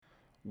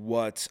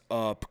What's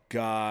up,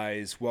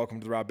 guys?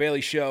 Welcome to the Rob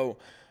Bailey Show.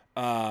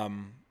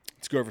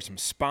 Let's go over some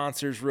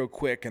sponsors real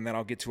quick, and then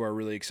I'll get to our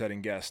really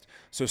exciting guest.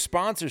 So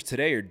sponsors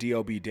today are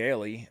DLB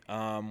Daily,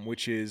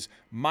 which is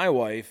my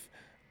wife.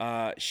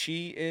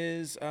 She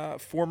is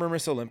former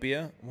Miss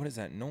Olympia. What is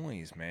that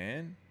noise,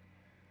 man?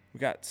 We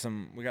got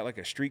like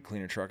a street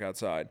cleaner truck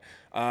outside.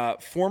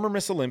 Former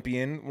Miss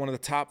Olympian, one of the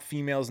top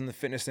females in the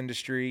fitness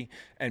industry,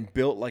 and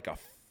built like a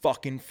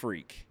fucking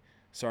freak.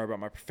 Sorry about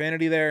my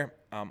profanity there.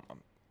 I'm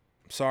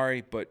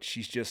sorry, but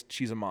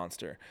she's a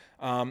monster.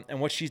 And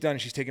what she's done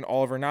is she's taken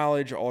all of her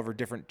knowledge, all of her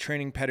different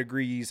training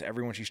pedigrees,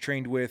 everyone she's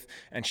trained with,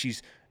 and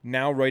she's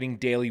now writing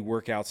daily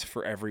workouts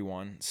for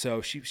everyone.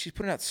 So she's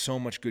putting out so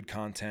much good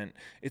content.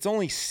 It's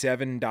only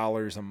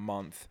 $7 a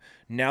month.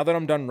 Now that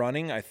I'm done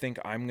running, I think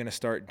I'm going to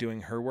start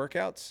doing her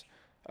workouts.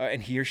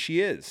 And here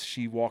she is.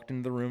 She walked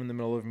into the room in the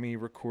middle of me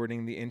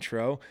recording the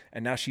intro,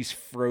 and now she's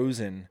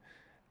frozen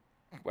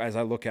as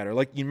I look at her.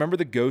 Like, you remember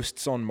the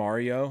ghosts on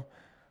Mario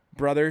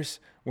Brothers?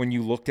 When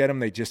you looked at them,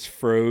 they just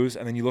froze,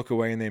 and then you look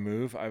away and they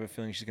move. I have a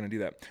feeling she's going to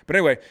do that. But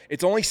anyway,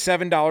 it's only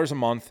 $7 a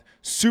month.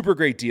 Super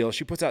great deal.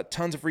 She puts out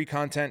tons of free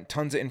content,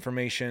 tons of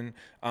information.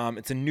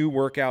 It's a new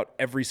workout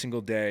every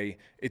single day.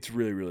 It's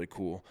really, really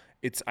cool.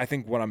 It's, I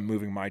think, what I'm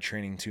moving my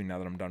training to now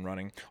that I'm done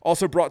running.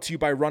 Also brought to you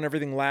by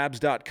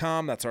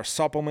RunEverythingLabs.com. That's our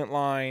supplement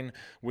line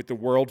with the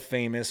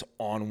world-famous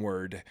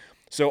Onward.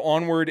 So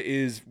Onward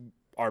is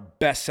our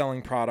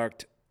best-selling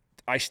product.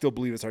 I still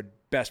believe it's our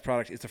best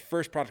product. It's the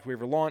first product we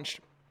ever launched.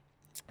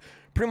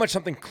 Pretty much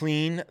something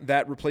clean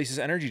that replaces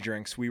energy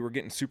drinks. We were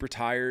getting super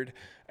tired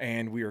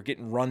and we were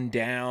getting run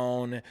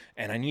down,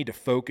 and I need to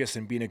focus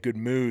and be in a good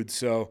mood.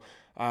 So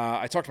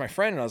I talked to my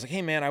friend and I was like,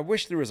 hey man, I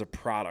wish there was a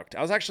product.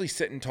 I was actually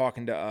sitting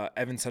talking to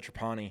Evan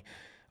Setrapani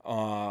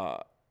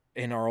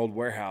in our old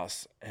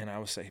warehouse, and I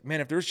was like,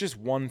 man, if there's just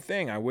one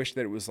thing, I wish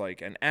that it was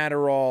like an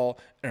Adderall,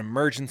 an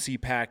emergency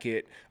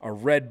packet, a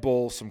Red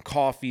Bull, some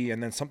coffee,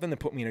 and then something to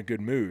put me in a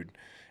good mood.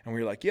 And we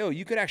were like, yo,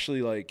 you could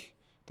actually like,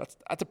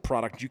 that's a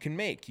product you can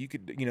make. You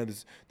could,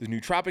 there's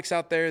nootropics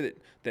out there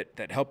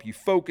that help you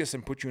focus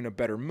and put you in a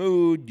better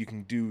mood. You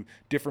can do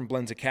different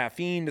blends of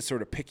caffeine to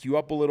sort of pick you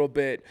up a little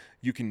bit.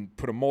 You can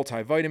put a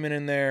multivitamin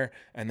in there,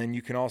 and then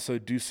you can also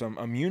do some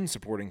immune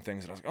supporting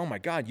things. And I was like, oh my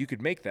God, you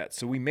could make that.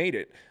 So we made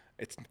it.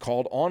 It's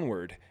called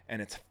Onward,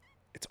 and it's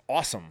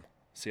awesome.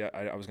 See,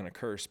 I was going to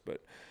curse,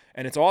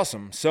 and it's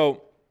awesome.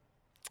 So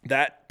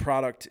that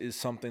product is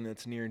something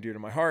that's near and dear to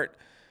my heart.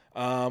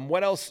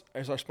 What else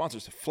is our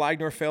sponsors?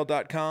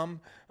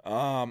 FlagNorFail.com,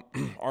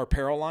 our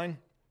apparel line,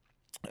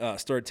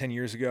 started 10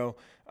 years ago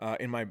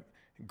in my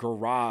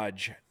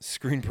garage,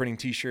 screen printing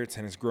t-shirts,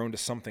 and has grown to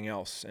something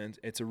else. And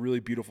it's a really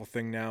beautiful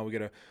thing now. We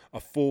got a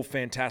full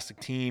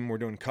fantastic team. We're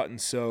doing cut and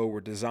sew.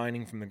 We're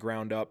designing from the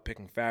ground up,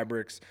 picking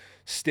fabrics,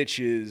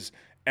 stitches,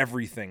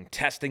 everything,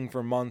 testing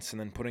for months, and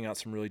then putting out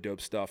some really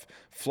dope stuff.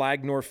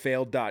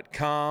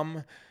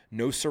 FlagNorFail.com,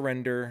 no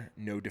surrender,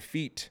 no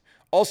defeat.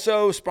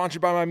 Also,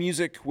 sponsored by my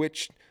music,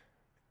 which,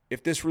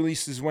 if this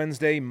releases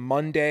Wednesday,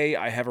 Monday,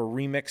 I have a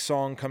remix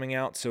song coming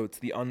out. So it's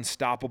the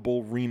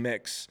Unstoppable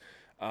remix.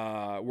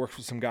 Works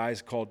with some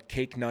guys called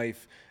Cake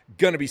Knife.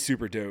 Gonna be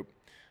super dope.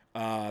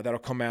 That'll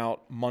come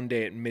out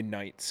Monday at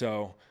midnight.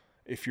 So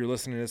if you're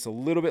listening to this a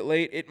little bit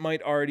late, it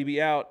might already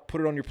be out. Put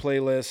it on your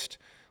playlist.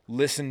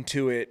 Listen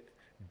to it.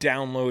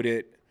 Download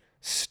it.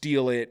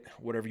 Steal it.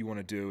 Whatever you want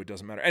to do. It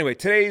doesn't matter. Anyway,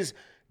 today's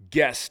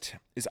guest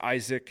is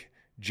Isaac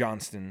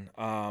Johnston,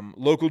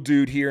 local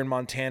dude here in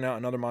Montana,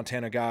 another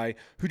Montana guy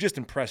who just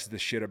impresses the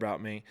shit out of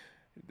me.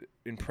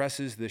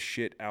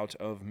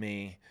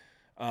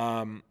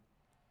 I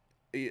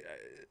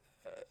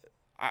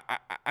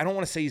don't want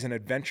to say he's an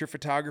adventure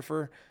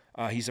photographer.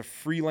 He's a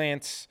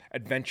freelance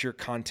adventure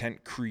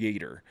content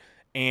creator,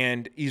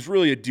 and he's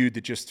really a dude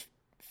that just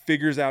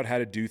figures out how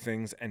to do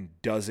things and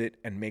does it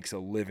and makes a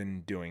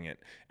living doing it.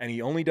 And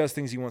he only does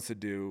things he wants to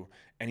do,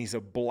 and he's a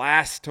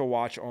blast to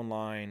watch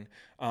online.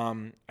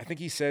 I think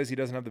he says he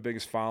doesn't have the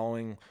biggest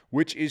following,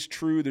 which is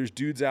true. There's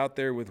dudes out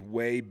there with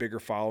way bigger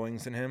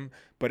followings than him,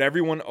 but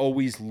everyone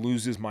always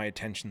loses my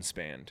attention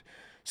span.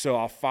 So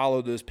I'll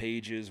follow those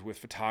pages with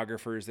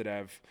photographers that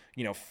have,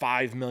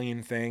 5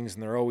 million things,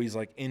 and they're always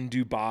like in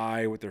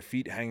Dubai with their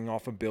feet hanging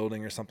off a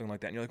building or something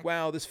like that. And you're like,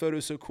 wow, this photo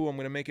is so cool. I'm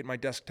going to make it my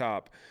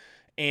desktop.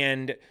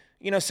 And,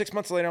 6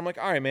 months later, I'm like,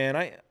 all right, man,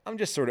 I'm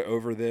just sort of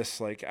over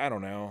this. Like, I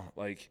don't know.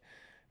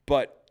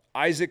 But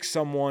Isaac's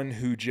someone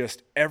who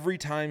just every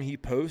time he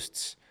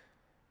posts,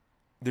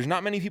 there's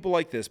not many people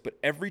like this, but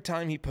every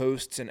time he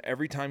posts and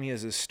every time he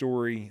has a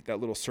story, that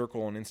little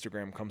circle on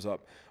Instagram comes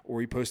up, or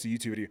he posts a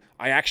YouTube video,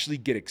 I actually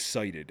get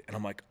excited. And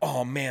I'm like,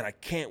 oh man, I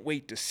can't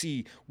wait to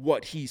see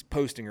what he's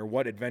posting or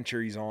what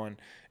adventure he's on.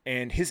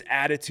 And his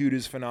attitude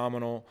is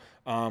phenomenal.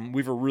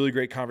 We have a really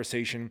great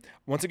conversation.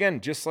 Once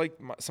again, just like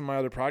some of my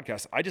other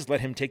podcasts, I just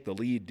let him take the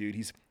lead, dude.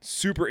 He's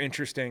super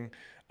interesting.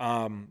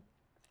 And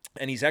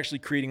he's actually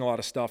creating a lot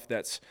of stuff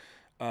that's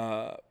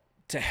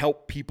to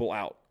help people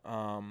out.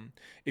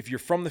 If you're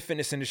from the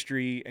fitness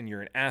industry and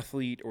you're an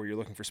athlete or you're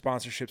looking for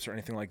sponsorships or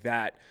anything like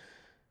that,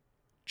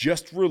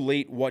 Just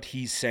relate what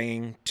he's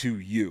saying to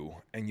you,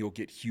 and you'll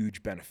get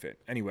huge benefit.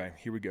 Anyway,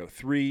 here we go.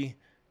 3,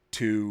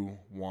 2,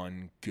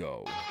 1,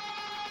 go.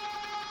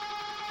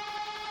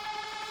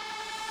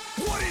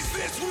 What is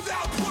this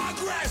without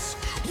progress?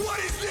 What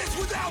is this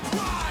without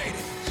pride?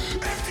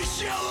 Empty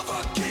shell of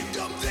a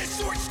kingdom, this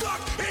sword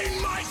stuck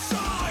in my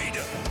side.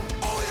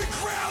 Only the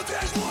crowd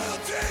has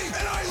loyalty,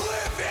 and I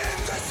live in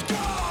the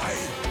sky.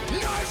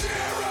 Knives and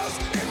arrows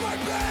in my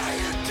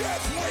bag, and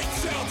death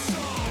waits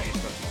outside.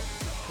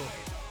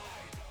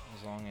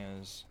 As long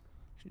as...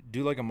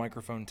 Do like a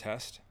microphone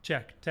test.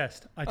 Check,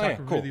 test. I talk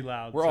really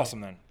loud. We're awesome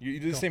then. You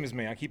do the same as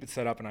me. I keep it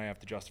set up, and I have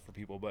to adjust it for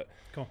people, but...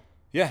 Cool.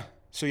 Yeah.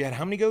 So you had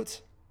how many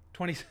goats?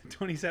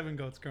 27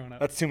 goats growing up.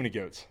 That's too many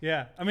goats.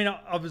 Yeah. I mean,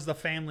 I was the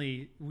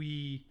family.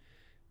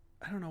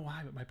 I don't know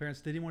why, but my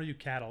parents, they didn't want to do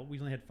cattle. We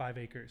only had 5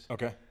 acres.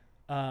 Okay.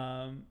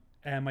 And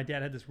my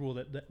dad had this rule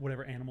that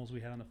whatever animals we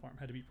had on the farm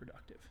had to be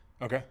productive.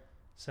 Okay.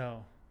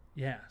 So,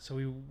 yeah.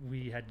 So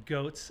we had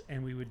goats,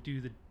 and we would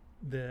do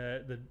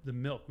the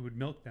milk. We would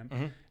milk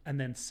them and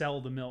then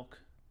sell the milk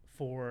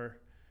for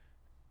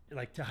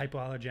like to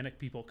hypoallergenic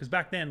people. Because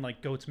back then,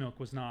 like goat's milk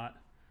was not...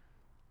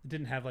 It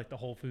didn't have like the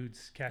Whole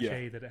Foods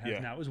cachet that it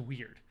has now. It was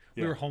weird.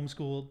 We were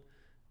homeschooled.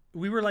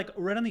 We were like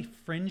right on the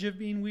fringe of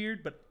being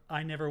weird, but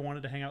I never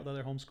wanted to hang out with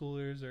other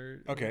homeschoolers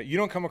or. Okay, you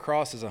don't come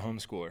across as a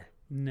homeschooler.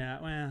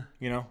 Nah, well.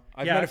 You know,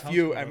 I've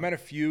met a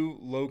few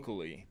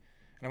locally,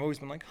 and I've always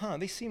been like,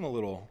 they seem a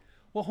little.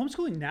 Well,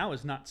 homeschooling now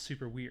is not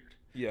super weird.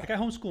 Yeah. Like I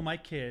homeschool my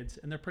kids,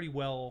 and they're pretty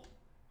well.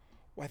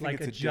 I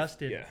think it's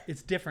adjusted.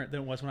 It's different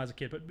than it was when I was a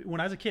kid. But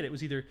when I was a kid, it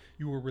was either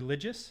you were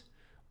religious,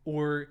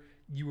 or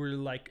you were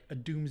like a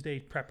doomsday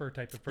prepper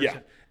type of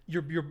person. Yeah.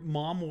 Your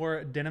mom wore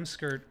a denim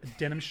skirt, a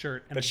denim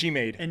shirt, and that she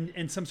made,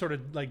 and some sort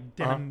of like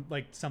denim,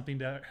 like something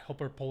to help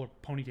her pull her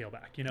ponytail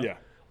back. You know,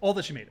 all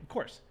that she made. Of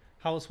course,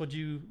 how else would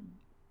you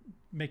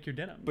make your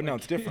denim? But now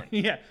it's different.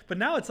 Yeah, but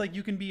now it's like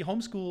you can be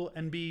homeschool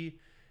and be.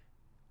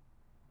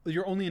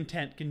 Your only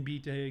intent can be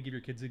to give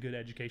your kids a good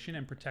education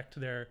and protect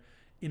their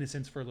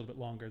innocence for a little bit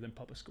longer than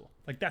public school.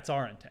 Like that's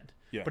our intent.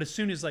 Yeah. But as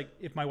soon as like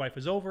if my wife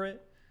was over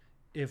it,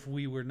 if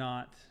we were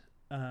not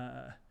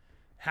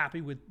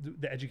happy with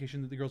the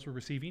education that the girls were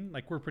receiving,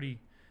 like we're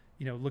pretty,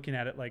 looking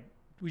at it like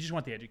we just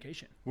want the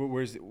education.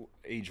 Where's it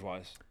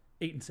age-wise?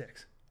 8 and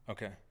 6.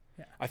 Okay.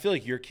 Yeah. I feel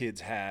like your kids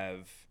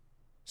have.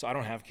 So I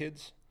don't have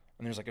kids,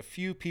 and there's like a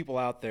few people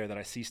out there that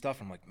I see stuff.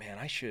 And I'm like, man,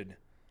 I should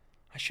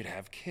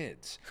have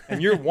kids,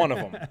 and you're one of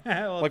them.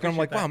 Like I'm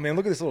like, wow, man,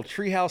 look at this little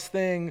treehouse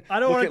thing.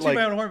 I don't want to toot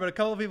my own horn, but a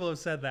couple of people have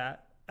said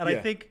that, and yeah.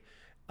 I think,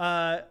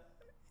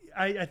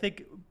 I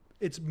think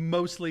it's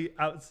mostly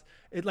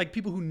like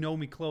people who know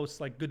me close,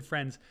 like good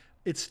friends.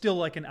 It's still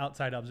like an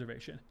outside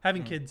observation.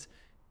 Having kids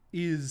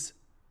is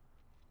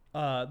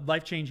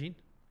life changing.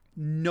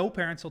 No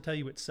parents will tell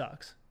you it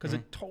sucks because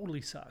it totally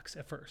sucks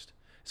at first,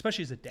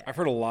 especially as a dad. I've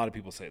heard a lot of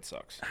people say it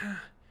sucks.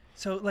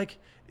 So like,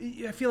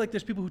 I feel like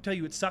there's people who tell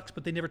you it sucks,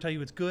 but they never tell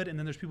you it's good. And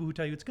then there's people who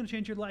tell you it's going to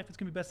change your life. It's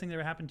going to be the best thing that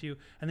ever happened to you.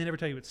 And they never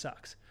tell you it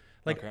sucks.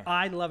 Like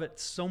I love it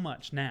so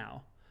much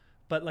now,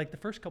 but like the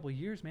first couple of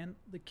years, man,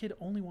 the kid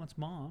only wants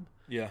mom.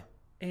 Yeah.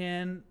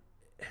 And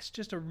it's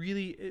just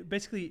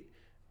basically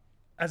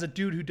as a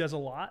dude who does a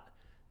lot,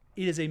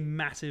 it is a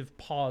massive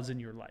pause in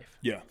your life.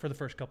 Yeah. For the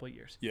first couple of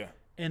years. Yeah.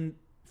 And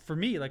for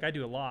me, like I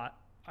do a lot.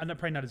 I'm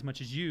probably not as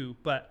much as you,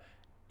 but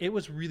it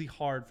was really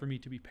hard for me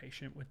to be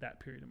patient with that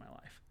period of my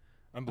life.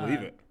 I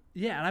believe it.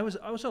 Yeah, and I was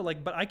also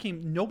like, but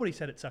nobody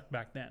said it sucked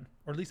back then,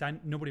 or at least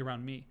nobody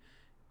around me.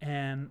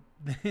 And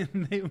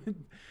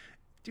then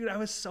dude, I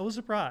was so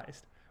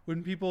surprised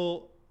when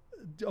people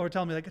were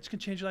telling me like, it's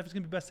gonna change your life, it's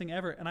gonna be the best thing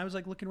ever. And I was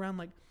like looking around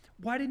like,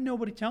 why didn't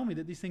nobody tell me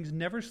that these things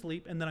never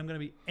sleep and that I'm gonna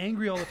be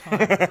angry all the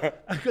time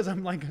because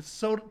I'm like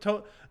so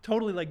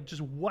totally like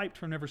just wiped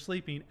from never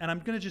sleeping, and I'm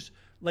gonna just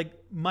like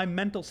my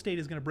mental state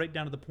is gonna break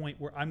down to the point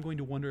where I'm going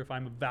to wonder if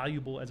I'm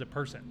valuable as a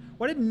person.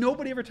 Why did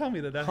nobody ever tell me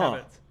that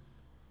happens?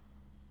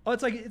 Oh,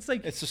 it's like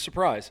it's a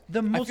surprise.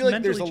 The most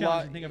mentally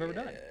challenging thing I've ever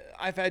done.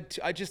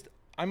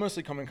 I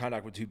mostly come in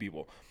contact with two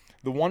people.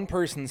 The one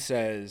person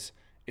says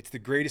it's the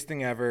greatest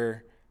thing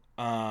ever.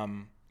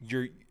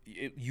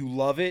 You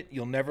love it.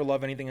 You'll never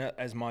love anything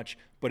as much,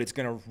 but it's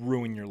gonna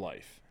ruin your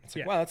life. It's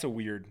like, wow, that's a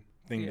weird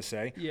thing to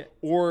say. Yeah.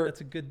 Or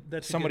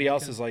that's somebody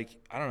else is like,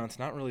 I don't know, it's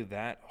not really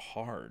that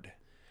hard.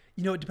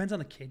 It depends on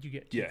the kid you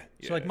get. Yeah.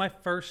 So like my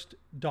first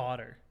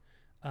daughter,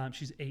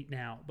 she's 8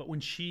 now, but when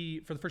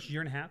for the first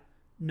year and a half,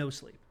 no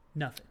sleep,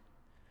 nothing.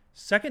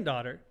 Second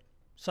daughter,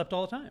 slept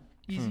all the time,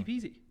 easy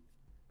peasy.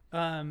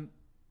 And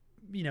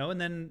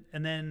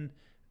then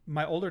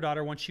my older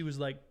daughter, once she was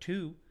like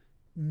 2,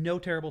 no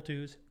terrible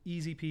 2s,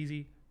 easy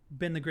peasy,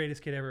 been the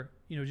greatest kid ever.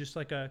 Just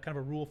like a kind of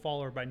a rule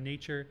follower by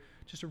nature,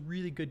 just a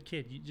really good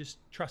kid. You just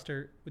trust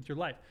her with your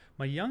life.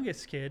 My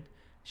youngest kid,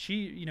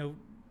 she,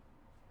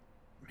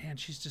 man,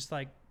 she's just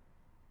like,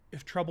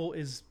 if trouble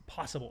is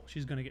possible,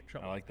 she's going to get in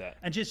trouble. I like that.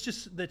 And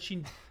just that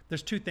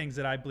there's 2 things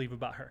that I believe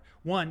about her.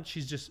 One,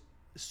 she's just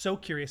so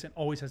curious and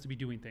always has to be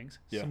doing things,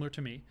 similar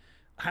to me,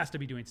 has to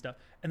be doing stuff.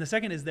 And the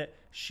second is that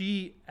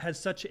she has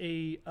such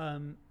a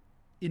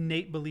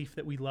innate belief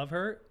that we love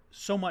her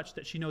so much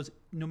that she knows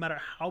no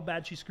matter how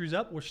bad she screws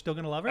up, we're still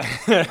going to love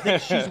her.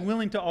 That she's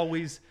willing to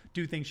always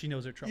do things she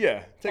knows are trouble.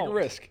 Yeah, take always. a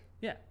risk.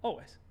 Yeah,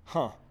 always.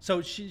 Huh.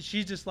 So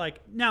she's just like,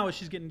 now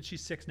she's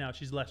 6 now,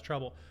 she's less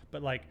trouble.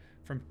 But like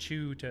from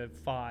 2 to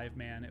 5,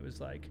 man, it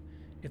was like,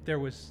 if there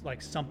was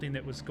like something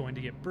that was going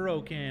to get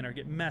broken or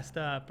get messed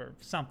up or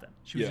something,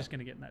 she was just going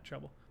to get in that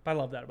trouble. But I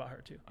love that about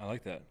her too. I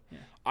like that. Yeah.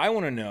 I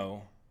want to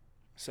know,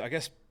 so I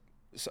guess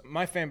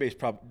my fan base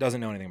probably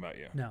doesn't know anything about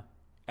you. No.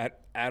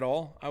 At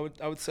all, I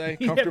would say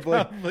comfortably.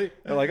 Yeah, probably.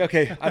 They're like,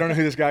 okay, I don't know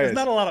who this guy There's is.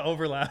 not a lot of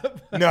overlap.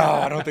 No,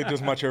 I don't think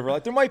there's much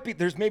overlap.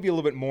 There's maybe a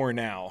little bit more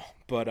now,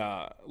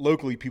 but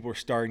locally people are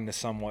starting to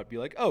somewhat be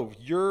like, oh,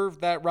 you're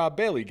that Rob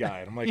Bailey guy.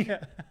 And I'm like,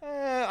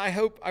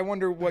 Yeah. I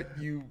wonder what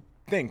you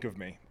think of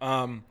me.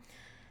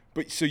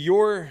 But so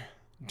I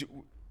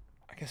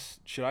guess,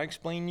 should I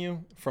explain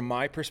you from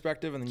my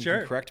perspective and then you Sure.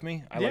 can correct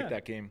me? I Yeah. like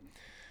that game.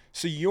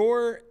 So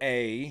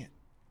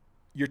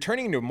you're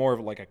turning into more of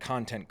like a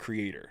content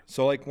creator.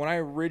 So like when I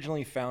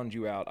originally found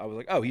you out, I was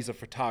like, oh, he's a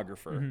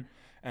photographer. Mm-hmm.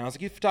 And I was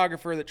like, he's a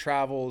photographer that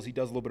travels. He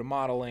does a little bit of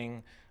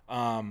modeling.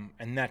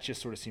 And that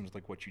just sort of seems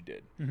like what you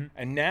did. Mm-hmm.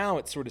 And now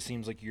it sort of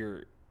seems like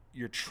you're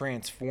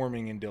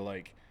transforming into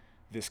like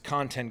this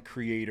content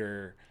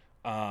creator,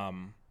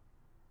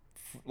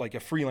 like a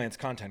freelance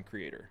content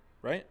creator,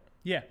 right?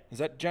 Yeah. Is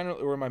that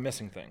generally, or am I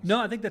missing things?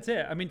 No, I think that's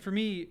it. I mean, for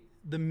me,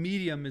 the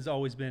medium has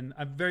always been,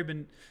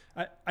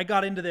 I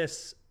got into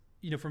this,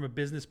 from a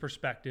business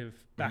perspective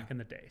back in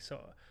the day. So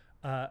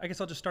I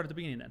guess I'll just start at the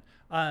beginning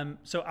then.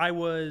 So I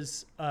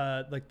was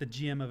like the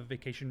GM of a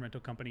vacation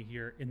rental company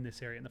here in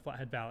this area in the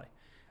Flathead Valley.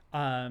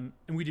 And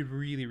we did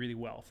really, really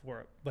well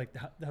for like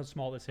how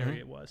small this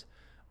area was.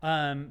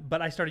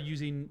 But I started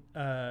using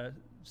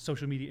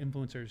social media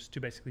influencers to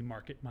basically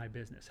market my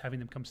business, having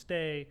them come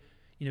stay,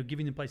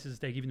 giving them places to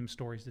stay, giving them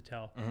stories to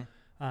tell,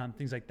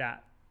 things like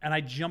that. And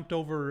I jumped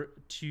over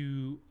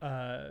to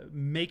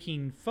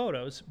making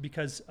photos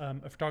because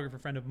a photographer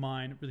friend of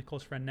mine, really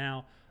close friend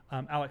now,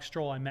 Alex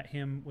Stroll, I met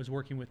him, was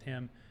working with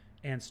him,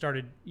 and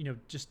started,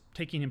 just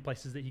taking him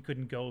places that he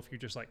couldn't go if you're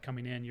just like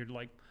coming in, you're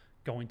like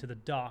going to the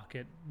dock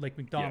at Lake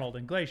McDonald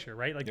and Glacier,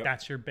 right? Like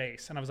that's your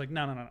base. And I was like,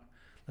 no,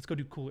 let's go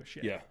do cooler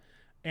shit. Yeah.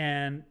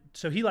 And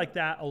so he liked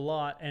that a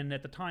lot. And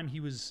at the time he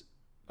was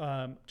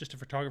just a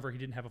photographer. He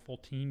didn't have a full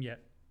team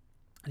yet.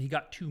 And he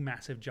got 2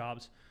 massive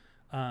jobs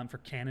for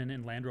Canon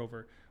and Land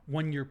Rover,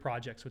 1-year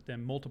projects with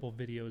them, multiple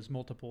videos,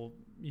 multiple,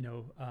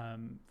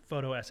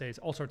 photo essays,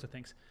 all sorts of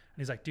things.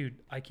 And he's like, dude,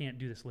 I can't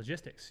do this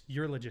logistics.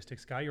 You're a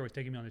logistics guy. You're always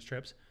taking me on these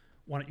trips.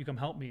 Why don't you come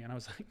help me? And I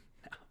was like,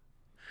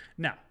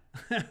 no.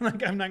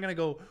 Like, I'm not going to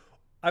go.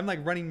 I'm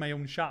like running my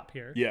own shop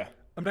here. Yeah.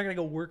 I'm not going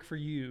to go work for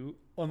you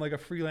on like a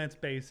freelance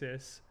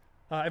basis.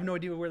 I have no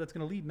idea where that's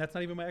going to lead. And that's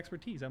not even my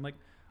expertise. I'm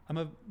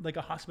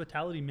a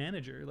hospitality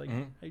manager. Like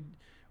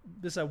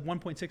this is a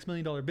 $1.6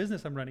 million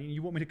business I'm running. And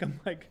you want me to come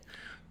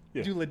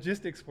do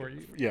logistics for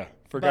you? Yeah.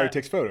 For a guy who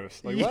takes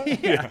photos. Like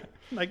what? Yeah.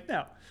 Like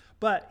no,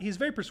 but he's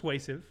very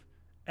persuasive,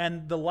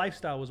 and the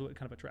lifestyle was what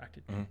kind of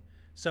attracted me.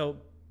 So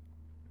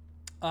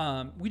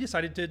we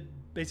decided to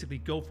basically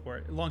go for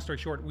it. Long story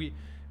short,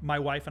 my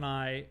wife and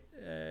I,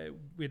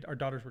 our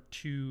daughters were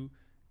 2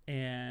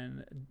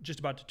 and just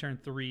about to turn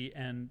 3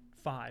 and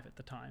 5 at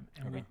the time.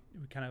 And we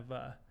kind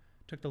of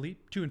took the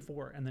leap, 2 and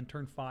 4, and then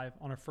turned 5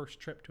 on our first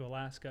trip to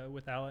Alaska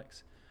with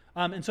Alex.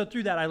 And so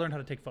through that, I learned how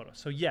to take photos.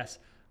 So yes,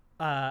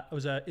 I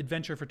was an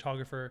adventure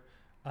photographer,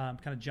 kind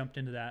of jumped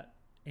into that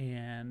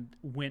and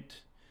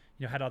went,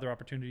 had other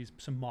opportunities,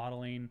 some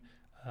modeling.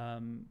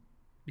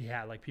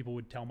 Like people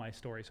would tell my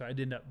story. So I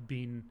ended up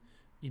being,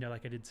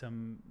 like I did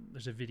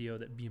there's a video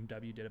that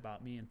BMW did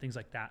about me and things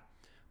like that.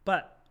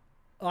 But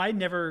I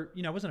never,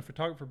 I wasn't a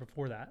photographer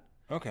before that.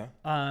 Okay.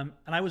 And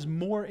I was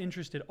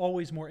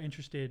always more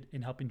interested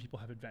in helping people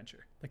have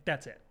adventure. Like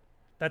that's it.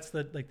 That's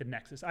the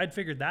nexus. I'd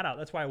figured that out.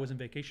 That's why I was in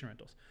vacation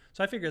rentals.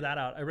 So I figured that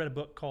out. I read a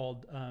book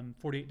called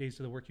 48 Days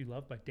to the Work You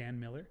Love by Dan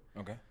Miller.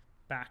 Okay.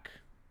 Back,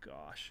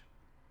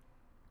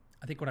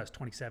 I think when I was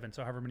 27.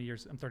 So however many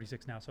years, I'm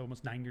 36 now. So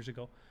almost 9 years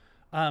ago.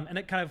 And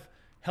it kind of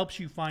helps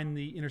you find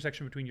the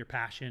intersection between your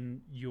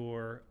passion,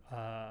 your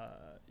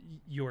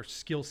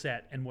skill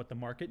set, and what the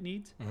market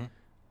needs.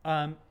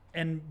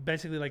 And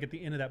basically, like at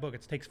the end of that book,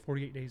 it takes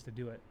 48 days to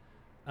do it.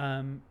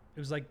 It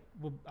was like,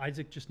 well,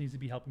 Isaac just needs to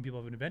be helping people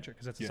have an adventure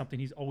because that's something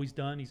he's always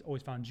done. He's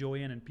always found joy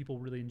in, and people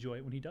really enjoy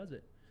it when he does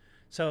it.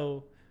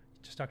 So,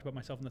 just talked about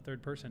myself in the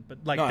third person,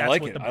 but that's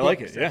what the book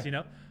says,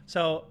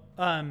 So,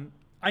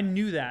 I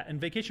knew that,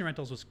 and vacation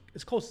rentals was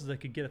as close as I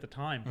could get at the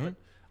time. But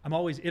I'm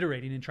always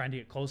iterating and trying to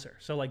get closer.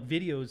 So, like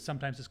videos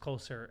sometimes is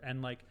closer,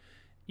 and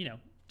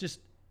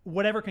just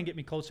whatever can get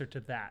me closer to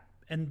that.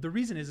 And the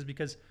reason is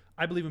because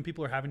I believe when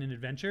people are having an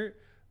adventure,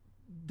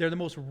 they're the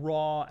most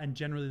raw and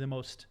generally the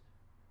most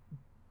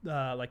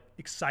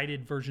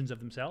excited versions of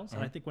themselves.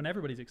 And I think when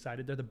everybody's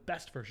excited, they're the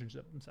best versions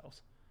of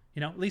themselves.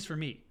 At least for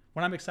me,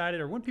 when I'm excited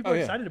or when people are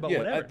excited about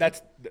whatever.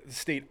 That's the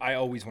state I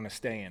always want to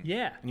stay in.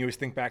 Yeah. And you always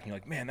think back and you're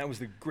like, man, that was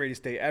the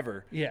greatest day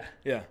ever. Yeah.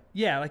 Yeah.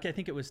 Yeah. Like I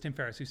think it was Tim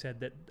Ferriss who said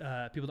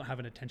that people don't have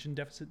an attention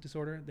deficit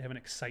disorder. They have an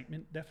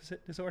excitement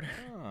deficit disorder.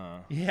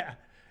 Yeah.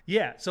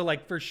 Yeah. So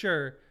like for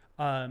sure,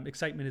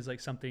 excitement is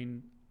like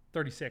something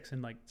 36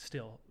 and like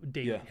still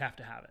daily you have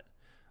to have it.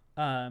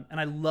 And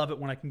I love it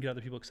when I can get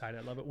other people excited.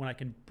 I love it when I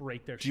can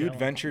break their Do you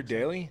adventure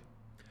daily?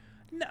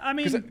 No, I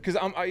mean, because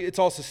it's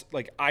also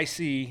like I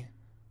see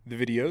the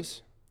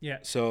videos. Yeah.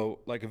 So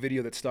like a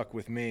video that stuck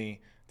with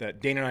me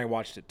that Dana and I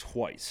watched it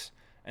twice,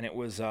 and it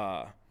was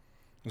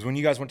when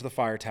you guys went to the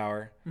fire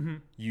tower. Mm-hmm.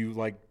 You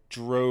like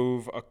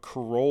drove a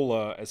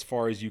Corolla as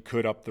far as you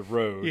could up the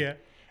road. Yeah.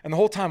 And the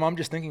whole time I'm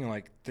just thinking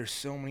like, there's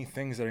so many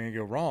things that are gonna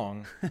go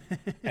wrong,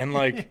 and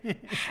like,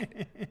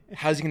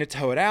 how's he gonna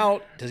tow it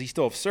out? Does he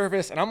still have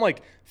service? And I'm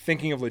like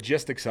thinking of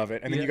logistics of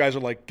it, and then you guys are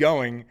like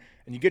going,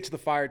 and you get to the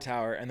fire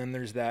tower, and then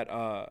there's that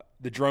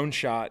the drone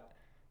shot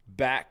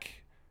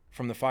back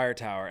from the fire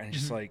tower, and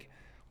just like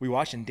we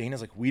watched, and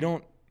Dana's like, we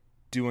don't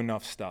do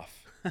enough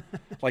stuff,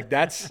 like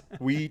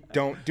we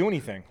don't do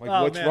anything.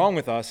 Like what's wrong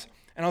with us?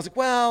 And I was like,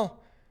 well,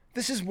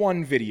 this is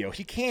one video.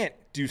 He can't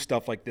do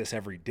stuff like this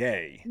every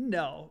day.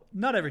 No,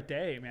 not every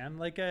day, man.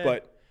 Like,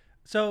 but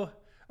so, all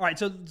right.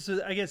 So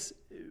I guess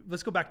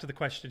let's go back to the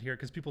question here,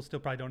 because people still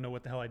probably don't know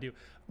what the hell I do.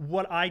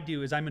 What I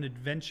do is I'm an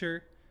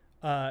adventure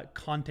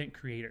content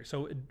creator.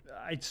 So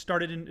I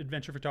started in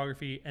adventure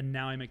photography, and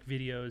now I make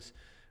videos.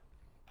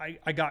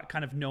 I got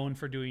kind of known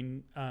for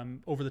doing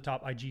over the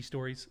top IG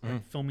stories,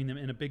 like filming them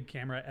in a big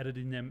camera,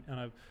 editing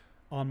them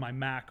on my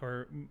Mac,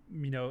 or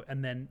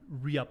and then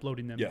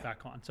re-uploading them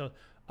back on. So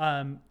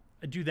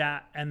I do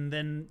that, and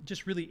then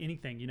just really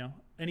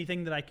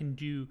anything that I can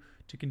do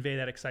to convey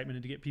that excitement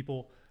and to get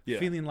people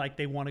feeling like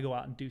they want to go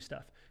out and do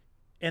stuff.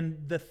 And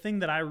the thing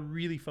that I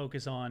really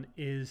focus on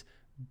is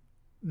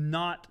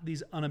not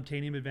these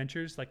unobtainium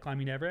adventures like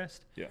climbing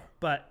Everest,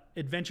 but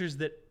adventures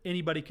that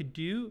anybody could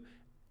do,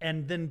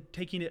 and then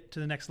taking it to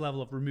the next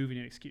level of removing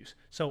an excuse.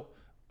 So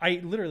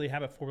I literally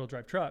have a 4-wheel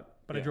drive truck,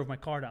 but I drove my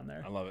car down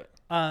there. I love it.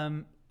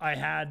 I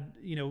had,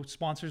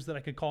 sponsors that I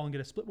could call and get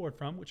a split board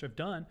from, which I've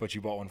done. But you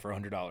bought one for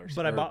 $100.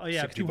 But I bought,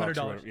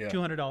 $200,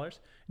 $200, and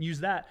use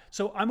that.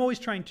 So I'm always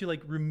trying to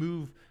like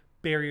remove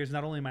barriers,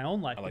 not only in my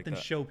own life, but then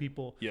show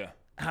people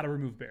how to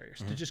remove barriers,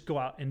 to just go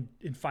out and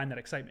find that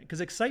excitement.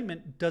 Because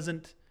excitement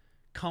doesn't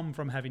come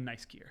from having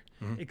nice gear.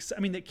 I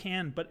mean, it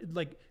can, but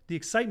like the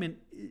excitement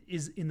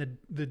is in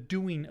the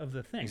doing of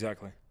the thing.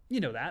 Exactly. You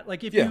know that?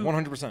 Like if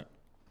 100%.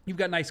 You've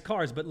got nice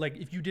cars, but like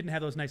if you didn't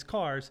have those nice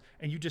cars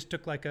and you just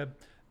took like a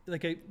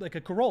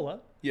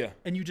Corolla,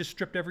 and you just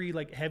stripped every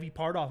like heavy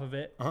part off of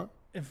it,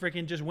 and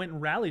freaking just went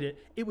and rallied it,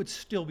 it would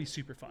still be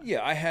super fun.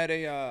 Yeah, I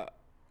had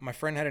my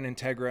friend had an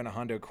Integra and a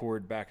Honda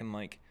Accord back in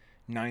like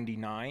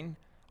 '99.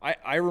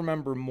 I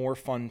remember more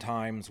fun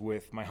times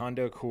with my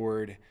Honda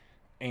Accord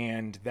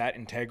and that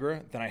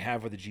Integra than I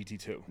have with the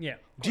GT2. Yeah,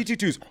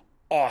 GT2's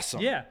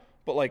awesome. Yeah,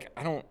 but like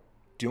I don't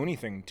do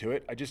anything to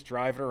it. I just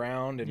drive it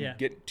around and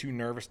get too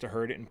nervous to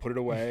hurt it and put it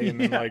away,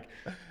 and then like.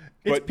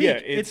 But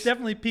it's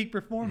definitely peak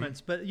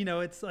performance. But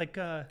it's like,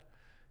 God,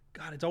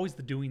 it's always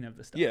the doing of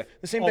the stuff. Yeah,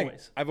 the same thing.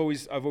 I've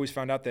always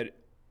found out that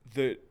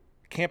the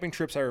camping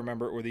trips I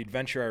remember, or the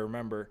adventure I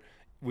remember,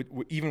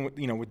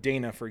 even with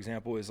Dana, for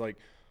example, is like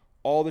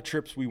all the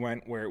trips we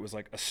went where it was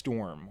like a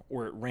storm,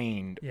 or it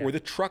rained, or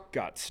the truck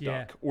got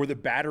stuck, or the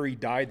battery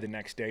died the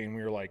next day, and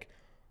we were like,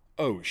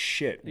 oh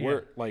shit,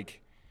 we're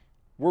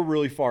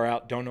really far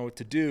out, don't know what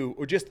to do,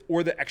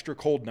 or the extra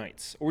cold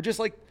nights, or just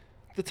like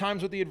the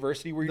times with the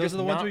adversity where you're those just are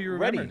the ones not where you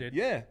remember, ready. dude.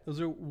 Yeah, those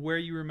are where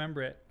you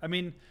remember it. I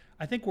mean,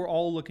 I think we're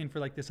all looking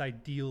for like this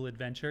ideal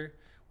adventure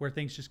where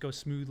things just go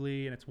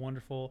smoothly and it's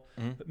wonderful.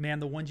 But man,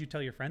 the ones you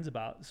tell your friends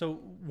about. So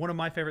one of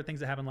my favorite things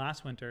that happened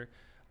last winter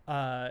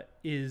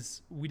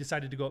is we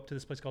decided to go up to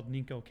this place called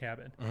Ninko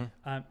Cabin,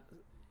 and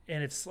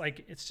it's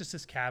just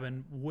this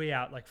cabin way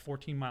out, like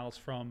 14 miles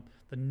from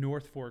the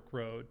North Fork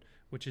Road,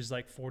 which is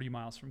like 40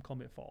 miles from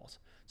Columbia Falls.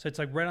 So it's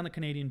like right on the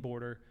Canadian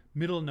border,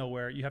 middle of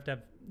nowhere. You have to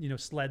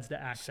have, sleds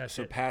to access it.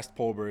 So past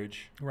Pole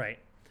Bridge. Right.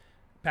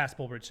 Past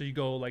Pole Bridge. So you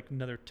go like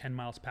another 10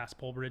 miles past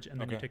Pole Bridge,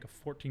 and then you take a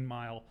 14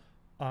 mile,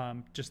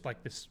 just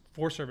like this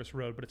Forest Service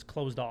road, but it's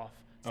closed off.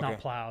 It's not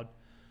plowed.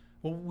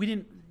 Well,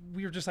 we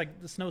were just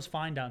like, the snow's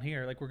fine down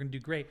here. Like, we're going to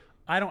do great.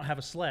 I don't have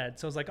a sled.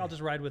 So I was like, I'll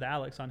just ride with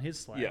Alex on his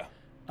sled.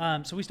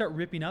 Yeah. So we start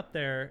ripping up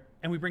there,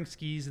 and we bring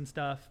skis and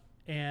stuff.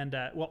 And,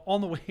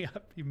 on the way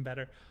up, even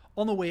better,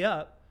 on the way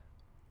up,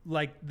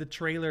 like the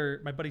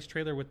trailer, my buddy's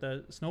trailer with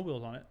the snow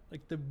wheels on it,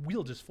 like the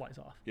wheel just flies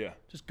off. Yeah.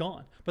 Just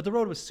gone. But the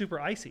road was super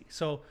icy.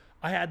 So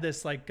I had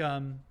this like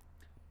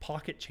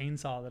pocket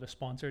chainsaw that a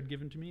sponsor had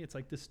given to me. It's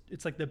like the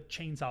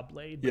chainsaw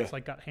blade, but it's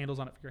like got handles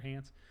on it for your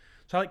hands.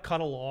 So I like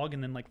cut a log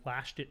and then like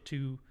lashed it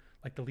to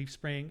like the leaf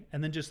spring,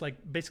 and then just like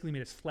basically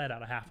made a sled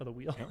out of half of the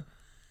wheel.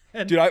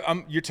 And dude,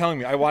 you're telling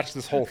me I watched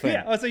this whole thing.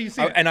 Yeah, so you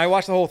see it. And I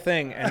watched the whole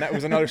thing, and that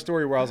was another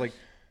story where I was like,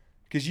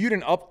 because you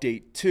didn't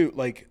update too.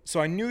 Like,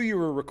 so I knew you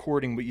were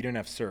recording, but you didn't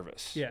have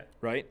service. Yeah.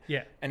 Right?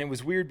 Yeah. And it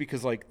was weird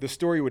because like the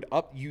story would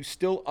you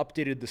still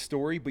updated the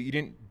story, but you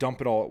didn't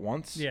dump it all at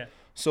once. Yeah.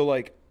 So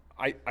like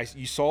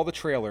you saw the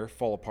trailer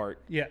fall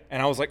apart. Yeah.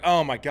 And I was like,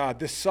 oh my God,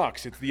 this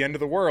sucks. It's the end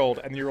of the world.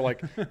 And you were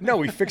like, no,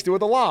 we fixed it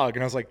with a log.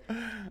 And I was like,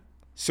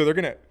 so they're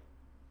going to,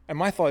 and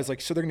my thought is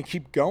like, so they're going to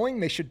keep going?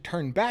 They should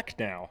turn back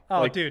now.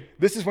 Oh, like, dude.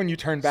 This is when you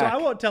turn back. So I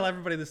won't tell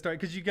everybody the story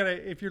because you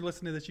gotta. If you're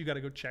listening to this, you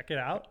gotta go check it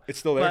out. It's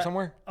still there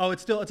somewhere? Oh,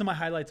 it's in my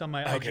highlights on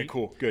my Okay, IG.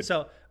 cool, good.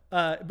 So,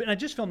 but I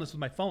just filmed this with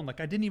my phone.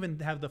 Like I didn't even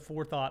have the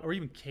forethought or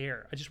even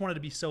care. I just wanted to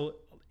be so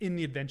in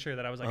the adventure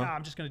that I was like,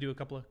 I'm just gonna do a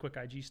couple of quick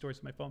IG stories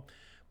with my phone.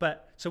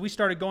 But so we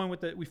started going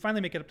with we finally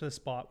make it up to the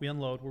spot. We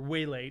unload. We're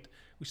way late.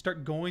 We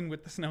start going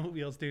with the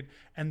snowmobiles, dude.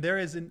 And there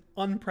is an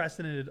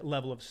unprecedented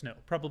level of snow.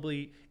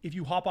 Probably if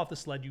you hop off the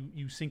sled,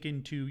 you sink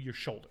into your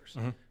shoulders.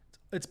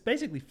 It's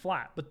basically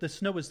flat, but the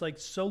snow is like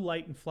so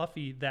light and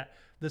fluffy that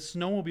the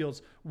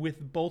snowmobiles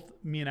with both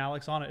me and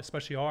Alex on it,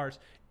 especially ours,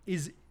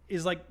 is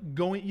like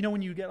going, you know,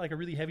 when you get like a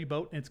really heavy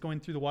boat and it's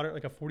going through the water at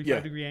like a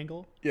 45-degree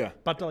angle? Yeah.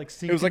 About to like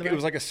sink. It was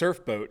like a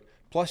surf boat.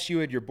 Plus, you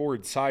had your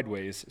board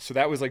sideways, so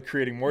that was like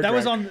creating more drag.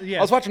 Was on. Yeah.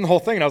 I was watching the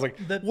whole thing, and I was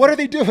like, "What are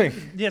they doing?"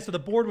 Yeah. So the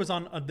board was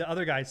on the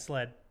other guy's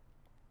sled.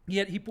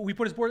 Yet we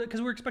put his board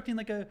because we were expecting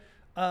like a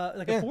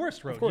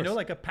forest road, you know,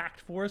 like a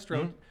packed forest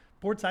road.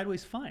 Board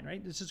sideways, fine,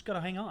 right? It's just got to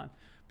hang on.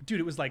 But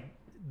dude, it was like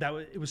that.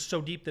 It was so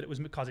deep that it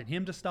was causing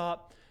him to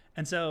stop.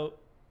 And so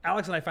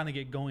Alex and I finally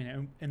get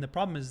going, and the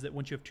problem is that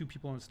once you have two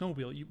people on the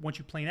snowmobile, once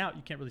you plane out,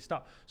 you can't really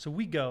stop. So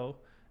we go,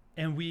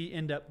 and we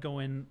end up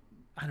going,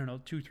 I don't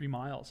know, 2-3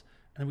 miles.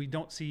 And we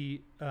don't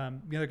see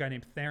the other guy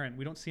named Theron.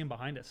 We don't see him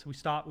behind us. So we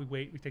stop, we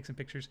wait, we take some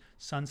pictures.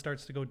 Sun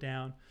starts to go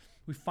down.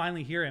 We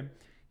finally hear him.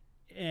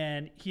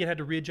 And he had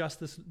to readjust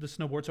the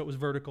snowboard so it was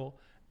vertical.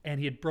 And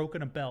he had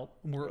broken a belt.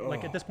 And we're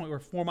like, at this point, we're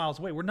 4 miles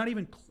away. We're not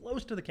even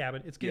close to the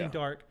cabin. It's getting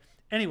dark.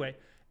 Anyway,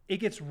 it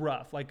gets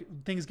rough. Like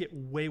things get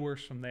way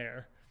worse from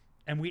there.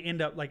 And we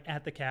end up like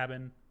at the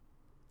cabin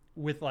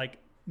with like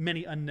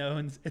many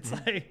unknowns. It's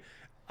like,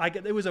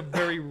 it was a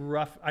very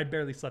rough, I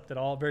barely slept at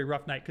all. Very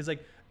rough night. Cause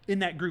like, in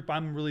that group,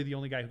 I'm really the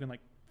only guy who can like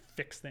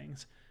fix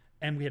things,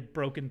 and we had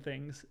broken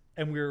things,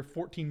 and we were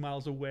 14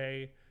 miles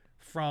away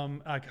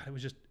from. God,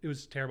 it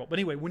was terrible. But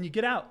anyway, when you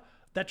get out,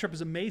 that trip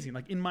is amazing.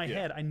 Like in my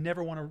head, I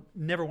never want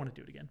to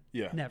do it again.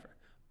 Yeah, never.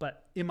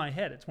 But in my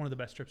head, it's one of the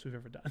best trips we've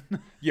ever done.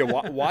 Yeah,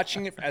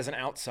 watching it as an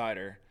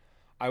outsider,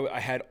 I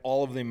had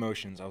all of the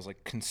emotions. I was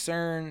like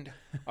concerned.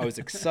 I was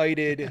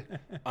excited.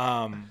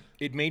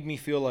 It made me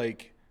feel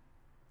like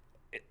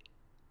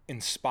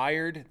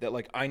inspired that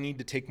like I need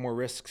to take more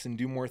risks and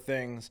do more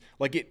things.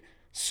 Like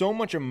so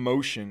much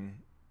emotion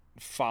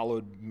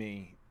followed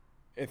me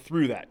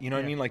through that. You know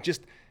what I mean? Like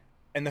just,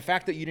 and the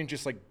fact that you didn't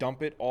just like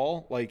dump it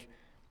all, like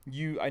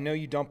I know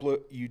you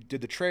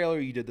did the trailer,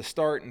 you did the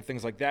start and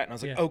things like that. And I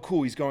was like, oh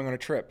cool, he's going on a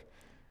trip.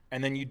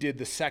 And then you did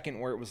the second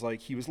where it was like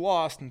he was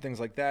lost and things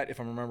like that,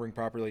 if I'm remembering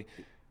properly.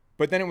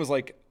 But then it was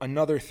like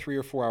another 3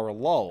 or 4 hour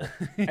lull.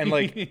 And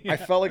like, I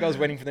felt like I was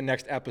waiting for the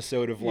next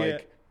episode of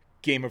like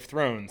Game of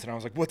Thrones. And I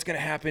was like, what's going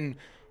to happen?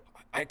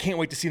 I can't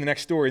wait to see the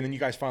next story. And then you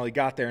guys finally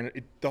got there.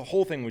 And the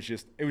whole thing was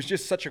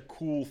just such a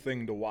cool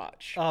thing to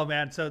watch. Oh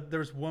man. So there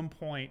was one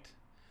point.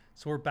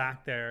 So we're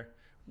back there.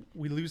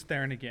 We lose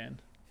Theron again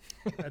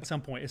at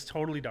some point. It's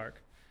totally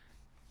dark.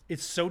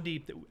 It's so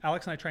deep that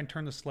Alex and I try and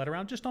turn the sled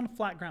around just on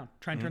flat ground.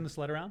 Try and turn the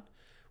sled around.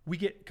 We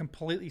get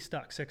completely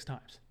stuck 6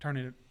 times,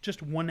 turning it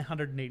just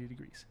 180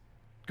 degrees,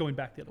 going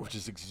back the other way. Which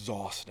is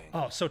exhausting.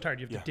 Oh, so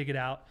tired. You have to dig it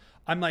out.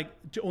 I'm like,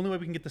 the only way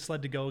we can get the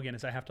sled to go again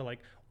is I have to like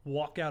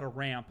walk out a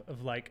ramp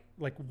of like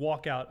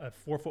walk out a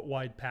 4-foot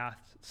wide path,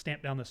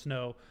 stamp down the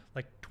snow,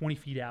 like 20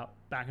 feet out,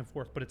 back and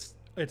forth. But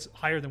it's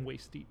higher than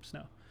waist deep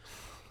snow.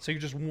 So you're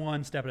just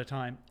one step at a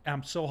time.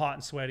 I'm so hot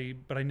and sweaty,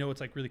 but I know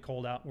it's like really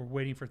cold out. We're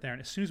waiting for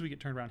Theron. As soon as we get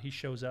turned around, he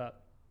shows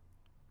up.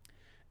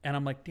 And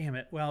I'm like, damn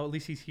it. Well, at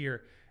least he's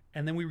here.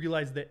 And then we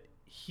realized that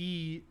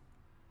he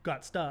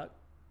got stuck,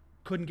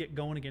 couldn't get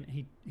going again.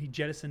 He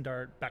jettisoned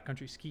our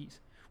backcountry skis,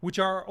 which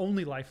are our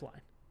only lifeline.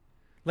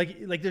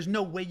 Like there's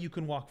no way you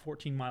can walk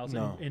 14 miles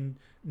in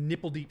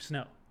nipple deep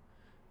snow.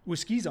 With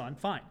skis on,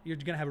 fine. You're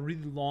gonna have a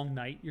really long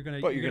night. You're gonna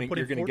put in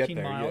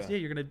 14 miles. Yeah,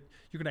 you're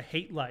gonna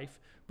hate life,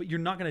 but you're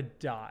not gonna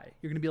die.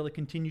 You're gonna be able to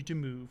continue to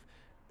move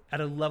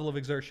at a level of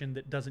exertion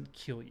that doesn't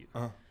kill you.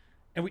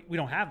 And we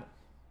don't have him.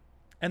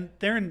 And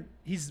Theron,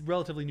 he's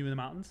relatively new in the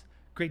mountains.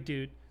 Great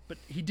dude, but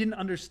he didn't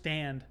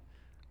understand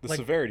the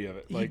severity of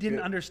it. He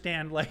didn't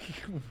understand like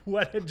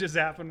what had just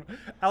happened.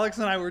 Alex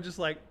and I were just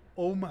like,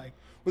 oh my.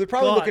 Well, they're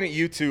probably looking at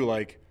you too,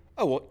 like,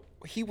 oh well,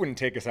 he wouldn't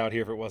take us out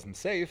here if it wasn't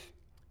safe.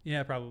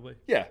 Yeah, probably.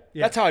 Yeah,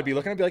 that's how I'd be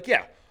looking. I'd be like,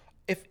 yeah,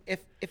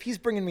 if he's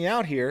bringing me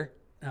out here,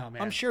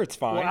 I'm sure it's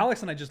fine. Well,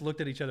 Alex and I just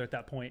looked at each other at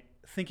that point,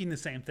 thinking the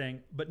same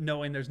thing, but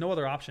knowing there's no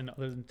other option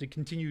other than to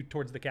continue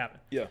towards the cabin.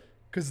 Yeah.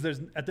 Because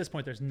at this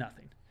point there's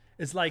nothing.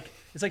 It's like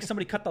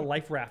somebody cut the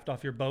life raft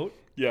off your boat.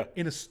 Yeah.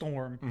 In a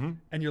storm,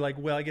 and you're like,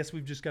 well, I guess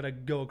we've just got to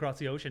go across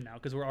the ocean now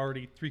because we're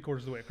already 3/4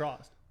 of the way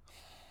across.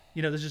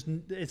 You know, there's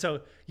just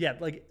so yeah,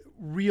 like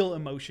real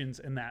emotions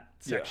in that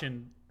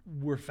section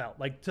were felt,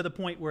 like to the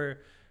point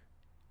where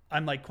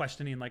I'm like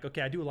questioning, like,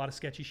 okay, I do a lot of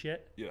sketchy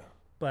shit,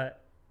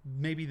 but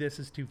maybe this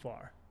is too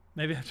far.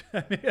 Maybe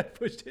I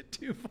pushed it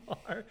too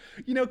far.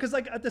 You know, because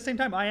like at the same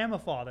time, I am a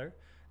father,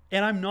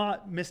 and I'm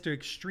not Mr.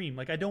 Extreme.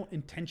 Like I don't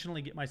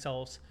intentionally get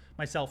myself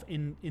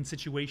in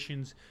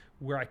situations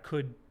where I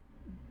could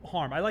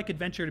harm. I like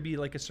adventure to be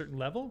like a certain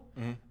level.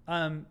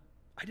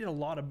 I did a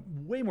lot of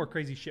way more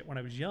crazy shit when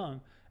I was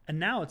young. And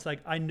now it's like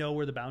I know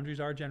where the boundaries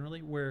are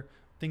generally, where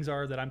things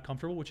are that I'm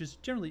comfortable, which is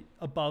generally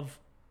above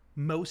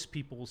most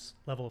people's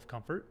level of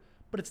comfort.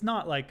 But it's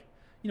not like,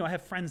 you know, I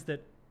have friends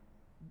that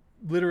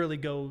literally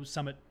go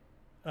summit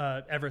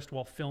Everest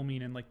while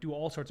filming and like do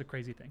all sorts of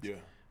crazy things. Yeah.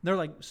 They're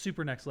like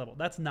super next level.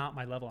 That's not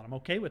my level, and I'm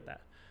okay with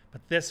that.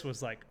 But this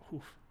was like,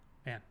 oof,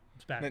 man,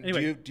 it's bad. Now,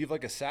 anyway, do you have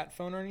like a sat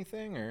phone or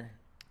anything, or?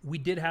 We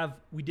did have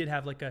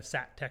like a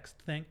sat text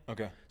thing.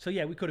 Okay. So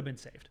yeah, we could have been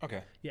saved.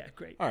 Okay. Yeah,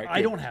 great. All right.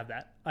 I don't have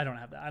that. I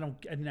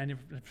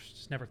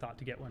just never thought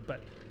to get one.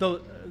 But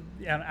though,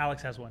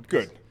 Alex has one.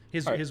 Good.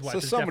 His wife. So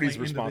is somebody's definitely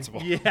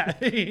responsible.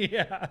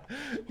 Yeah.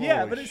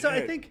 Yeah. But shit. so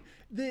I think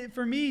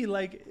for me,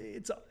 like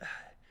it's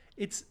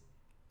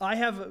I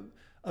have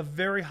a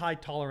very high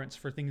tolerance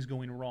for things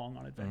going wrong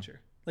on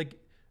adventure.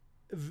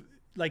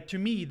 Like to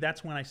me,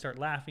 that's when I start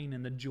laughing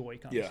and the joy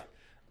comes. Yeah.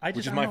 Which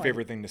is I my don't know,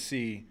 favorite thing to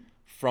see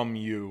from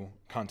you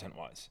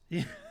content-wise.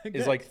 Yeah.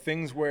 Is like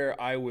things where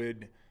I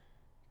would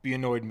be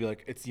annoyed and be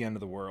like, it's the end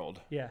of the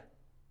world. Yeah.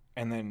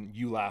 And then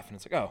you laugh and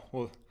it's like, oh,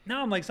 well.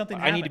 Now I'm like, something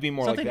I need to be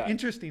more like that. Something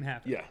interesting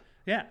happened. Yeah.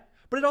 Yeah.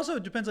 But it also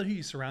depends on who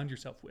you surround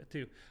yourself with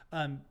too.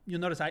 You'll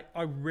notice I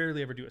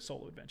rarely ever do a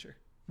solo adventure.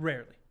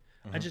 Rarely.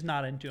 I'm just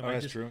not into them.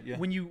 That's true. Yeah.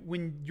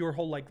 When your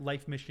whole like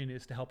life mission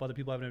is to help other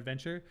people have an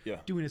adventure,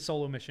 doing a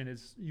solo mission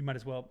is I might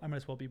as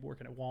well be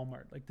working at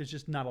Walmart. Like there's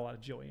just not a lot of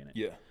joy in it.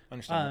 Yeah. I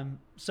understand.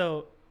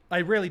 So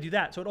I rarely do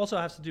that. So it also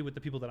has to do with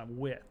the people that I'm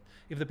with.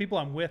 If the people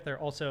I'm with are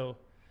also,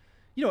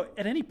 you know,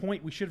 at any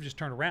point we should have just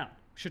turned around.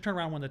 We should turn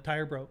around when the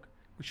tire broke.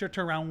 We should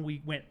turn around when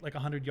we went like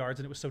 100 yards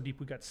and it was so deep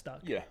we got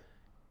stuck. Yeah.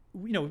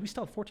 You know, we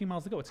still had 14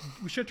 miles to go.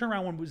 We should turn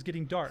around when it was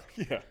getting dark.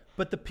 Yeah.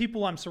 But the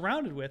people I'm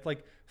surrounded with,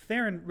 like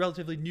Theron,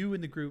 relatively new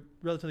in the group,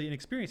 relatively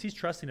inexperienced, he's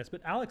trusting us.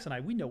 But Alex and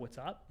I, we know what's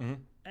up. And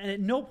at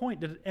no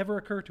point did it ever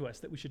occur to us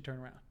that we should turn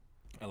around.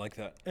 I like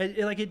that.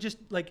 It just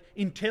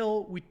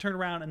until we turn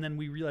around and then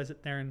we realize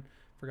that Theron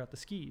forgot the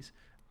skis.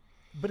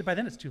 But by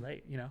then it's too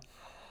late, you know.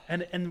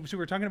 And so we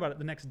were talking about it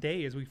the next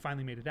day as we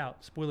finally made it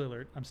out. Spoiler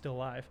alert, I'm still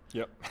alive.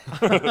 Yep.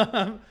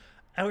 And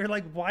we were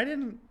like, what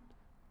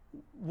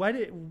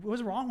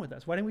was wrong with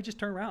us? Why didn't we just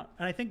turn around?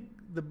 And I think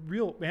the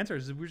real answer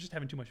is that we're just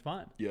having too much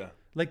fun. Yeah.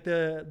 Like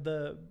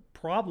the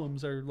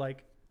problems are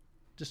like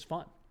just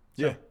fun.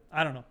 So, yeah.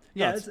 I don't know.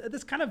 Yeah.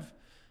 It's kind of,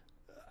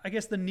 I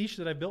guess the niche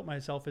that I built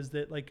myself is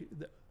that like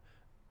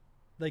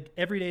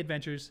everyday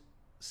adventures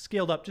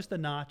scaled up just a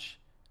notch,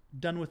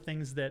 done with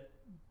things that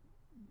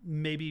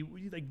maybe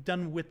like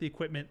done with the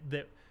equipment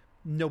that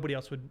nobody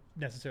else would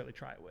necessarily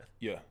try it with.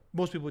 Yeah.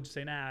 Most people would just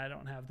say, nah, I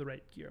don't have the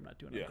right gear. I'm not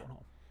doing it. I'm going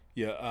home.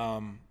 Yeah.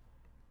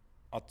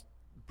 I'll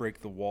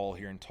break the wall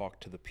here and talk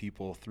to the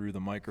people through the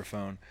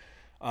microphone.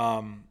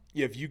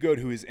 If you go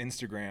to his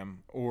Instagram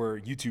or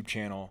YouTube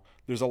channel,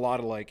 there's a lot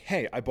of like,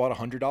 hey, I bought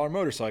 $100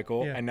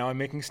 motorcycle and now I'm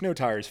making snow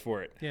tires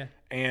for it. Yeah.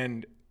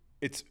 And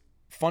it's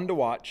fun to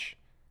watch.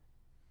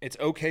 It's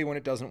okay when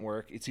it doesn't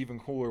work. It's even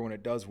cooler when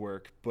it does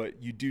work,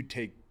 but you do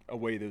take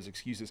away those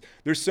excuses.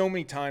 There's so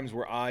many times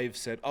where I've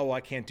said, oh,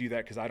 I can't do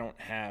that because I don't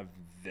have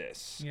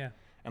this. Yeah.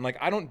 And like,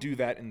 I don't do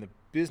that in the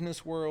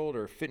business world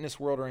or fitness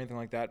world or anything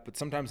like that. But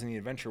sometimes in the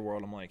adventure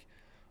world, I'm like,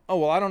 oh,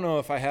 well, I don't know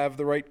if I have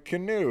the right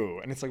canoe.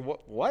 And it's like,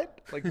 what?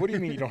 Like, what do you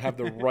mean you don't have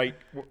the right?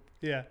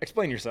 Yeah.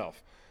 Explain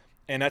yourself.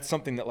 And that's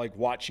something that like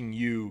watching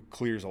you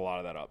clears a lot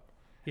of that up.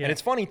 Yeah. And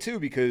it's funny too,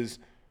 because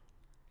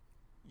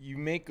you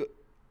make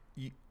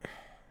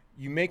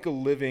a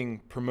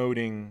living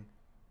promoting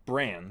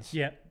brands.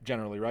 Yeah.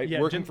 Generally, right?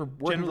 Yeah. Working for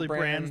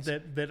brands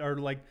that are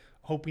like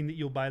hoping that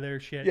you'll buy their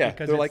shit. Yeah.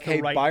 Because they're like,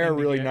 hey, right buy our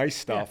really nice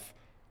stuff. Yeah.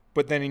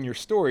 But then in your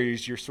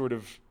stories, you're sort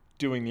of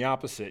doing the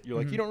opposite. You're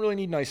like, you don't really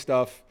need nice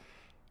stuff.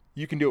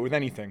 You can do it with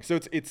anything. So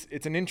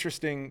it's an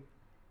interesting,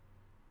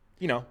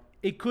 you know.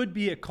 It could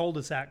be a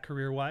cul-de-sac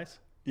career-wise.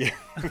 Yeah.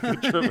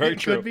 True, very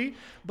true. It could be.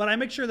 But I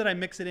make sure that I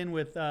mix it in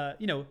with,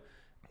 you know,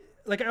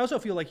 like I also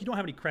feel like you don't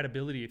have any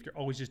credibility if you're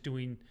always just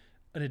doing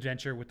an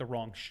adventure with the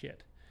wrong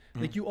shit.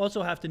 Like you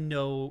also have to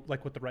know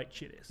like what the right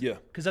shit is. Yeah.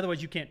 Because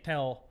otherwise you can't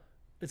tell.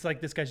 It's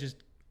like this guy's just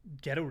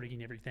ghetto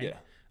rigging everything.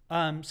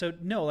 Yeah. So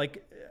no,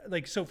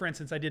 so for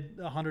instance, I did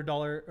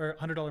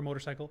 $100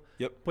 motorcycle.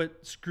 Yep.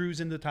 Put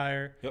screws in the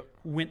tire. Yep.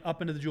 Went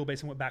up into the jewel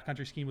base and went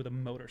backcountry skiing with a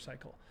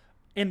motorcycle,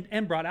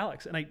 and brought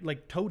Alex, and I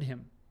like towed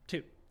him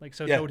too.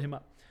 Towed him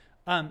up.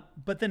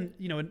 But then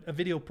you know a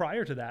video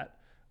prior to that,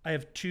 I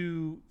have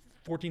two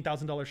 $14,000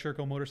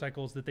 Sherco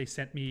motorcycles that they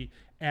sent me,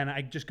 and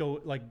I just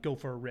go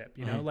for a rip,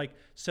 you know,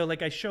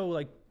 I show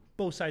like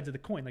both sides of the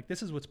coin. Like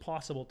this is what's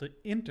possible to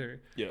enter.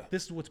 Yeah.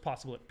 This is what's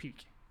possible at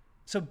peak.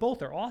 So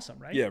both are awesome,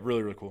 right? Yeah,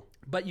 really, really cool.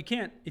 But you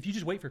can't, if you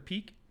just wait for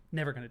peak,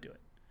 never going to do it,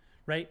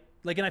 right?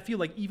 Like, and I feel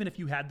like even if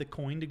you had the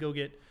coin to go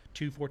get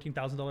two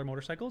 $14,000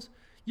 motorcycles,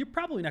 you're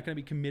probably not going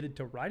to be committed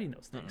to riding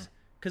those things.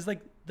 Because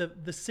like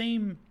the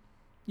same,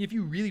 if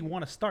you really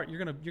want to start, you're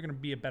gonna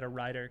be a better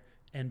rider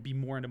and be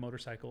more into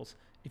motorcycles.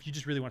 If you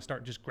just really want to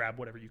start, just grab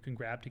whatever you can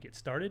grab to get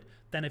started.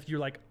 Then if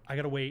you're like, I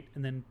got to wait,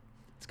 and then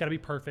it's got to be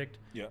perfect.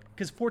 Yeah.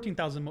 Because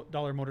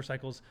 $14,000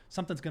 motorcycles,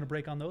 something's going to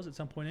break on those at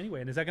some point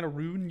anyway. And is that going to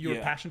ruin your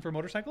passion for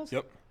motorcycles?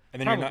 Yep. And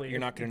then Probably, you're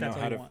not going to know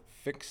how to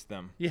fix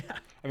them. Yeah.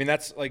 I mean,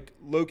 that's like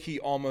low key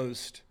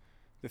almost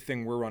the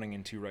thing we're running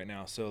into right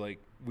now. So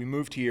like we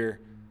moved here.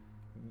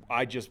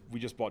 We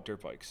just bought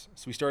dirt bikes.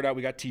 So we started out,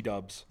 we got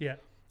T-dubs. Yeah.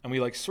 And we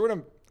like sort of,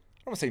 I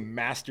don't want to say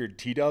mastered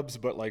T-dubs,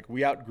 but like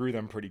we outgrew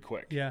them pretty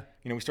quick. Yeah.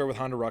 You know, we started with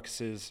Honda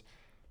Ruckuses,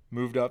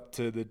 moved up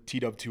to the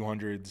T-dub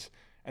 200s.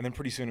 And then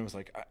pretty soon it was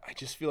like, I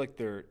just feel like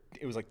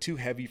it was like too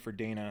heavy for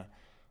Dana.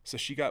 So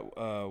she got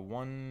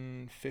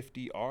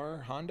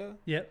 150R Honda.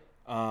 Yep.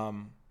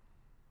 And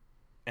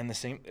the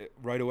same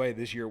right away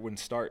this year it wouldn't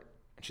start.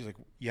 And she's like,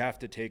 you have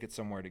to take it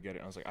somewhere to get it.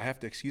 And I was like, I have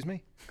to, excuse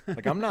me?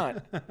 Like, I'm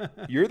not,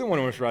 you're the one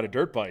who wants to ride a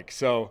dirt bike.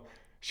 So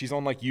she's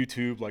on like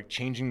YouTube, like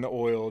changing the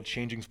oil,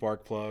 changing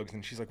spark plugs.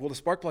 And she's like, well, the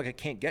spark plug, I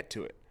can't get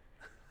to it.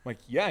 I'm like,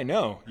 yeah, I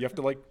know. You have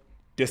to like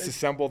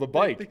disassemble the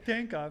bike. The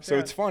tank off. So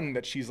it's fun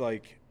that she's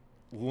like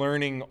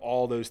learning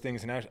all those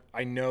things. And now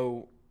I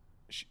know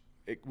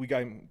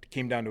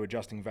came down to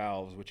adjusting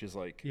valves, which is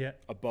like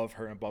above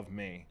her and above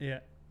me. Yeah.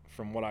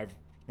 From what I've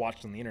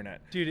watched on the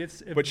internet. Dude,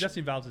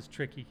 adjusting valves is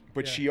tricky.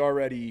 But she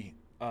already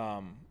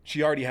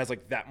has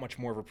like that much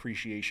more of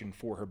appreciation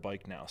for her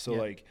bike now. So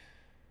like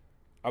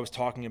I was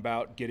talking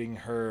about getting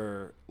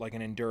her like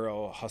an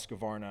Enduro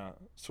Husqvarna,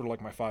 sort of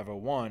like my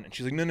 501, and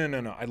she's like,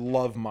 no, I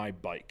love my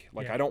bike.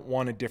 Like I don't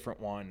want a different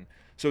one.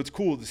 So it's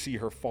cool to see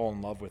her fall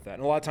in love with that.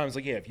 And a lot of times,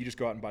 like, if you just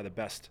go out and buy the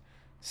best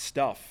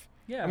stuff.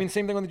 Yeah. I mean,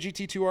 same thing on the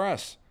GT2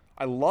 RS.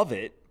 I love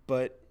it,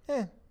 but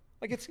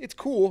like it's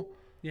cool.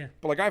 Yeah.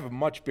 But like I have a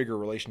much bigger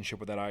relationship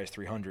with that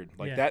IS300.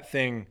 Like that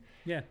thing.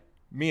 Yeah.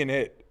 Me and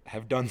it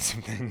have done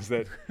some things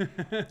that,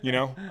 you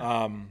know.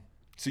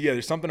 So yeah,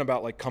 there's something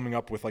about like coming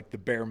up with like the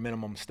bare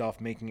minimum stuff,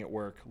 making it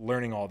work,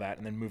 learning all that,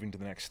 and then moving to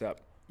the next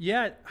step.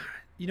 Yeah,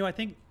 you know, I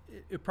think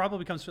it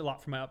probably comes a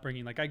lot from my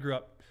upbringing. Like I grew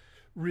up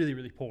really,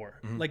 really poor.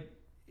 Mm-hmm. Like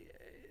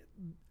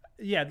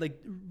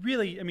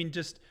really. I mean,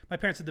 just my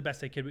parents did the best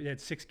they could. We had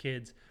 6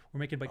 kids. We're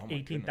making like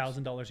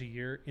 $18,000 a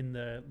year in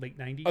the late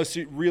 90s. Oh,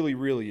 so it really,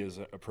 really is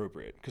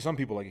appropriate because some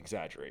people like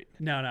exaggerate.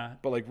 No.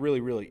 But like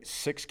really, really,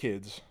 6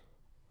 kids,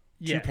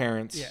 2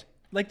 parents. Yeah.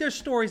 Like there's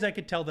stories I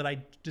could tell that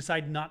I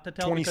decide not to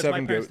tell because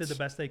my parents did the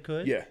best they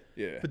could. Yeah.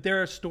 But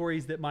there are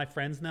stories that my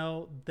friends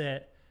know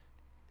that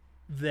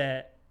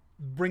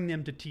bring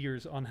them to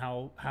tears on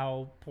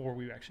how poor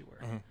we actually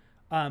were. Mm-hmm.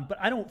 But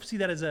I don't see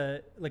that as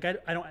I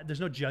don't.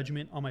 There's no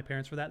judgment on my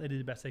parents for that. They did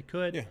the best they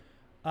could.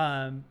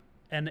 Yeah.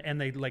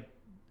 And they like.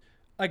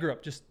 I grew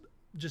up just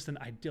an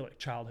idyllic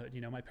childhood.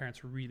 You know, my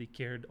parents really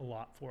cared a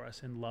lot for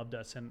us and loved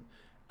us. And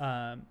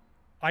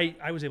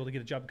I was able to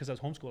get a job because I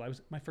was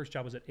homeschooled. My first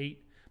job was at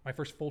 8. My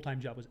first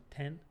full-time job was at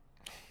 10.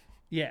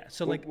 Yeah.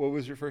 So like, what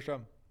was your first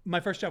job? My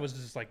first job was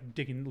just like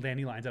digging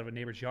landing lines out of a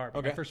neighbor's yard.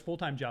 Okay. My first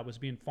full-time job was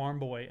being farm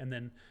boy and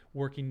then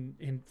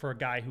working for a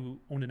guy who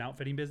owned an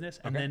outfitting business.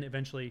 And then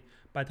eventually,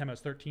 by the time I was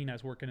 13, I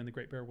was working in the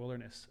Great Bear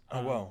Wilderness.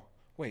 Oh, wow.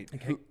 Wait,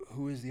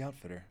 who is the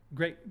outfitter?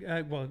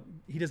 Well,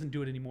 he doesn't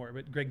do it anymore,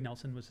 but Greg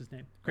Nelson was his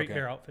name. Great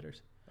Bear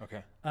Outfitters.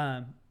 Okay.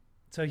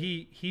 So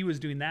he was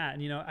doing that,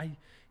 and you know,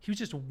 he was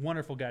just a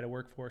wonderful guy to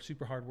work for,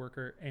 super hard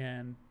worker,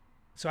 and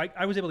so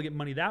I was able to get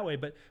money that way.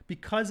 But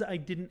because I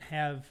didn't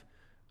have,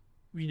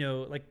 you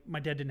know, like my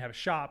dad didn't have a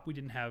shop, we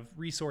didn't have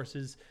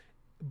resources,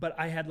 but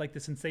I had like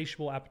this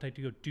insatiable appetite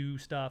to go do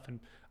stuff, and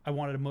I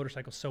wanted a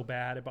motorcycle so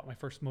bad. I bought my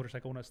first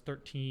motorcycle when I was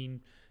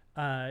 13.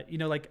 You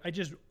know, like I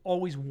just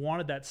always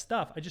wanted that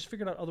stuff. I just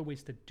figured out other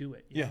ways to do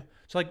it. You know?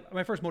 So like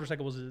my first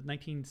motorcycle was a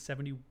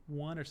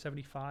 1971 or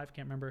 75,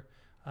 can't remember,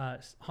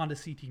 Honda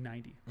CT90.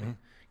 Mm-hmm. Like,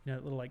 you know,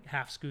 little like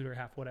half scooter,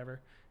 half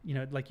whatever. You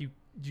know, like you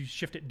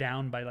shift it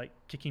down by like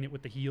kicking it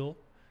with the heel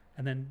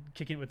and then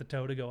kicking it with the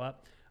toe to go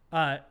up.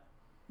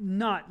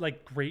 Not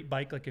like great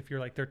bike, like if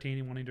you're like 13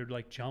 and wanting to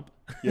like jump.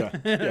 Yeah.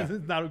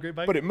 It's not a great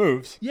bike. But it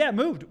moves. Yeah, it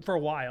moved for a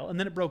while. And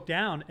then it broke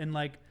down. And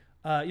like,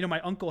 you know, my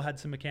uncle had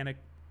some mechanic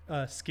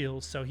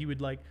skills. So he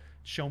would like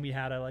show me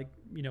how to like,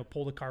 you know,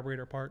 pull the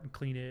carburetor apart and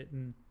clean it.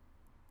 And,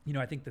 you know,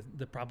 I think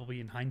the probably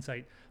in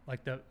hindsight,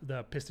 like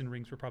the piston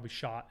rings were probably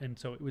shot. And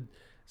so it would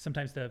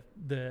sometimes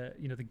the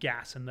you know, the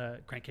gas and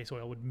the crankcase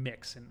oil would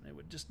mix and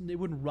it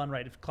wouldn't run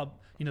right if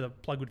the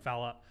plug would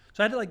foul up.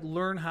 So I had to like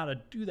learn how to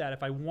do that.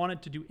 If I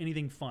wanted to do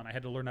anything fun, I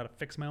had to learn how to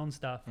fix my own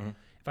stuff. Mm-hmm.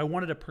 If I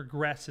wanted to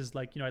progress as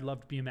like, you know, I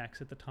loved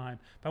BMX at the time.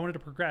 If I wanted to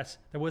progress,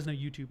 there was no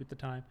YouTube at the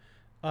time.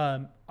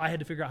 I had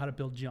to figure out how to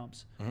build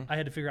jumps. Mm-hmm. I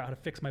had to figure out how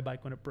to fix my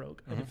bike when it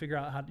broke. I had to figure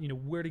out how, you know,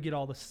 where to get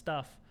all the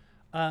stuff.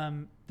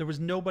 There was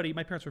nobody.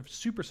 My parents were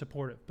super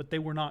supportive, but they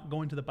were not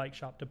going to the bike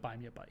shop to buy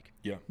me a bike.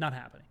 Yeah. Not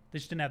happening. They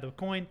just didn't have the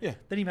coin. Yeah.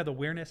 They didn't even have the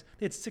awareness.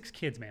 They had 6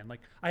 kids, man.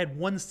 Like I had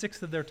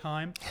 1/6 of their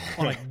time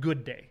on a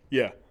good day.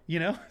 Yeah. You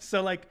know?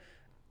 So like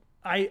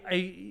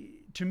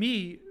to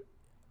me,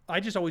 I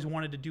just always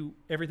wanted to do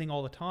everything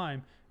all the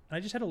time. And I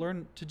just had to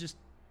learn to just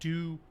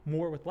do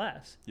more with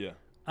less. Yeah.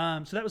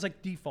 So that was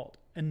like default.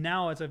 And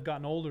now as I've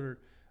gotten older,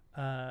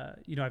 as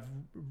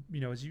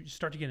you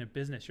start to get into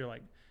business, you're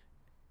like,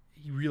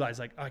 you realize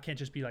like, oh, I can't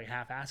just be like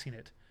half-assing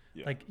it.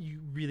 Yeah. Like you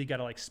really got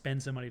to like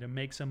spend some money to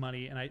make some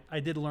money. And I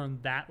did learn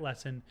that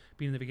lesson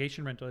being in the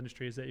vacation rental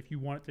industry, is that if you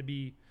want it to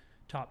be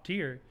top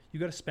tier, you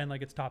got to spend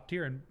like it's top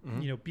tier, and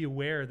be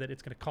aware that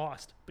it's going to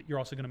cost, but you're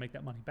also going to make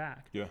that money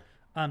back. Yeah.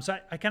 So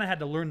I kind of had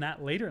to learn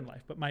that later in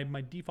life, but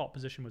my default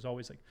position was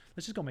always like,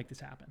 let's just go make this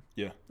happen.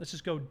 Yeah. Let's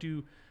just go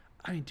do.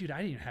 I mean, dude, I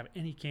didn't even have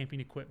any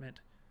camping equipment.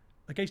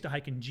 Like I used to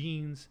hike in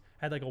jeans,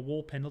 had like a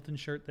wool Pendleton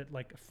shirt that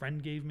like a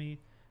friend gave me.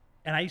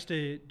 And I used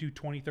to do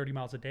 20, 30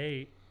 miles a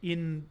day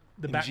in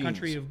the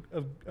backcountry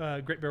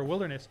of Great Bear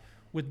Wilderness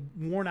with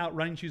worn out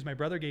running shoes my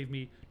brother gave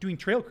me, doing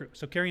trail crew.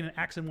 So carrying an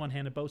axe in one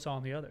hand, a bow saw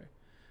in the other.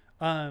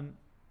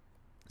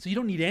 So you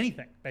don't need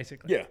anything,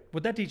 basically. Yeah.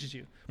 What that teaches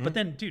you. But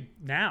then, dude,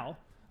 now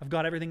I've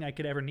got everything I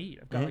could ever need.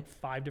 I've got like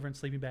 5 different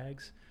sleeping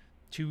bags,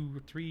 2 or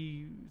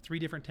 3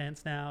 different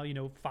tents now,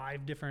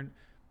 5 different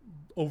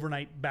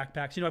overnight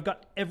backpacks. I've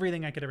got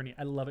everything I could ever need.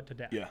 I love it to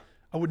death. Yeah.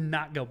 I would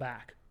not go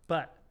back.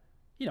 But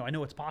I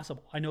know it's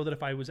possible. I know that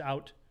if I was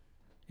out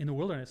in the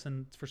wilderness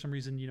and for some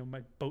reason,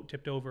 my boat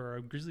tipped over or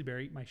a grizzly bear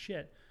ate my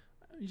shit,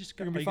 all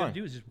you got to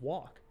do is just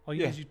walk. All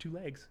you need is your 2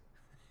 legs.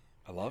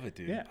 I love it,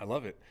 dude. Yeah. I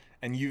love it.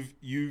 And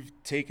you've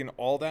taken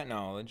all that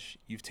knowledge,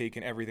 you've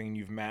taken everything, and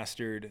you've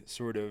mastered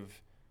sort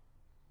of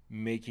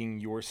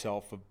making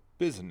yourself a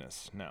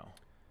business now.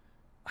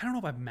 I don't know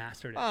if I've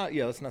mastered it.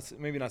 Yeah, let's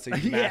maybe not say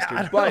you've Yeah,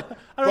 mastered, but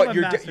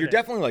you're it.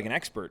 definitely like an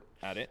expert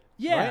at it.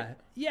 Yeah. Right?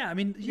 Yeah. I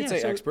mean, You could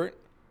say expert.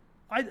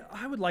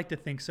 I would like to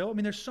think so. I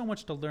mean, there's so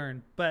much to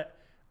learn, but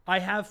I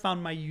have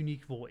found my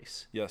unique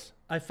voice. Yes.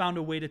 I found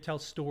a way to tell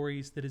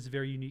stories that is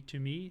very unique to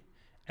me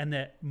and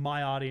that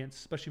my audience,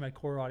 especially my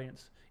core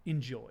audience,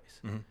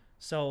 enjoys.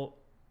 So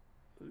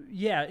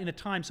yeah, in a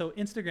time, so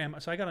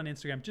I got on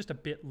Instagram just a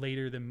bit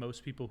later than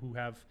most people who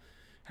have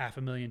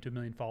 500,000 to 1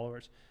 million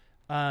followers.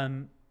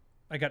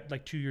 I got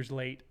like 2 years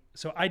late.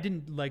 So I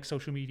didn't like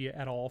social media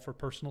at all for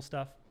personal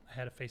stuff. I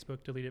had a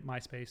Facebook, deleted it,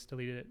 MySpace,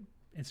 deleted it,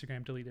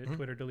 Instagram, deleted it,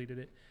 Twitter, deleted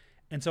it.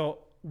 And so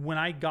when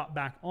I got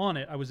back on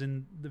it, I was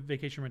in the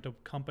vacation rental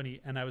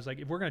company, and I was like,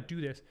 if we're going to do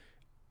this,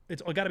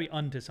 it's got to be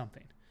unto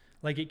something.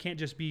 Like it can't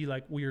just be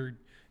like we're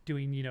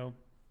doing,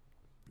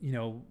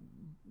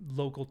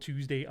 local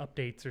Tuesday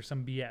updates or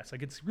some BS.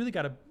 Like it's really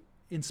got to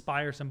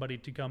inspire somebody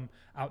to come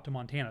out to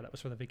Montana. That was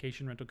for the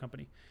vacation rental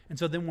company. And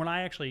so then when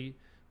I actually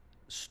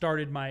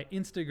started my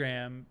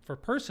Instagram for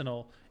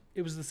personal,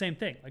 it was the same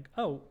thing. Like,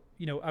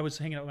 I was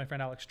hanging out with my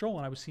friend Alex Stroll,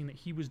 and I was seeing that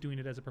he was doing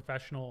it as a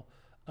professional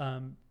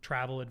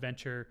travel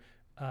adventure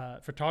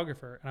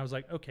photographer. And I was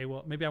like, okay,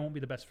 well, maybe I won't be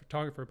the best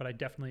photographer, but I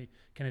definitely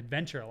can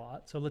adventure a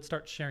lot. So let's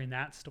start sharing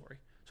that story.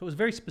 So it was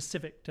very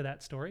specific to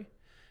that story.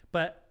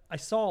 But I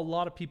saw a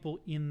lot of people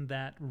in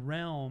that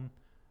realm.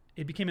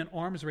 It became an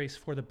arms race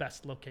for the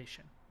best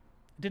location.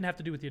 It didn't have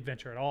to do with the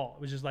adventure at all.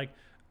 It was just like,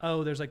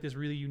 oh, there's like this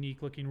really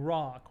unique looking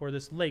rock, or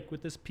this lake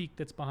with this peak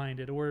that's behind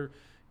it, or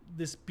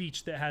this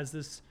beach that has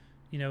this,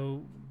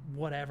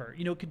 whatever.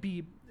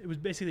 It was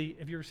basically,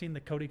 have you ever seen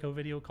the Codeco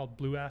video called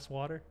Blue Ass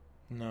Water?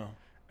 No.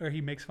 Or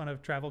he makes fun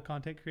of travel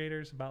content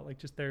creators about like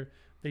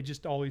they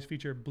just always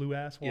feature blue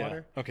ass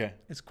water. Yeah. Okay.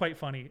 It's quite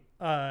funny.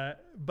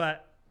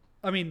 But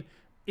I mean,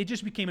 it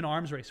just became an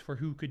arms race for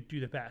who could do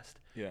the best.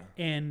 Yeah.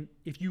 And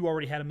if you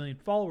already had 1 million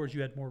followers,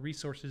 you had more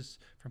resources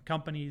from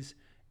companies.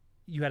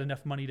 You had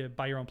enough money to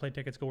buy your own plane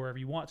tickets, go wherever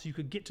you want. So you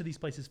could get to these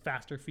places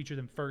faster, feature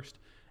them first,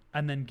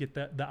 and then get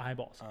the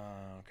eyeballs.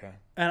 Okay.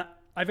 And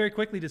I very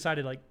quickly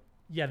decided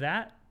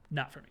that,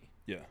 not for me.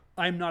 Yeah.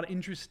 I'm not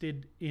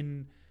interested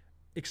in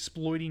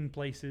exploiting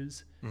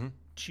places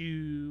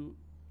to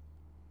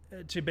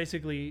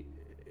basically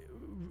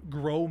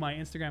grow my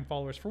Instagram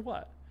followers for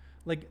what?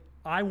 Like,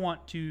 I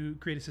want to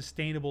create a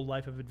sustainable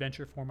life of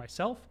adventure for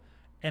myself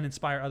and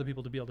inspire other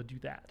people to be able to do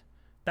that.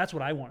 That's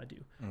what I want to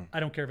do. I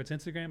don't care if it's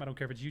Instagram. I don't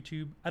care if it's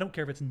YouTube. I don't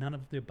care if it's none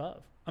of the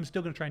above. I'm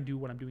still going to try and do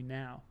what I'm doing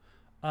now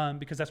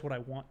because that's what I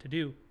want to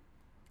do.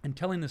 And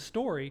telling the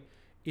story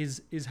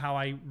is how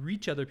I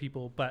reach other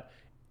people, but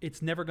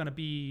it's never going to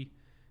be,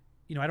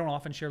 I don't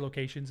often share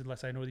locations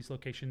unless I know these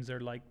locations are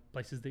like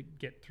places that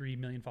get 3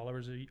 million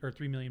followers or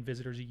 3 million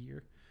visitors a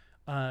year.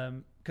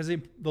 Because the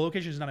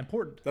location is not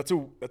important. That's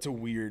a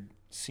weird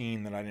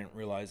scene that I didn't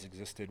realize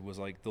existed, was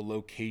like the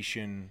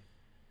location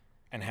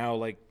and how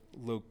like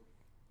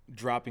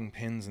dropping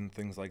pins and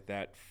things like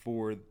that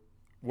for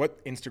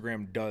what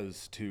Instagram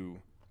does to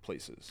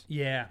places.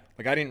 Yeah.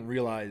 Like I didn't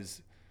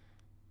realize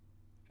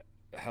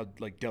how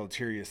like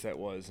deleterious that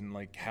was, and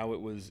like how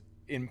it was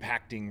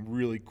impacting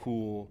really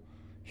cool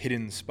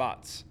hidden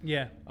spots.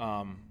 Yeah.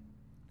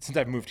 since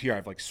I've moved here,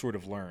 I've like sort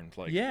of learned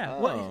like, Yeah.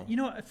 oh. Well, you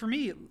know, for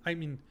me, I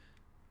mean,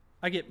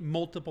 I get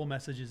multiple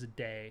messages a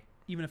day,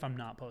 even if I'm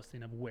not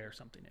posting, of where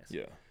something is.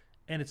 Yeah.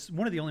 And it's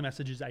one of the only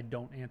messages I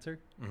don't answer,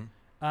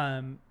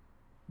 Mm-hmm.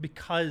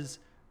 because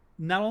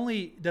not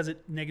only does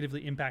it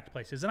negatively impact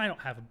places, and I don't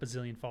have a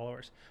bazillion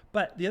followers,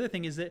 but the other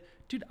thing is that,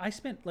 dude, I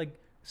spent like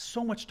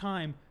so much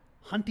time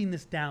hunting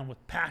this down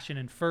with passion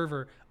and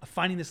fervor of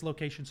finding this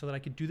location so that I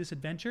could do this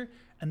adventure,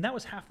 and that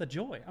was half the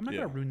joy. I'm not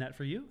Yeah. going to ruin that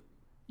for you.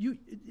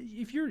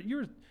 If you're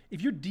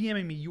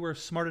DMing me, you are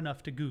smart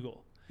enough to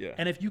Google. Yeah.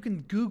 And if you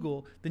can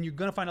Google, then you're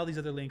going to find all these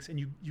other links, and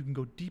you can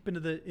go deep into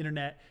the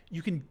internet.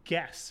 You can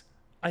guess.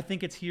 I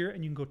think it's here,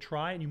 and you can go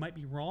try, and you might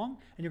be wrong,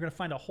 and you're going to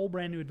find a whole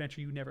brand new adventure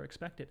you never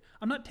expected.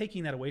 I'm not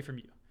taking that away from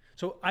you.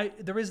 So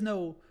there is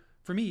no,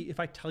 for me, if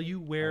I tell you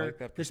where like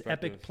that this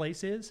perspective. epic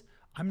place is,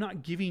 I'm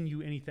not giving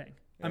you anything.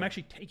 I'm Yeah.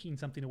 actually taking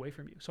something away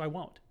from you. So I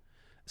won't.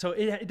 So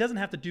it doesn't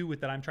have to do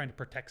with that I'm trying to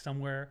protect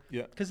somewhere.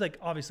 Yeah. Because like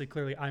obviously,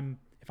 clearly,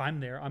 if I'm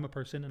there, I'm a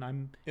person, and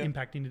I'm Yeah.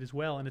 impacting it as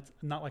well. And it's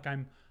not like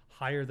I'm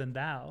higher than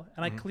thou.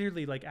 And I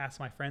clearly like ask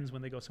my friends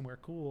when they go somewhere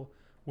cool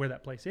where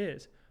that place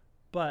is.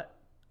 But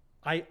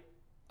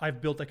I've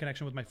built a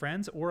connection with my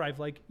friends, or I've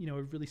like, you know,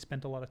 really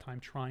spent a lot of time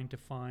trying to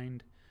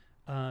find,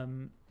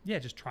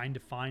 just trying to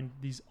find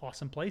these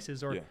awesome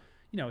places. Or, Yeah.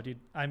 you know,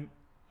 dude, I'm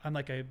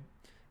like a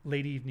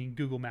late evening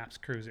Google Maps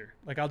cruiser.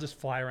 Like I'll just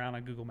fly around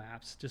on Google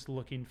Maps, just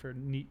looking for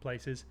neat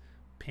places,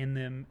 pin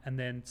them, and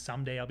then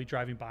someday I'll be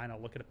driving by and I'll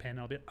look at a pin and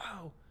I'll be,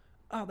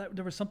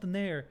 there was something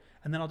there,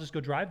 and then I'll just go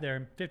drive there,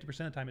 and 50%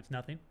 of the time it's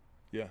nothing.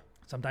 Yeah.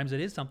 Sometimes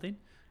it is something,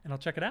 and I'll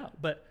check it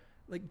out. But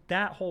like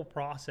that whole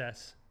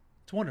process,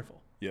 it's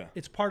wonderful. Yeah.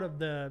 It's part of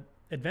the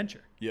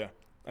adventure. Yeah.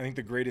 I think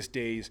the greatest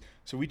days.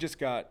 So we just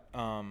got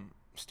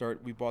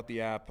we bought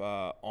the app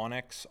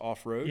Onyx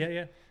Off-Road. Yeah,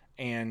 yeah.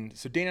 And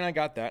so Dana and I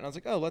got that, and I was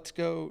like, oh, let's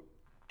go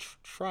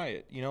try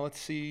it. You know, let's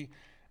see.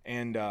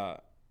 And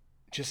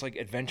just like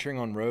adventuring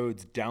on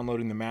roads,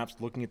 downloading the maps,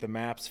 looking at the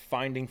maps,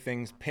 finding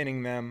things,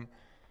 pinning them.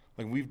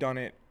 Like we've done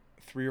it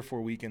 3 or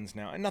 4 weekends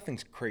now, and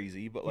nothing's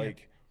crazy, but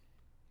like,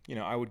 you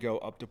know, I would go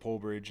up to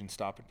Polebridge and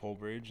stop at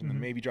Polebridge, and then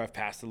maybe drive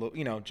past a little,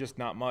 you know, just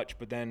not much.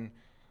 But then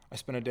I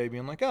spent a day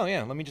being like, oh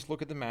yeah, let me just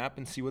look at the map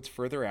and see what's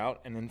further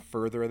out, and then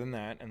further than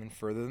that, and then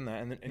further than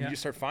that, and you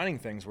just start finding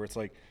things where it's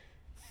like,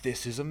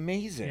 this is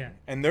amazing. Yeah.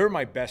 And they're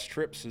my best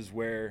trips is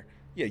where,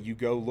 you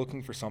go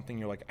looking for something.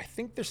 You're like, I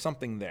think there's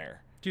something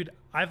there. Dude,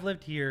 I've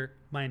lived here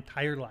my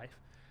entire life.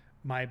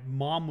 My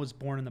mom was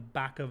born in the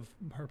back of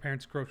her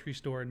parents' grocery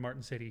store in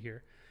Martin City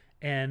here.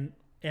 And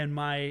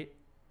my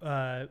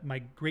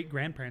great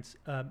grandparents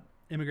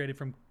immigrated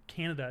from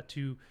Canada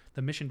to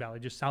the Mission Valley,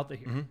 just south of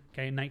here,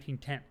 okay, in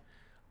 1910.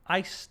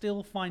 I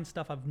still find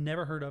stuff I've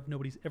never heard of,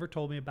 nobody's ever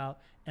told me about,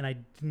 and I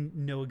didn't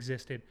know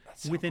existed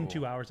within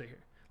 2 hours of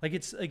here.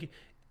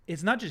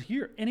 It's not just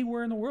here,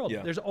 anywhere in the world.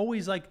 Yeah. There's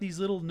always like these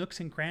little nooks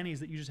and crannies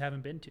that you just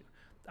haven't been to.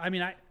 I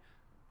mean,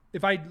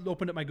 if I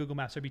opened up my Google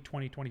Maps, there'd be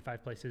 20,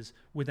 25 places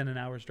within an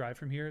hour's drive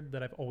from here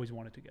that I've always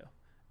wanted to go.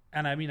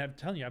 And I mean, I'm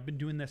telling you, I've been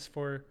doing it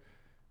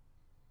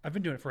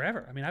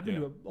forever. I mean, I've been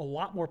to a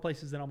lot more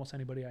places than almost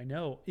anybody I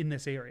know in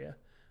this area.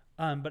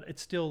 But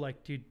it's still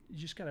like, dude, you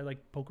just gotta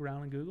like poke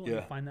around on Google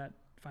and find that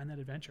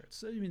adventure.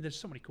 There's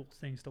so many cool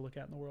things to look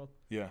at in the world.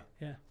 Yeah.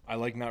 Yeah. I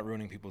like not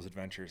ruining people's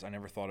adventures. I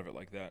never thought of it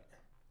like that.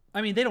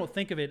 I mean, they don't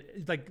think of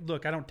it like,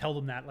 look, I don't tell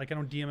them that. Like, I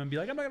don't DM them and be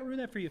like, I'm not going to ruin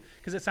that for you.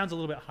 Because it sounds a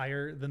little bit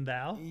higher than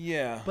thou.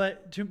 Yeah.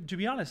 But to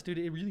be honest, dude,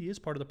 it really is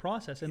part of the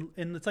process. And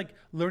it's like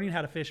learning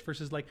how to fish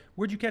versus like,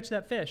 where'd you catch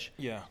that fish?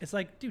 Yeah. It's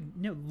like, dude,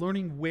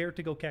 learning where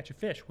to go catch a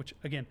fish, which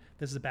again,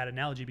 this is a bad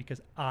analogy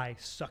because I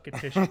suck at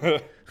fishing.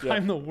 Yeah.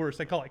 I'm the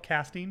worst. I call it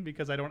casting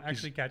because I don't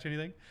actually catch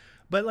anything.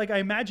 But like, I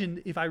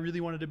imagine if I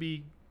really wanted to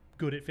be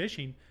good at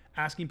fishing,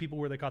 asking people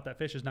where they caught that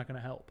fish is not going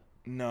to help.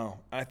 No.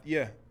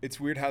 It's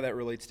weird how that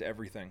relates to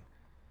everything.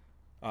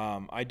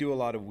 I do a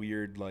lot of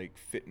weird like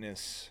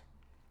fitness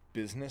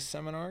business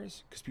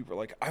seminars because people are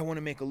like, I want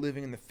to make a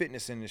living in the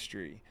fitness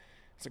industry.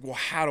 It's like, well,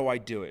 how do I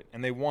do it?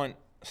 And they want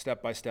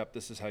step by step,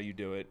 this is how you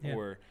do it. Yeah.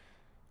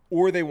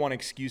 Or they want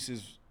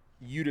excuses,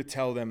 you to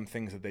tell them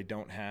things that they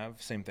don't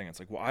have. Same thing. It's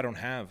like, well, I don't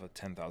have a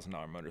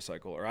 $10,000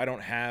 motorcycle, or I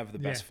don't have the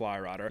best fly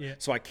rod,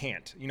 so I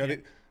can't. You know,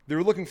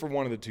 they're looking for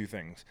one of the two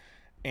things.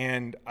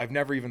 And I've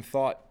never even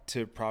thought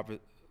to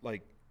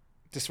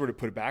sort of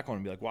put it back on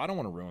and be like, well, I don't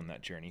want to ruin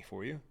that journey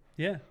for you.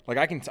 Yeah. Like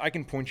I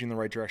can point you in the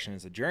right direction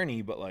as a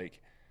journey, but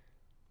like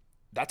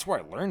that's where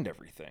I learned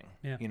everything.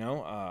 Yeah. You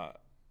know,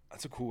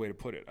 that's a cool way to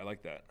put it. I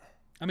like that.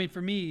 I mean,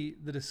 for me,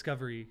 the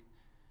discovery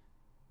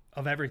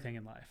of everything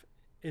in life,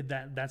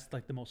 that's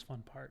like the most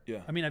fun part.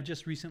 Yeah. I mean, I've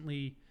just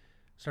recently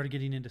started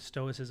getting into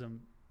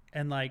Stoicism,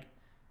 and like,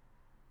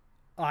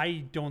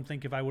 I don't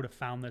think if I would have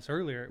found this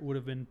earlier, it would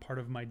have been part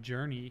of my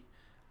journey.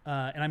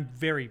 And I'm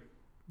very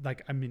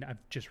I've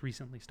just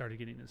recently started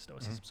getting into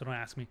Stoicism, so don't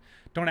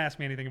ask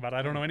me anything about it.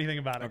 I don't know anything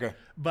about it. Okay.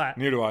 But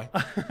Neither do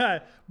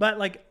I. but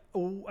like,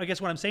 I guess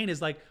what I'm saying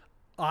is like,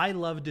 I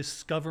love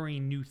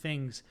discovering new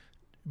things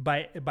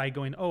by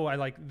going, oh, I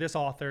like this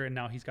author, and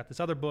now he's got this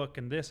other book,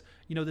 and this,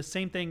 the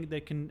same thing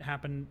that can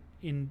happen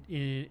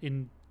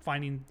in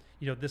finding,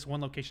 this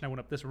one location. I went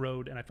up this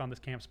road and I found this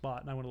camp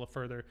spot, and I went a little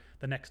further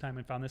the next time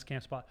and found this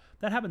camp spot.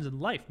 That happens in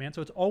life, man.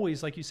 So it's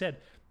always, like you said,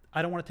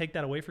 I don't want to take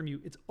that away from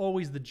you. It's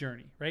always the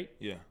journey, right?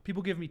 Yeah.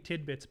 People give me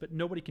tidbits, but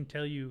nobody can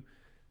tell you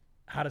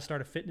how to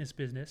start a fitness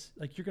business.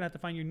 Like, you're gonna have to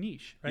find your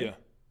niche, right?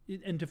 Yeah.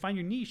 And to find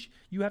your niche,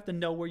 you have to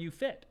know where you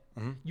fit.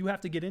 Mm-hmm. You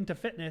have to get into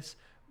fitness,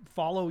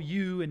 follow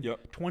you and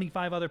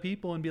 25 other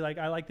people, and be like,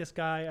 I like this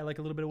guy. I like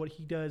a little bit of what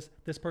he does.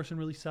 This person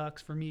really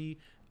sucks for me.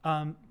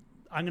 I'm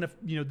going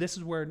to, this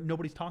is where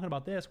nobody's talking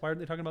about this. Why aren't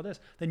they talking about this?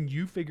 Then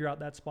you figure out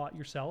that spot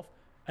yourself.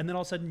 And then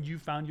all of a sudden you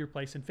found your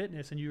place in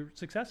fitness and you're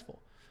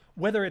successful.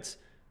 Whether it's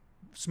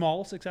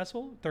small,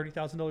 successful,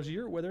 $30,000 a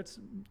year, or whether it's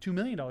 $2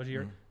 million a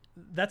year,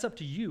 that's up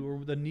to you,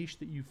 or the niche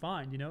that you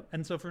find,?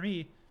 And so for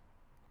me,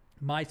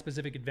 my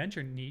specific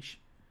adventure niche,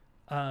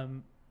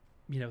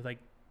 like,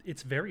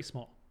 it's very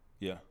small.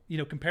 Yeah.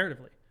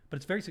 Comparatively, but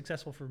it's very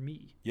successful for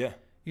me. Yeah.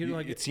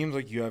 Like, it seems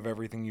like you have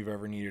everything you've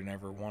ever needed and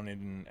ever wanted,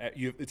 and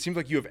it seems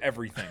like you have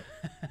everything.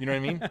 You know what I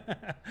mean?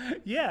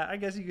 Yeah, I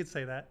guess you could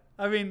say that.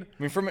 I mean,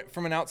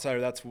 from an outsider,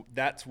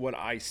 that's what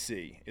I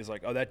see, is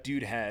like, oh, that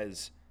dude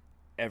has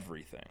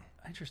everything.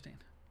 Interesting.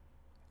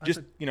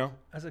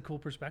 That's a cool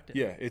perspective.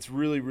 Yeah, it's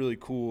really, really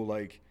cool.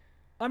 Like,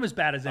 I'm as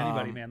bad as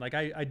anybody, man. Like,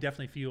 I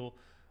definitely feel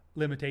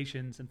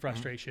limitations and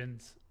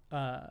frustrations.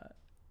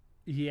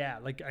 Yeah,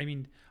 like, I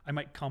mean, I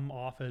might come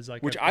off as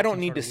like, which I don't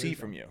need to see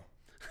from you.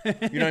 You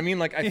know what I mean?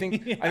 Like, I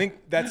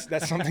think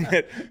that's something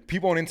that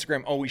people on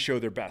Instagram always show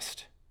their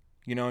best.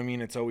 You know what I mean?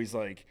 It's always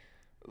like,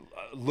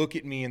 look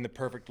at me in the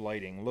perfect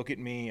lighting. Look at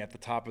me at the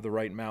top of the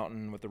right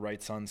mountain with the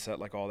right sunset,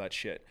 like all that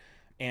shit.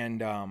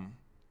 And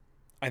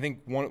I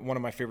think one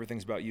of my favorite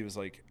things about you is,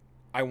 like,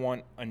 I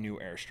want a new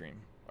Airstream.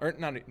 Or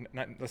not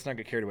let's not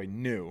get carried away,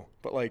 new,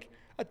 but like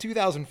a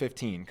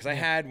 2015, because I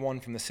had one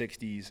from the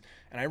 60s,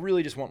 and I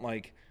really just want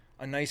like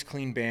a nice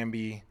clean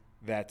Bambi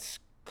that's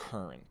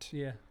current.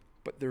 Yeah.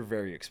 But they're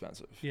very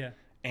expensive. Yeah.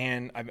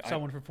 And I saw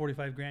one for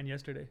 $45,000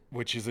 yesterday.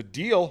 Which is a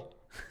deal,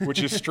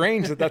 which is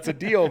strange that's a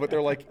deal, but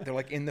they're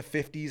like in the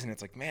 50s, and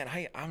it's like, man,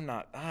 I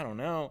don't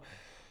know.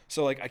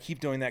 So like, I keep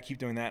doing that,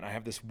 and I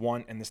have this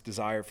want and this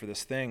desire for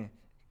this thing.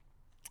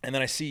 And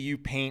then I see you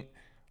paint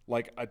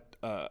like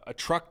a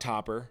truck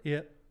topper.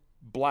 Yeah.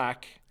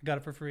 Black. Got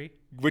it for free.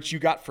 Which you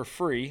got for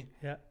free.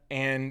 Yeah.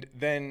 And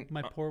then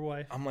my poor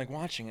wife. I'm like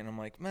watching it, and I'm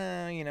like,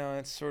 man,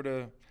 it's sort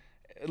of,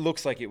 it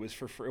looks like it was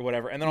for free or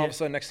whatever. And then all of a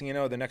sudden, next thing you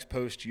know, the next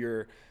post,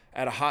 you're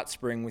at a hot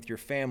spring with your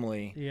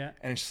family. Yeah.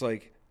 And it's just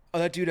like, oh,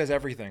 that dude has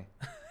everything.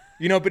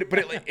 But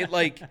it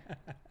like,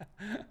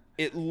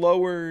 it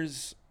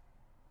lowers,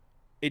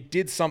 it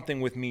did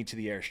something with me to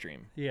the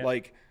Airstream. Yeah.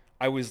 Like,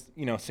 I was,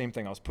 same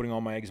thing. I was putting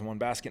all my eggs in one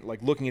basket,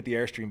 like looking at the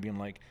Airstream being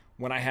like,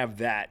 when I have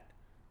that,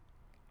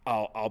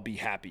 I'll be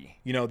happy.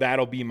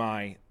 That'll be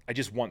I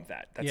just want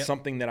that. That's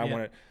something that I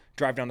want to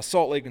drive down to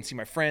Salt Lake and see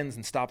my friends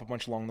and stop a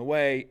bunch along the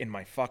way in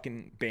my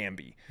fucking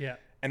Bambi. Yeah.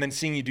 And then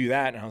seeing you do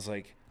that, and I was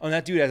like, oh,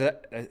 that dude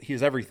he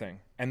has everything.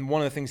 And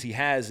one of the things he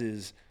has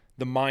is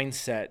the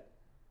mindset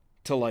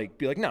to like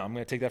be like, no, I'm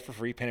going to take that for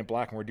free, paint it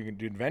black, and we're going to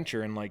do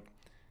adventure. And like,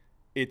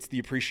 it's the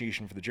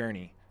appreciation for the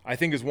journey, I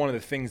think, is one of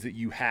the things that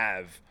you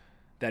have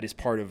that is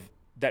part of,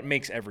 that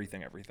makes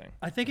everything.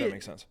 I think that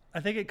makes sense.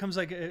 I think it comes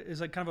like, it's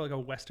like kind of like a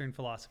Western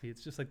philosophy.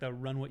 It's just like the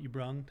run what you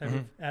brung type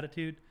of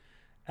attitude.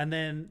 And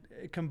then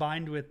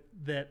combined with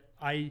that,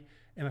 I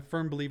am a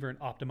firm believer in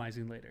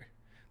optimizing later.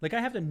 Like, I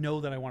have to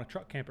know that I want a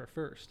truck camper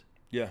first.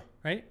 Yeah.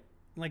 Right?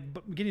 Like,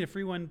 getting a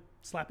free one,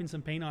 slapping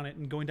some paint on it,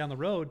 and going down the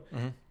road.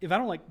 If I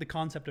don't like the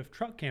concept of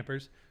truck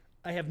campers,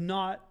 I have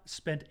not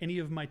spent any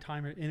of my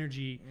time or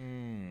energy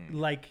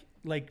like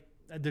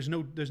there's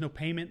no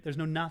payment, there's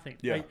no nothing.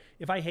 Yeah. Right?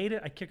 If I hate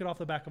it, I kick it off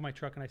the back of my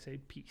truck and I say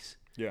peace.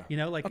 Yeah.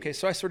 Okay,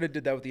 so I sort of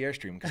did that with the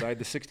Airstream, because I had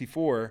the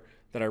 64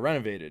 that I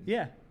renovated.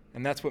 Yeah.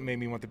 And that's what made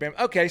me want the Bam.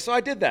 Okay, so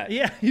I did that.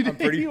 Yeah, you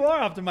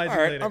are optimizing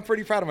later. I'm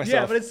pretty proud of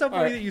myself. Yeah, but it's so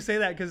funny that you say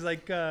that, because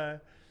like,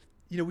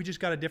 we just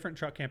got a different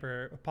truck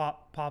camper, a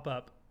pop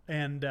up,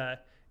 and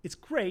it's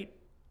great.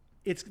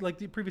 It's like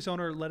the previous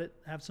owner let it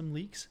have some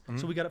leaks,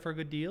 so we got it for a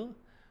good deal,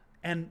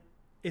 and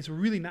it's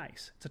really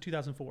nice. It's a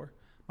 2004.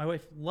 My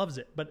wife loves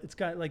it, but it's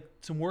got like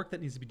some work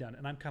that needs to be done,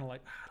 and I'm kind of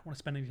like, I don't want to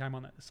spend any time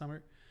on that this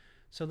summer.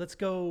 So let's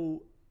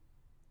go.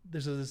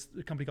 There's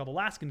a company called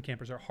Alaskan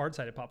Campers, or a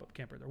hard-sided pop-up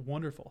camper. They're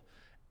wonderful.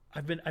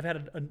 I've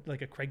had a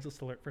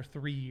Craigslist alert for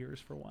 3 years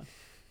for one.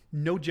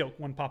 No joke,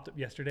 one popped up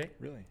yesterday.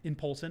 Really? In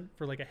Polson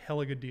for like a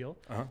hella good deal.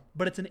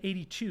 But it's an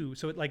 82,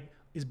 so it like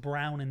is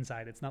brown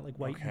inside. It's not like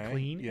white and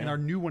clean. Yeah. And our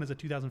new one is a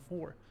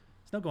 2004.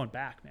 There's no going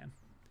back, man.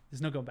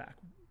 There's no going back.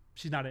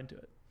 She's not into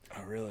it.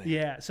 Oh, really?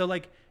 Yeah. So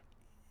like,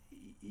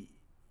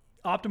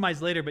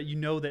 optimize later, but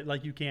that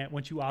like you can't,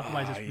 once you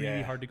optimize, it's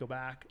really hard to go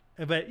back.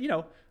 But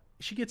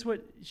she gets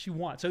what she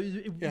wants. So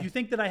you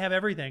think that I have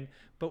everything,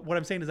 but what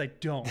I'm saying is I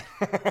don't.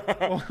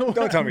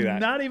 Don't tell me that.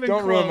 Not even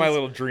don't close. Ruin my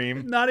little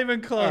dream. Not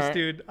even close, right.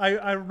 Dude.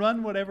 I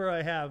run whatever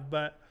I have,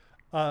 but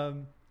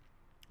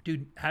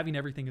dude, having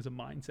everything is a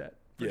mindset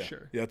for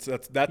sure. Yeah,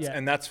 that's Yeah.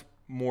 and that's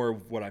more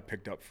of what I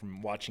picked up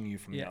from watching you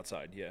from the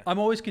outside. Yeah. I'm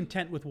always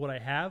content with what I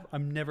have.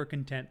 I'm never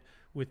content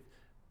with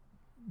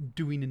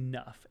doing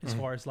enough as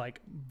far as like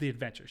the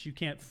adventures. You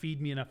can't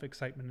feed me enough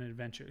excitement and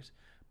adventures.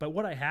 But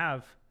what I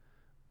have,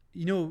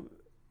 you know,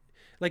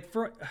 like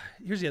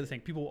here's the other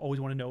thing. People always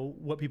want to know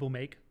what people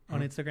make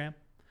on Instagram.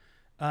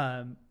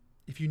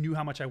 If you knew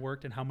how much I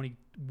worked and how many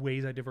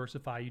ways I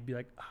diversify, you'd be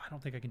like, oh, I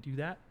don't think I can do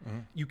that.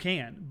 You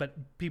can, but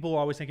people are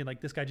always thinking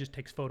like this guy just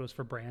takes photos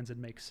for brands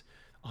and makes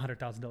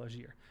 $100,000 a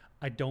year.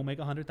 I don't make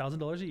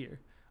 $100,000 a year.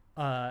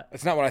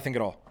 That's not what I think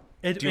at all.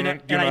 Do you know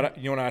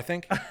what I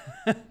think?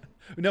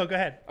 No, go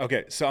ahead.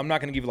 Okay, so I'm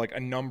not going to give you like a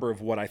number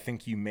of what I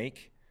think you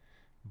make,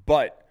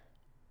 but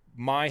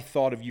my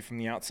thought of you from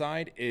the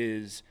outside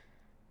is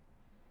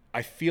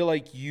I feel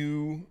like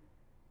you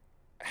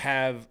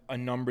have a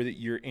number that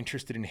you're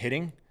interested in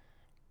hitting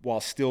while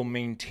still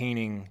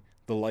maintaining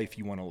the life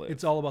you want to live.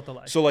 It's all about the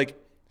life. So like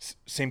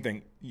same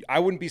thing. I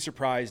wouldn't be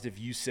surprised if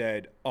you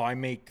said, "Oh, I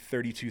make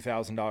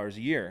 $32,000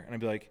 a year." And I'd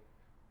be like,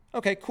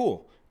 "Okay,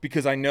 cool."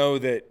 Because I know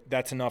that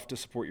that's enough to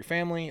support your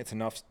family. It's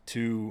enough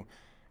to,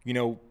 you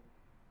know,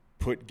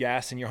 put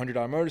gas in your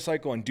 $100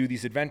 motorcycle and do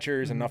these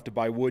adventures, enough to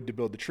buy wood to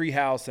build the tree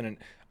house, and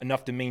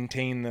enough to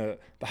maintain the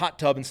hot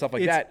tub and stuff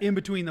like that. It's in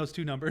between those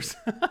two numbers.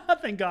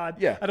 Thank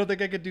God. Yeah. I don't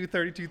think I could do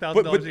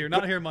 $32,000 a year.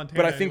 Not here in Montana.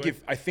 But I think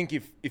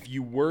anyway. if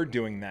you were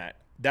doing that,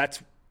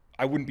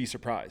 I wouldn't be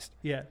surprised.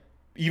 Yeah.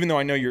 Even though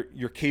I know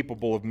you're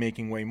capable of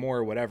making way more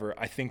or whatever,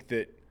 I think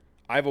that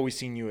I've always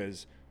seen you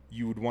as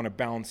you would want to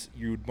balance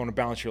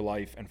your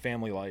life and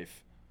family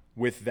life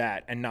with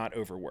that and not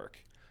overwork.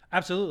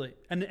 Absolutely.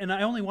 And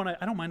I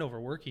don't mind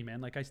overworking, man.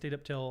 Like I stayed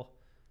up till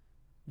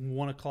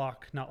 1:00,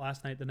 not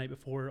last night, the night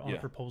before on a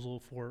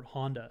proposal for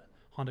Honda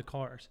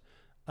cars.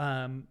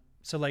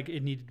 So like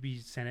it needed to be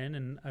sent in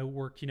and I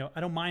worked, you know,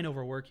 I don't mind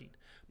overworking,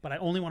 but I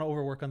only want to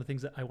overwork on the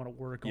things that I want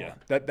to work on.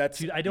 That's,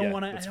 dude, I don't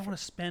want to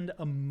spend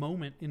a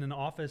moment in an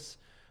office,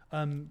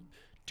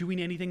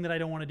 doing anything that I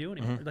don't want to do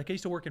anymore. Like I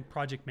used to work in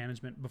project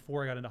management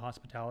before I got into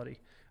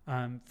hospitality,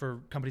 for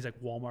companies like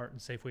Walmart and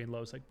Safeway and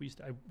Lowe's. Like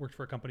I worked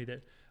for a company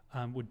that,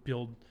 would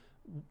build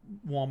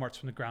Walmarts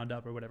from the ground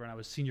up or whatever. And I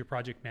was senior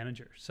project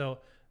manager. So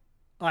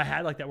I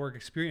had like that work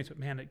experience, but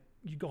man,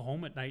 you go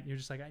home at night and you're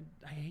just like, I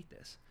hate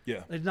this.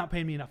 Yeah. It's not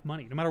paying me enough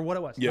money, no matter what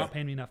it was. It's not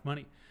paying me enough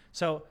money.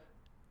 So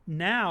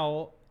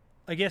now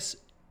I guess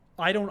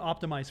I don't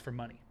optimize for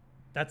money.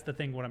 That's the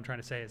thing. What I'm trying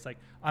to say is like,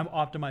 I'm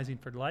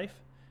optimizing for life.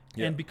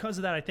 Yeah. And because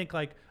of that, I think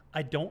like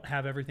I don't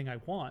have everything I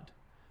want.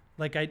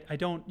 Like I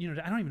don't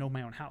even own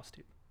my own house,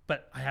 dude.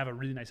 But I have a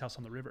really nice house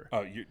on the river.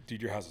 Oh,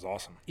 dude, your house is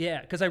awesome.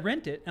 Yeah, because I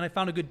rent it and I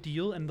found a good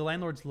deal and the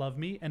landlords love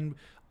me and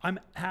I'm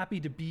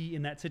happy to be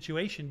in that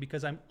situation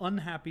because I'm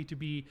unhappy to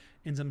be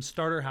in some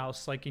starter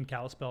house like in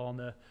Kalispell on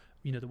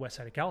the west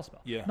side of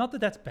Kalispell. Yeah. Not that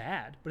that's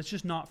bad, but it's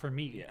just not for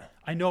me. Yeah.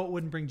 I know it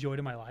wouldn't bring joy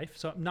to my life,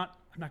 so I'm not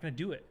going to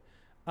do it.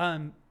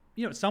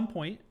 At some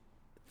point,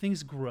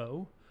 things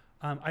grow.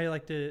 I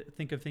like to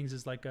think of things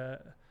as like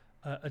a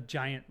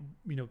giant,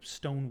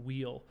 stone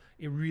wheel.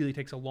 It really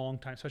takes a long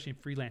time, especially in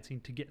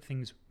freelancing, to get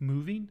things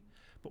moving.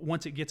 But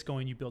once it gets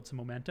going, you build some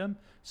momentum.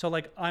 So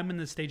like I'm in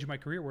the stage of my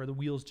career where the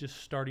wheel's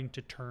just starting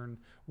to turn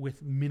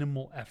with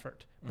minimal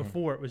effort.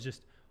 Before it was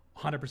just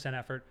 100%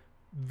 effort,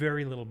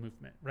 very little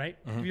movement, right?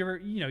 Have you ever,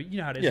 you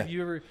know how it is.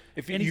 Yeah.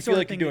 If you feel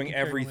like you're doing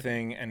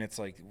everything and it's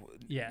like,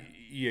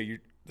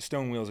 the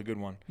stone wheel is a good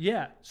one.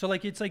 Yeah. So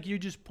like it's like you're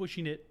just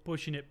pushing it,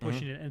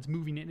 and it's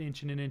moving it an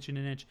inch and an inch and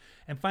an inch.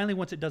 And finally,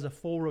 once it does a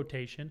full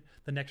rotation,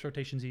 the next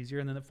rotation's easier,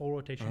 and then the full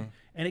rotation,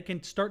 and it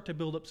can start to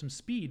build up some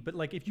speed. But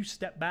like if you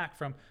step back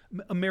from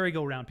a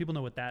merry-go-round, people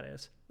know what that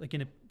is. Like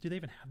do they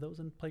even have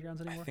those in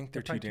playgrounds anymore? I think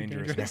they're too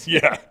dangerous.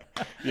 Yeah.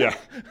 Yeah.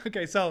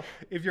 Okay, so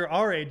if you're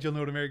our age, you'll know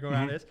what a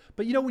merry-go-round is.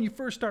 But when you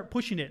first start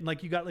pushing it, and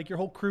like you got like your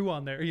whole crew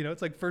on there,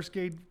 it's like first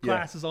grade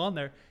classes on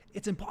there.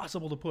 It's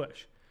impossible to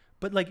push.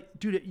 But like,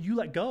 dude, you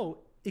let go,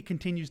 it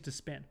continues to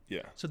spin.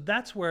 Yeah. So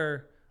that's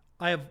where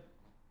my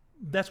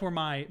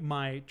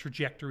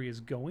trajectory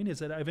is going, is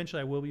that eventually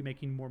I will be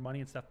making more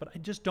money and stuff, but I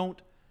just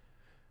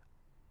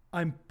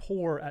I'm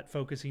poor at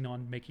focusing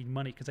on making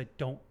money because I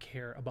don't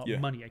care about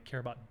money. I care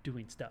about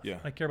doing stuff. Yeah.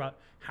 I care about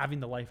having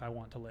the life I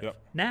want to live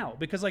now,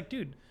 because like,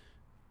 dude,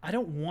 I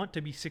don't want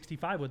to be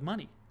 65 with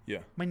money.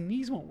 Yeah. My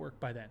knees won't work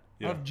by then.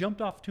 Yeah. I've jumped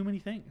off too many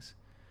things.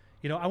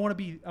 I want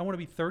to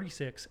be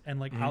 36 and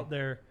like out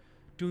there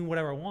doing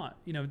whatever I want.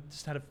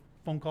 Just had a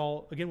phone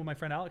call again with my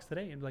friend Alex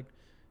today and like,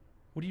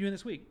 what are you doing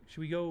this week? Should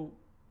we go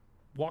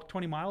walk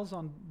 20 miles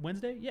on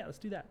Wednesday? Yeah, let's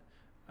do that.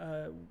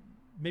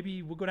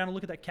 Maybe we'll go down and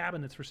look at that cabin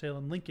that's for sale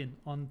in Lincoln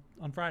on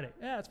Friday.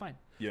 Yeah, that's fine.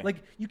 Yeah.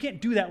 Like you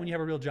can't do that when you have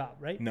a real job,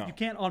 right? No. You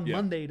can't on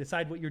Monday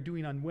decide what you're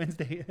doing on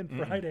Wednesday and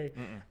Friday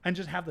and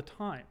just have the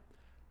time.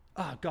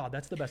 Oh God,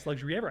 that's the best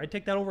luxury ever. I'd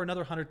take that over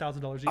another $100,000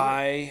 a year.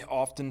 I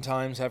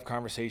oftentimes have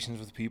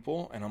conversations with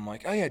people, and I'm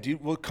like, "Oh yeah,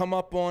 dude, we'll come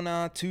up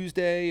on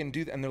Tuesday and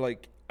do." And they're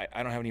like,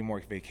 "I don't have any more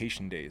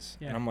vacation days,"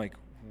 and I'm like,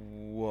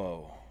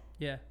 "Whoa."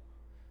 Yeah.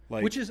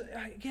 Like, which is,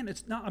 again,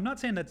 it's not. I'm not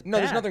saying that's no,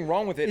 bad. there's nothing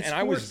wrong with it. It's And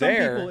I for was some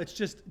there. People, it's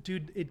just,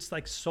 dude, it's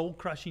like soul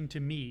crushing to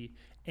me.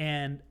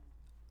 And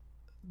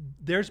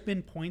there's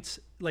been points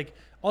like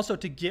also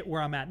to get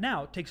where I'm at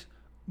now, it takes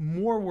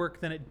more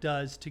work than it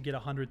does to get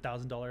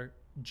 $100,000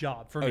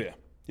 job for me. Oh yeah.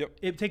 Yep.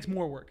 It takes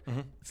more work.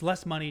 It's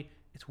less money.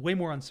 It's way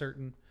more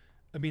uncertain.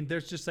 I mean,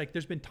 there's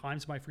been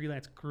times in my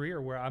freelance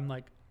career where I'm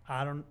like,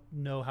 I don't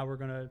know how we're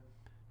going to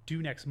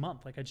do next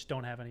month. Like, I just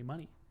don't have any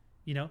money,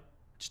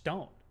 just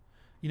don't,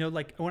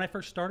 like when I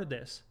first started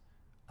this,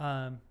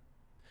 can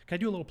I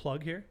do a little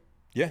plug here?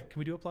 Yeah. Can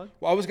we do a plug?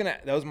 Well,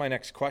 that was my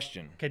next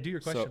question. Okay, do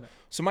your question.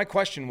 So my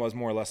question was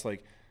more or less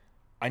like,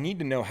 I need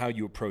to know how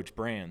you approach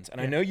brands.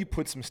 And I know you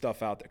put some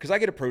stuff out there because I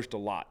get approached a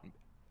lot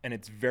and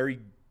it's very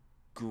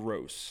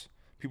gross.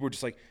 People are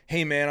just like,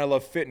 hey man, I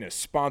love fitness,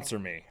 sponsor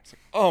me. It's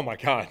like, oh my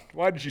God,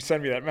 why did you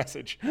send me that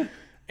message?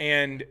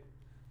 And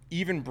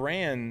even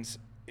brands,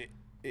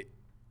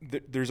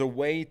 there's a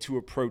way to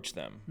approach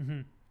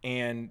them.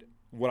 And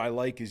what I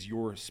like is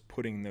yours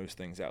putting those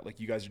things out. Like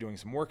you guys are doing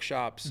some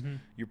workshops.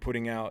 You put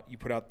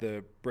out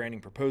the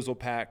branding proposal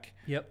pack.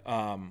 Yep.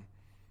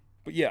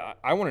 But yeah,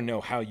 I want to know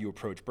how you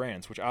approach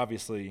brands, which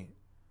obviously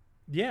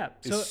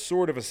is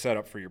sort of a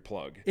setup for your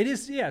plug. It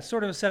is,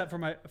 sort of a setup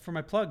for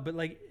my plug. But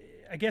like,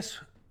 I guess,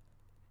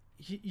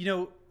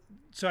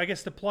 so I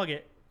guess to plug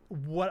it,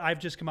 what I've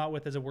just come out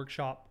with as a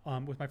workshop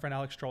with my friend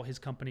Alex Stroll, his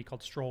company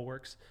called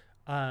Strollworks.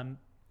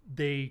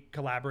 They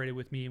collaborated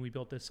with me and we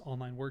built this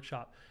online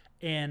workshop.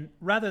 And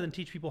rather than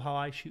teach people how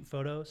I shoot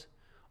photos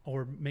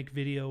or make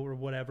video or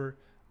whatever,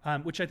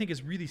 which I think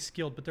is really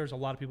skilled, but there's a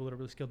lot of people that are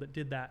really skilled that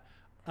did that.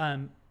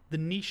 The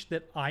niche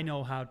that I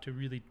know how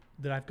to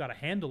that I've got a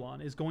handle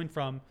on is going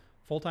from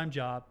full-time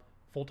job,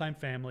 full-time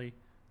family,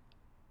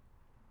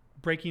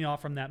 breaking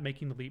off from that,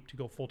 making the leap to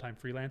go full-time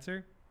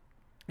freelancer,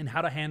 and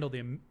how to handle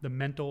the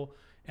mental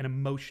and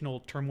emotional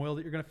turmoil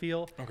that you're going to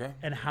feel,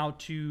 and how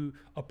to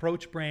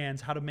approach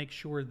brands, how to make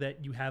sure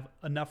that you have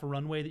enough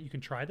runway that you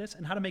can try this,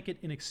 and how to make it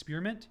an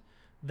experiment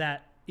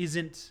that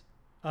isn't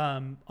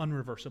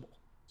unreversible.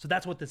 So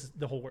that's what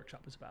the whole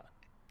workshop is about.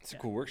 It's a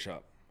cool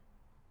workshop.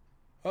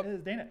 Oh, this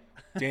is Dana.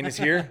 Dana's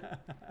here.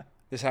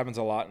 This happens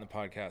a lot in the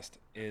podcast.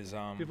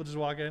 People just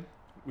walk in.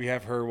 We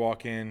have her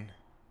walk in.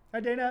 Hi,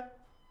 Dana.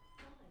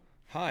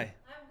 Hi. I'm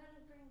going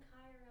to bring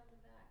Kai around the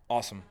back.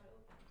 Awesome.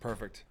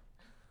 Perfect.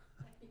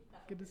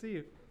 Good to see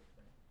you.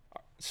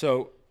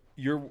 So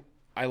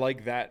I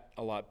like that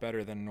a lot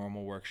better than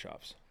normal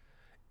workshops.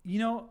 I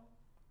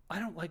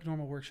don't like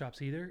normal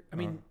workshops either. I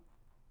mean,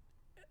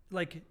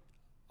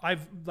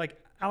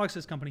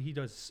 Alex's company, he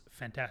does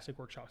fantastic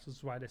workshops. This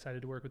is why I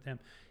decided to work with him.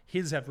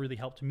 His have really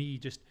helped me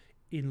just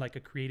in like a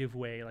creative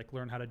way, like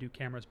learn how to do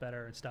cameras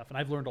better and stuff. And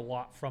I've learned a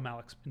lot from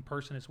Alex in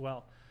person as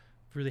well.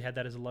 I've really had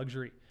that as a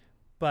luxury.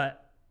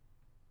 But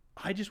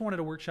I just wanted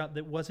a workshop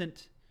that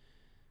wasn't,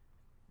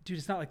 dude,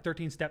 it's not like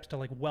 13 steps to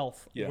like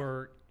wealth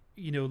or,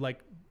 like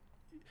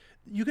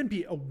you can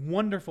be a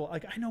wonderful,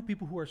 like I know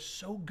people who are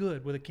so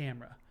good with a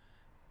camera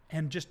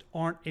and just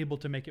aren't able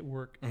to make it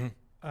work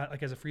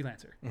like as a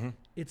freelancer.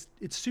 It's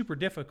super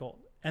difficult.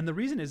 And the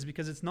reason is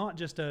because it's not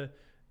just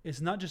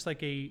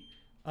like a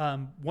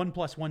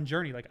 1+1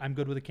 journey. Like I'm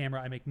good with a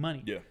camera, I make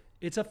money. Yeah.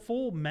 It's a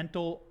full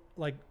mental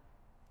like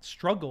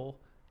struggle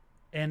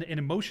and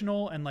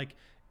emotional, and like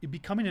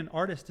becoming an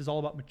artist is all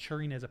about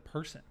maturing as a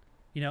person,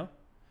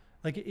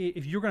 Like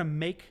if you're going to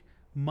make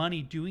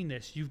money doing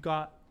this, you've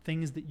got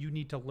things that you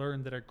need to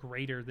learn that are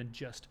greater than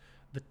just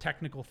the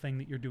technical thing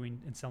that you're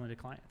doing and selling to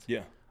clients.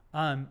 Yeah.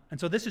 And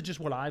so this is just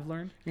what I've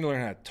learned. You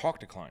learn how to talk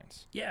to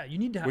clients. Yeah, you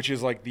need to have, which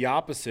is like the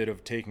opposite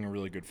of taking a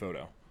really good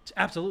photo.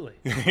 Absolutely.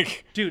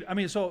 Dude, I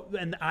mean,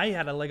 and I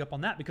had a leg up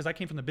on that because I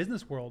came from the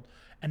business world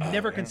and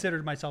never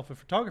considered myself a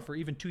photographer,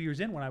 even 2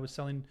 years in when I was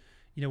selling,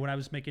 when I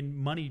was making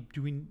money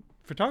doing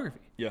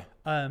photography. Yeah.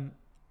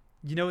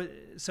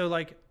 So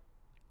like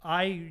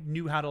I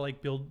knew how to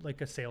like build like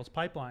a sales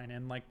pipeline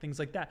and like things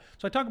like that.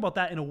 So I talk about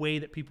that in a way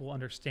that people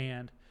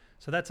understand.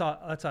 So that's how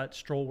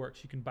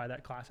Strollworks. You can buy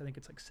that class. I think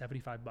it's like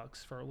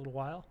 $75 for a little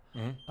while.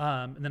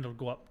 And then it'll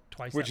go up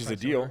twice. Which is a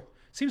deal.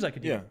 Seems like a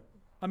deal. Yeah.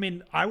 I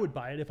mean, I would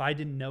buy it if I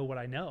didn't know what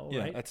I know,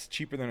 right? That's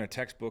cheaper than a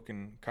textbook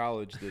in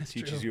college that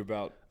teaches you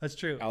about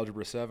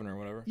Algebra 7 or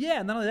whatever. Yeah,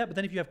 and not only that, but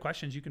then if you have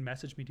questions, you can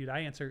message me, dude.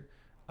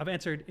 I've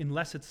answered,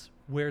 unless it's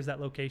where's that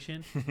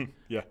location.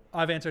 Yeah.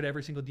 I've answered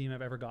every single DM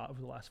I've ever got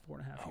over the last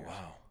 4.5 years. Oh,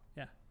 wow.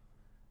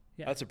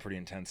 Yeah. That's a pretty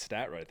intense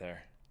stat right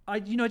there. I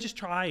just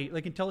try,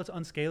 like, until it's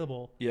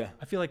unscalable. Yeah.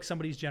 I feel like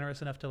somebody's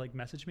generous enough to, like,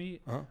 message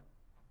me.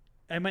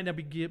 I might not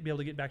be able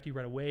to get back to you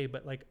right away,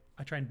 but, like,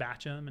 I try and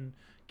batch them and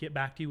get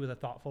back to you with a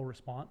thoughtful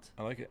response.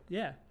 I like it.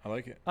 Yeah. I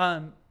like it.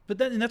 But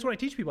then, and that's what I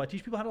teach people. I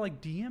teach people how to, like,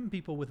 DM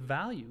people with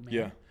value, man.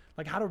 Yeah.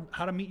 Like, how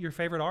to meet your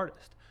favorite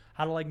artist.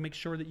 How to, like, make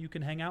sure that you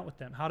can hang out with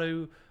them. How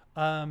to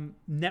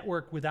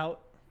network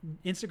without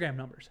Instagram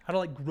numbers. How to,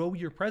 like, grow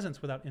your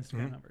presence without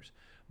Instagram numbers.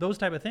 Those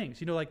type of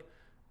things.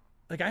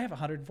 Like I have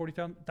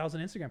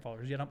 140,000 Instagram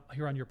followers, yet I'm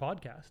here on your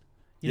podcast.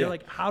 You know,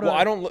 like how to... Well,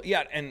 I don't...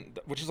 Yeah, and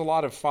which is a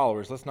lot of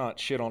followers. Let's not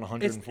shit on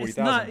 140,000. It's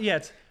not... Yeah,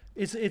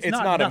 It's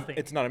not nothing.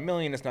 It's not a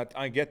million. It's not.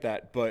 I get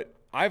that, but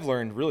I've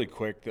learned really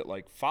quick that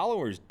like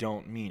followers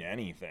don't mean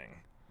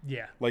anything.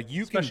 Yeah. Like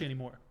you especially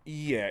anymore.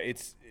 Yeah,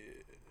 it's.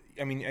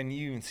 I mean, and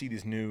you even see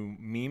these new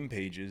meme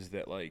pages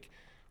that like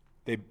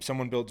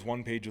someone builds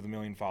one page with 1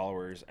 million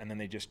followers and then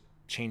they just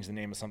change the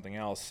name of something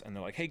else and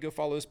they're like, hey, go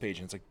follow this page,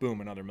 and it's like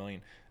boom, another 1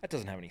 million. That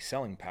doesn't have any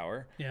selling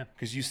power. Yeah.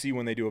 Because you see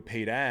when they do a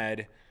paid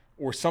ad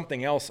or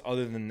something else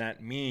other than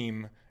that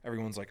meme,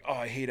 everyone's like, oh,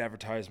 I hate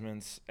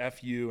advertisements,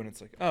 F you, and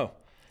it's like, oh.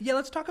 Yeah,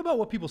 let's talk about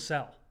what people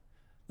sell.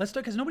 Let's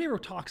talk, because nobody ever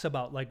talks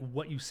about like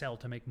what you sell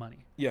to make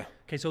money. Yeah.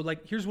 Okay, so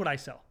like here's what I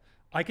sell.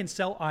 I can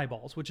sell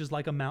eyeballs, which is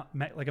like a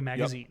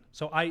magazine. Yep.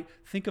 So I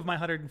think of my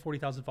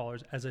 140,000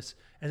 followers as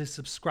a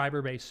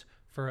subscriber base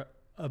for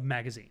a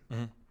magazine,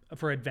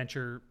 for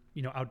adventure,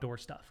 outdoor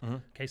stuff.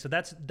 Okay, so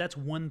that's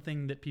one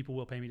thing that people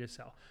will pay me to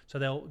sell. So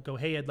they'll go,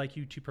 hey, I'd like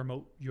you to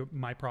promote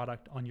my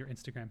product on your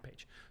Instagram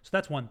page. So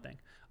that's one thing.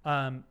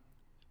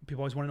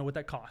 People always want to know what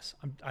that costs.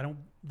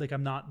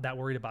 I'm not that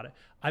worried about it.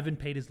 I've been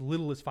paid as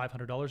little as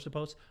 $500 to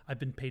post. I've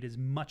been paid as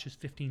much as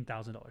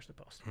 $15,000 to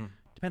post.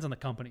 Depends on the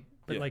company,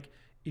 but like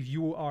if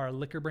you are a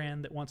liquor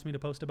brand that wants me to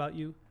post about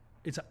you,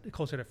 it's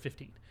closer to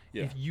 15.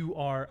 Yeah. If you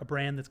are a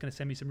brand that's going to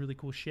send me some really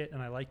cool shit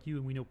and I like you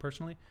and we know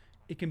personally,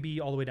 it can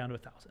be all the way down to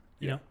 1,000.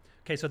 You know?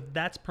 Okay, so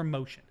that's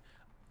promotion.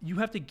 You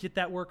have to get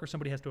that work, or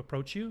somebody has to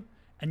approach you,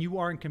 and you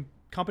are in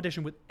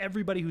competition with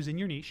everybody who's in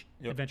your niche,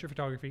 adventure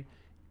photography,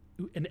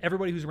 and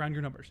everybody who's around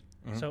your numbers.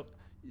 So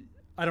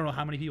I don't know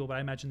how many people, but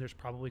I imagine there's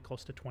probably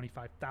close to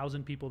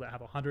 25,000 people that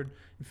have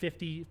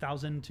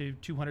 150,000 to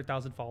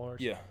 200,000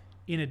 followers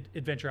in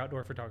adventure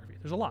outdoor photography.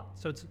 There's a lot.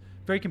 So it's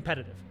very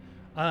competitive.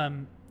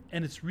 And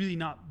it's really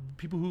not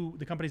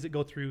the companies that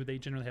go through, they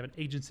generally have an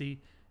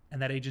agency,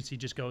 and that agency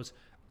just goes,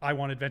 I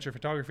want adventure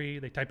photography.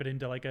 They type it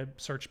into like a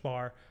search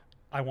bar.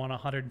 I want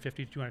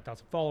 150 to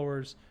 200,000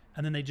 followers.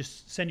 And then they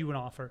just send you an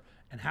offer.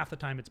 And half the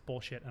time it's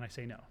bullshit. And I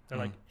say no. They're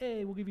like,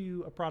 hey, we'll give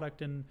you a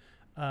product and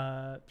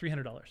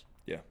 $300.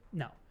 Yeah.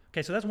 No.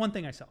 Okay, so that's one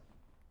thing I sell.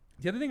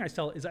 The other thing I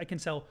sell is I can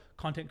sell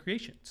content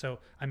creation. So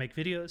I make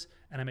videos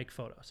and I make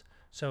photos.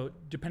 So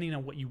depending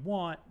on what you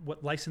want,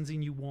 what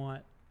licensing you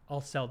want,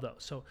 I'll sell those.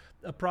 So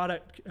a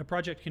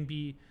project can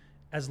be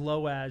as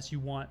low as you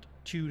want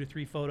 2 to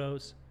 3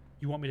 photos.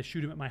 You want me to shoot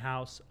them at my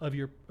house of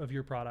your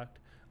product.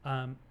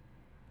 I'd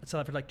sell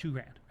that for like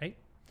 $2,000, right?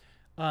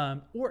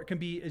 Or it can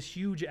be as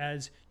huge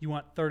as you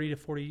want 30 to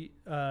 40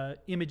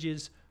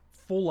 images,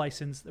 full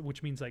license,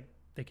 which means like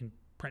they can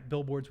print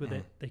billboards with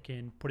it. They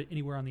can put it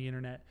anywhere on the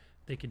internet.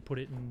 They can put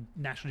it in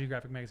National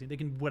Geographic magazine. They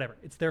can whatever.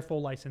 It's their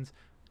full license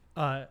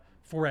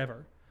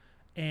forever.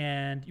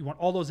 And you want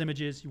all those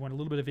images. You want a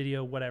little bit of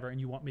video, whatever.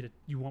 And you want me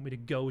to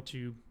go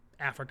to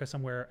Africa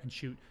somewhere and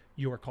shoot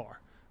your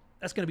car.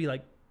 That's going to be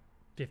like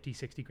 50,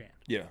 60 grand.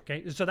 Yeah.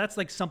 Okay. So that's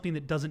like something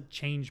that doesn't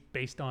change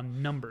based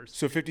on numbers.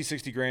 So 50,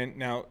 60 grand.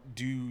 Now,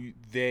 do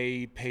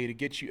they pay to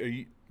get you?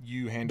 Are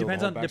you handle the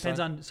whole backside? Depends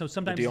on. So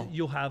sometimes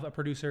you'll have a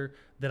producer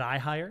that I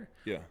hire.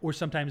 Yeah. Or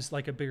sometimes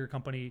like a bigger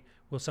company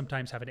will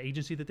sometimes have an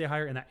agency that they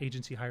hire, and that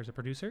agency hires a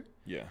producer.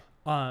 Yeah.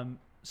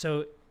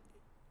 So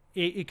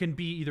it can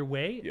be either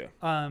way.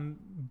 Yeah.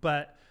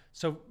 But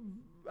so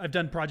I've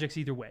done projects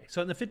either way.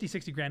 So in the 50,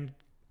 60 grand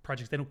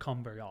projects, they don't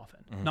come very often.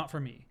 Not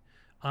for me.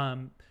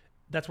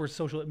 That's where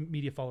social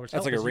media followers.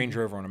 That's like a Range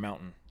Rover on a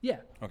mountain. Yeah.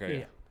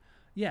 Okay.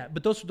 Yeah.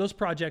 But those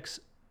projects,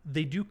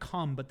 they do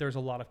come, but there's a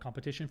lot of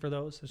competition for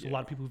those. There's a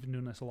lot of people who've been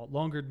doing this a lot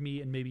longer than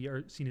me and maybe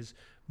are seen as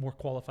more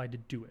qualified to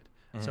do it.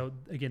 So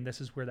again,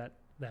 this is where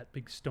that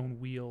big stone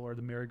wheel or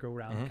the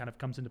merry-go-round kind of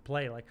comes into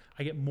play. Like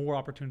I get more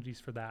opportunities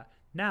for that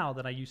now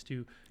than I used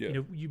to. Yeah. You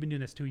know, you've been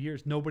doing this 2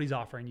 years. Nobody's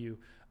offering you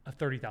a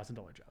 $30,000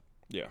 job.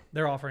 Yeah.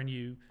 They're offering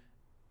you,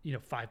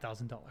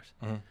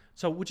 $5,000.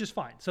 So, which is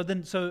fine.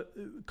 So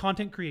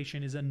content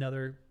creation is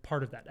another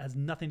part of that. It has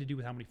nothing to do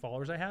with how many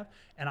followers I have.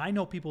 And I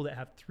know people that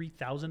have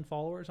 3,000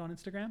 followers on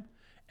Instagram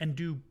and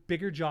do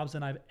bigger jobs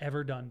than I've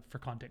ever done for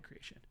content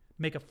creation.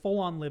 Make a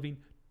full-on living,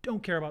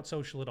 don't care about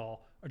social at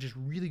all, are just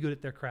really good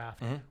at their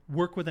craft,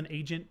 work with an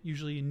agent,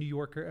 usually in New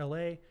York or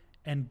LA,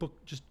 and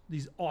book just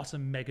these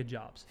awesome mega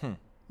jobs.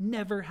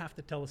 Never have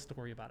to tell a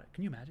story about it.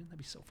 Can you imagine? That'd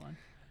be so fun.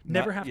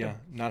 Never have to.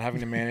 Not having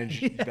to manage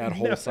that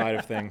whole side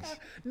of things.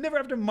 Never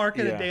have to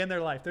market a day in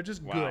their life. They're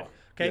just good.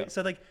 Okay. Yeah.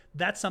 So like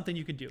that's something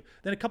you can do.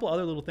 Then a couple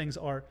other little things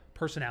are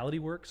personality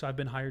work. So I've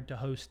been hired to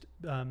host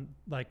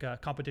like a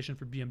competition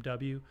for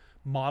BMW.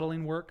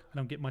 Modeling work. I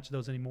don't get much of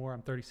those anymore.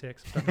 I'm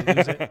 36. I'm starting to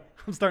lose it.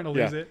 I'm starting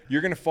to lose it.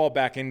 You're going to fall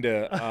back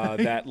into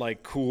that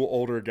like cool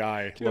older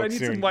guy Dude, look I need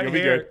soon. some white You'll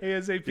be hair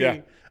good. ASAP.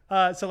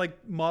 Yeah. So like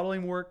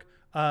modeling work,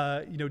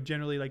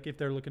 generally like if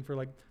they're looking for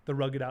like the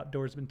rugged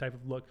outdoorsman type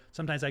of look,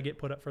 sometimes I get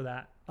put up for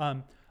that.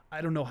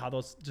 I don't know how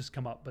those just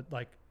come up, but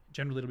like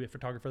generally it'll be a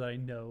photographer that I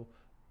know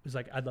is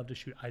like, I'd love to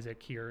shoot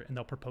Isaac here, and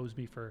they'll propose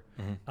me for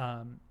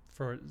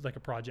like a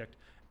project.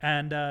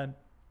 And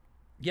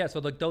so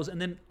like those,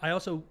 and then I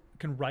also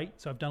can write.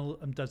 So I've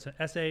done some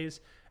essays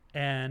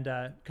and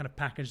kind of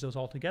package those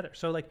all together.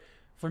 So like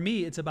for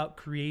me, it's about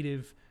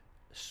creative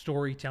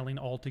storytelling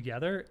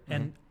altogether.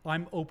 And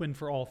I'm open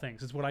for all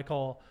things. It's what I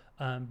call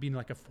being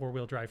like a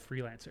 4-wheel drive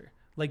freelancer.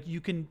 Like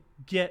you can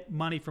get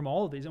money from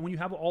all of these. And when you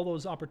have all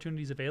those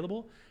opportunities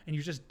available and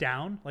you're just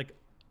down, like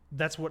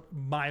that's what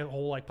my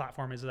whole like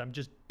platform is, that I'm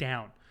just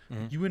down.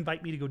 You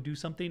invite me to go do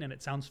something and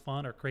it sounds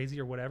fun or crazy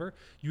or whatever.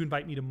 You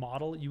invite me to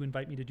model, you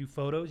invite me to do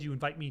photos, you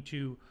invite me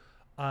to,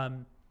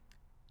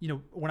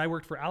 when I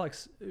worked for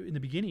Alex in the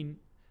beginning,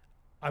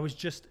 I was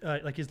just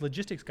like his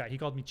logistics guy. He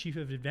called me chief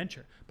of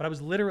adventure, but I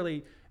was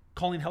literally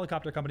calling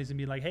helicopter companies and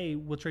being like, hey,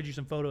 we'll trade you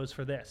some photos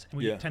for this. And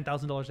we get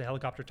 $10,000 a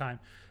helicopter time,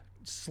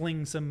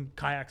 sling some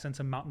kayaks and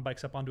some mountain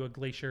bikes up onto a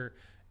glacier.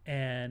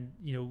 And,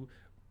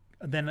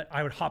 then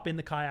I would hop in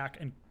the kayak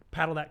and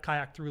paddle that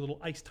kayak through a little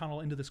ice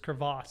tunnel into this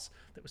crevasse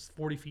that was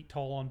 40 feet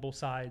tall on both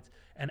sides.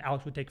 And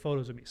Alex would take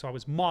photos of me. So I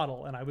was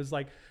model and I was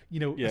like,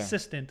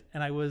 assistant,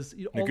 and I was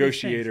all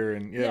negotiator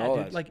and all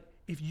dude, that. like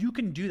if you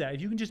can do that,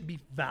 if you can just be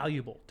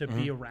valuable to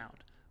be around,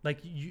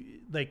 like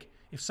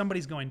if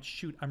somebody's going,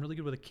 shoot, I'm really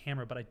good with a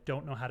camera, but I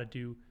don't know how to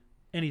do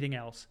anything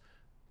else.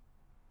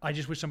 I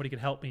just wish somebody could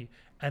help me.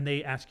 And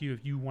they ask you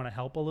if you want to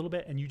help a little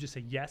bit and you just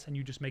say yes and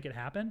you just make it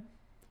happen.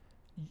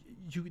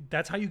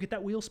 That's how you get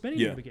that wheel spinning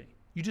in the beginning.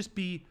 You just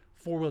be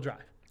 4-wheel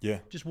drive. Yeah.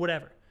 Just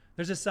whatever.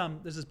 There's this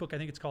book, I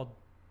think it's called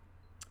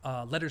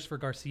Letters for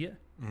Garcia.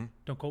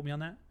 Don't quote me on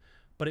that.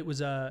 But it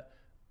was a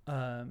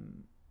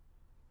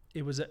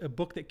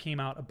book that came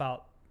out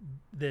about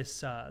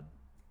this.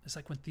 It's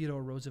like when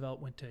Theodore Roosevelt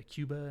went to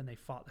Cuba and they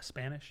fought the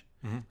Spanish,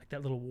 like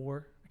that little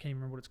war. I can't even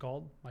remember what it's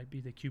called. Might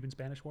be the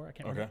Cuban-Spanish War. I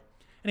can't remember.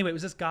 Anyway, it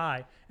was this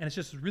guy, and it's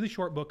just a really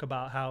short book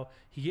about how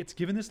he gets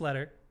given this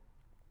letter,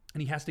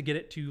 and he has to get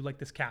it to like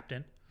this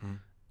captain,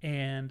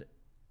 and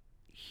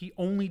he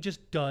only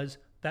just does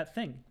that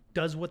thing,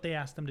 does what they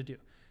asked him to do.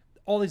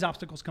 All these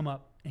obstacles come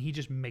up, and he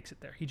just makes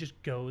it there. He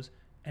just goes,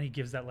 and he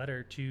gives that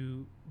letter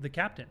to the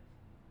captain.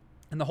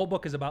 And the whole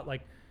book is about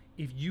like,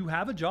 if you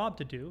have a job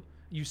to do,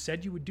 you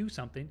said you would do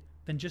something,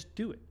 then just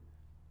do it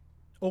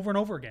over and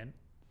over again,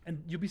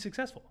 and you'll be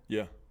successful.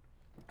 Yeah.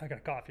 I got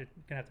a cough. You're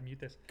going to have to mute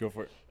this. Go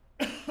for it.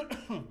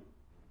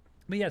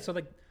 But yeah, so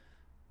like,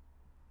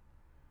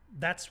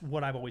 that's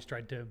what I've always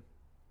tried to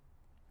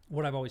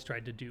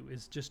do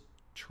is just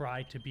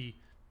try to be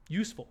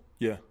useful.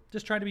 Yeah.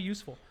 Just try to be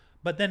useful.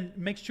 But then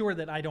make sure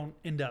that I don't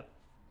end up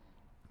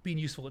being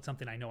useful at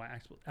something I know I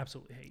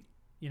absolutely hate,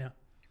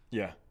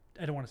 Yeah.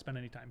 I don't want to spend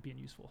any time being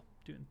useful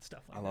doing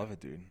stuff like that. I love it,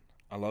 dude.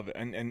 I love it.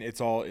 And it's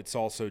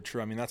all so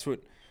true. I mean, that's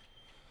what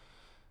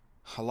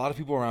a lot of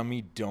people around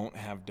me don't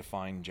have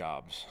defined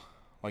jobs.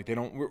 Like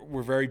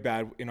we're very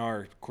bad in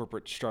our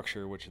corporate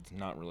structure, which is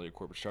not really a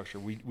corporate structure.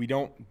 We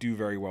don't do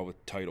very well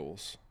with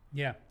titles.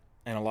 Yeah.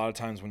 And a lot of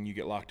times when you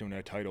get locked into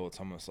a title, it's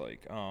almost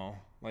like,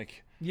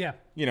 yeah,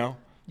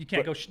 you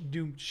can't go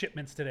do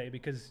shipments today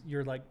because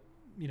you're like,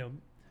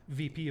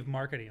 VP of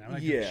marketing. I'm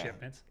not doing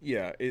shipments.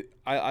 Yeah.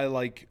 I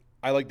like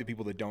the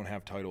people that don't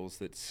have titles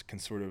that can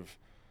sort of,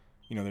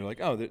 they're like,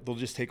 they'll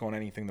just take on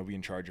anything. They'll be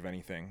in charge of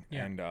anything.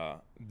 Yeah. And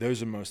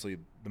those are mostly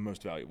the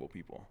most valuable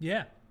people.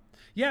 Yeah.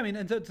 Yeah. I mean,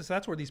 and so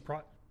that's where these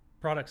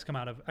products come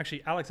out of.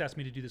 Actually, Alex asked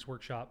me to do this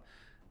workshop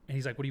and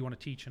he's like, what do you want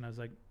to teach? And I was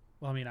like,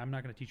 well, I mean, I'm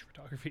not going to teach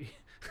photography.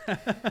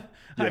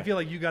 I feel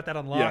like you got that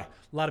unlocked. Yeah.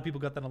 A lot of people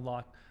got that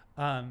unlocked.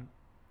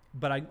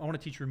 But I want to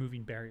teach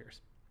removing barriers.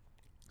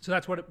 So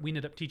that's what we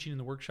ended up teaching in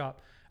the workshop.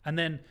 And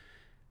then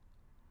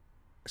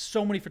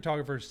so many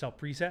photographers sell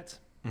presets.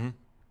 Mm-hmm.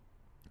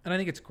 And I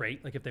think it's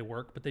great, like if they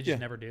work, but they just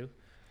never do.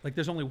 Like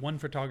there's only one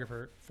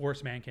photographer,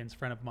 Forrest Mankins,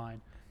 friend of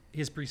mine.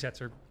 His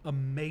presets are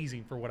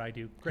amazing for what I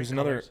do. Great. He's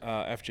another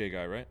FJ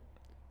guy, right?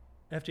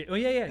 FJ. Oh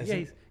yeah.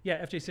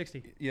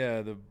 FJ60.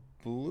 Yeah, the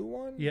blue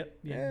one. Yep.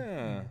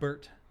 Yeah.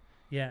 Bert.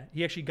 Yeah,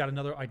 he actually got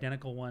another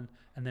identical one,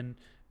 and then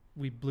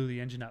we blew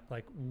the engine up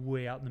like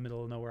way out in the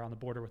middle of nowhere on the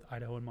border with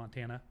Idaho and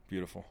Montana.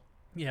 Beautiful.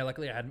 Yeah,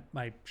 luckily I had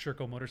my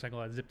Sherco motorcycle.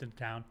 I zipped into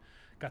town,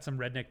 got some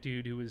redneck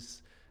dude who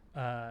was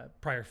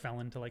prior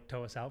felon to like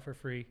tow us out for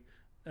free.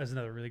 That was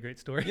another really great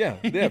story. Yeah,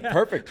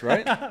 perfect,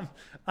 right?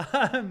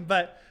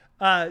 But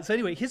so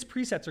anyway, his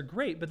presets are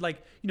great, but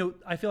like,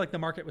 I feel like the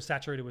market was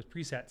saturated with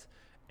presets.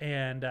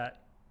 And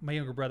my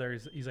younger brother,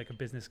 he's like a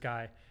business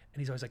guy, and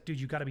he's always like, dude,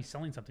 you got to be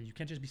selling something. You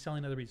can't just be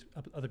selling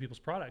other people's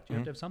product. You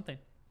have to have something.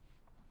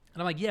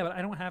 And I'm like, yeah, but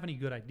I don't have any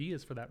good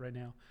ideas for that right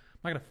now.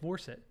 I'm not going to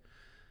force it.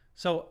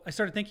 So I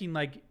started thinking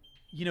like,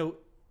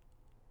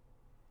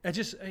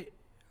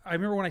 I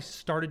remember when I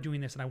started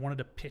doing this and I wanted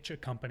to pitch a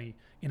company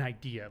an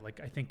idea. Like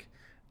I think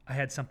I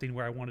had something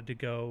where I wanted to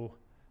go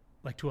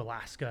like to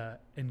Alaska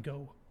and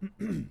go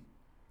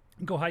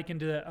hike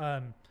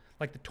into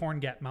like the Torn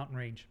Gap mountain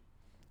range.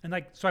 And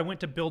like, so I went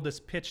to build this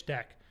pitch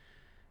deck.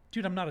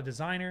 Dude, I'm not a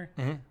designer.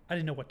 Mm-hmm. I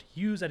didn't know what to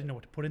use. I didn't know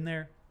what to put in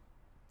there.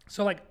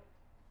 So like,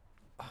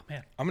 oh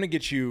man. I'm going to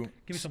get you.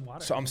 Give me some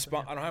water. So I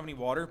don't have any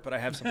water, but I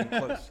have something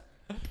close.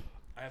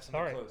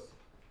 Close.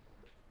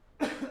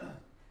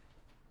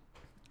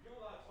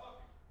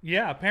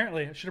 Yeah,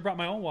 apparently. I should have brought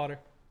my own water.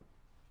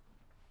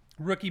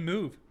 Rookie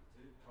move.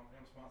 Company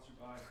I'm sponsored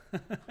by.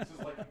 This is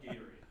like a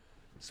Gatorade.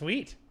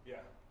 Sweet. Yeah.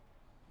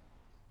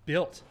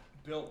 Built.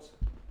 Built.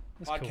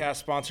 That's Podcast cool.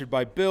 sponsored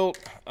by Built.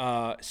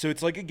 So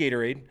it's like a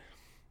Gatorade,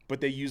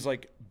 but they use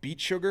like beet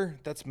sugar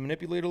that's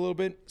manipulated a little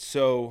bit.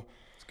 So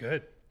It's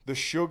good. the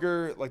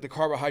sugar, like the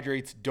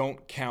carbohydrates,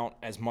 don't count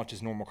as much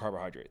as normal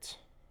carbohydrates.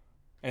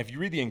 And if you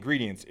read the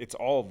ingredients, it's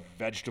all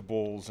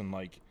vegetables and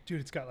like. Dude,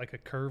 it's got like a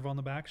curve on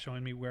the back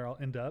showing me where I'll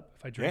end up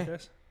if I drink Yeah.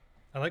 this.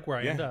 I like where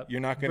I Yeah, end up. you're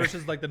not gonna-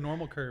 versus like the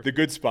normal curve. The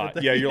good spot.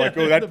 The- Yeah, you're like,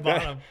 oh, at the that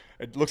bottom.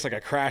 it looks like I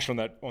crashed on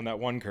that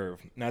one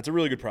curve. No, it's a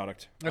really good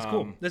product. That's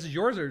cool. This is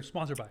yours or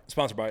sponsored by?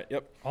 Sponsored by it.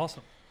 Yep.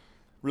 Awesome.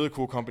 Really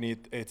cool company.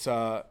 It's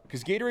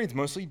because Gatorade's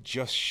mostly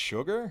just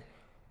sugar,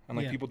 and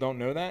like Yeah. people don't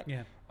know that.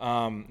 Yeah. It's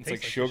like Tastes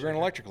like sugar and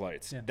sugar.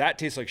 electrolytes. Yeah. That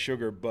tastes like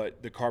sugar,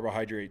 but the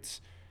carbohydrates,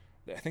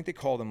 I think they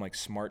call them like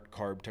smart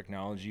carb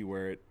technology,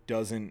 where it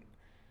doesn't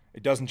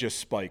just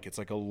spike. It's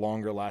like a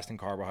longer lasting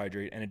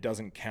carbohydrate, and it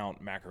doesn't count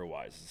macro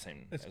wise. It's the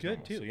same. That's as good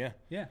normal. too. So yeah.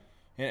 Yeah.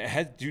 And it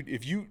has, dude.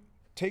 If you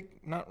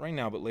take, not right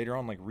now, but later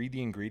on, like read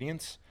the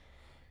ingredients.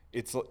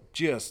 It's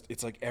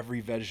it's like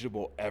every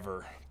vegetable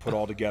ever put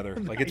all together.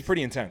 Like it's Nice.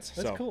 pretty intense.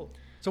 That's so cool.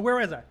 So where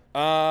was I?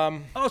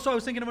 Oh, so I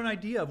was thinking of an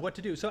idea of what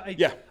to do. So I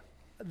Yeah.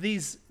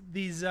 these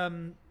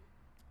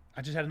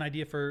I just had an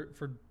idea for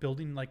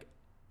building like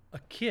a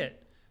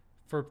kit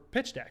for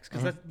pitch decks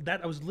because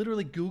that I was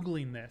literally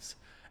Googling this,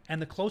 and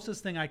the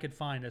closest thing I could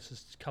find, this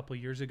was a couple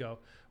years ago,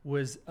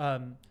 was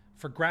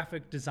for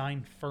graphic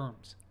design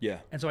firms.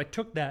 Yeah. And so I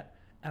took that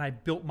and I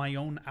built my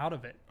own out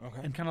of it,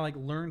 and kind of like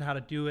learned how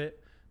to do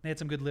it. They had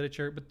some good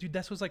literature, but dude,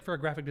 this was like for a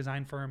graphic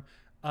design firm.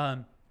 I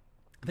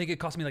think it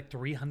cost me like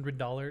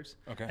 $300,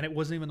 Okay. and it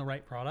wasn't even the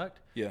right product.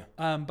 Yeah.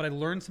 But I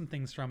learned some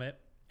things from it,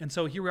 and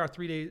so here we are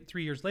 3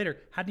 years later.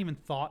 Hadn't even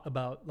thought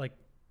about like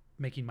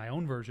making my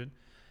own version,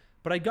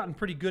 but I'd gotten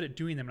pretty good at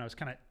doing them, and I was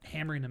kind of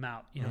hammering them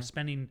out. You know,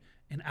 spending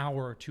an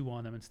hour or two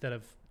on them instead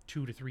of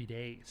 2 to 3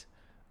 days.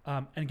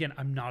 And again,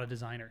 I'm not a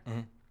designer.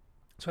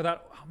 So I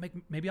thought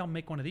maybe I'll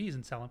make one of these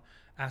and sell them.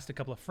 Asked a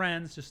couple of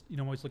friends, just, you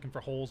know, always looking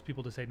for holes,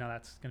 people to say, no,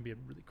 that's going to be a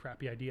really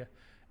crappy idea.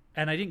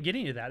 And I didn't get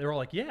any of that. They were all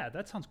like, yeah,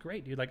 that sounds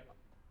great, dude. Like,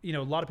 you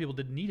know, a lot of people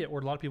didn't need it, or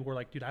a lot of people were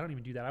like, dude, I don't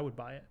even do that. I would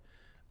buy it.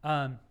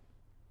 And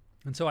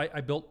so I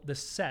built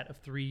this set of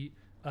 3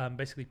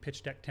 basically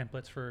pitch deck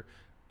templates for,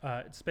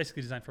 it's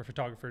basically designed for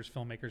photographers,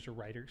 filmmakers, or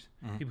writers,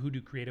 people who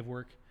do creative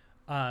work.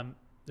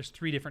 There's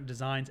 3 different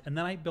designs. And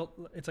then I built,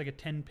 it's like a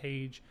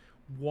 10-page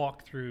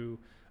walkthrough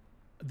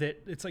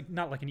that it's like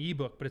not like an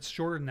ebook, but it's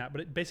shorter than that.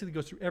 But it basically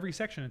goes through every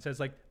section and says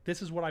like,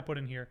 this is what I put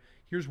in here.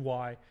 Here's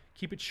why.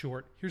 Keep it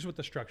short. Here's what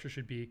the structure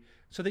should be,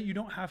 so that you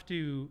don't have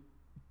to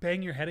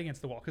bang your head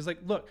against the wall. Because like,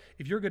 look,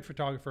 if you're a good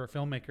photographer or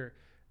filmmaker,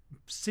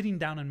 sitting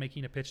down and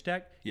making a pitch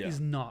deck is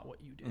not what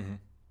you do.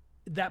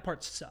 That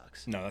part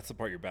sucks. No, that's the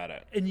part you're bad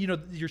at. And you know,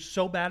 you're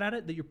so bad at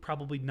it that you're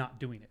probably not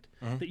doing it.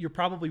 That you're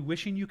probably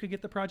wishing you could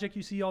get the project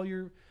you see all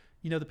your,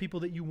 you know, the people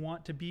that you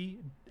want to be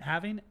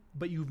having,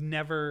 but you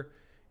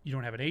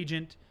don't have an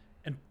agent,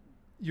 and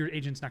your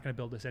agent's not going to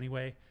build this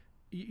anyway.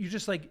 You're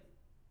just like,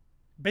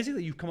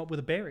 basically you've come up with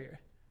a barrier.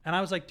 And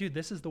I was like, dude,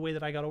 this is the way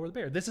that I got over the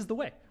barrier. This is the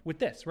way with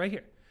this right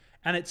here.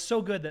 And it's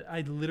so good that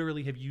I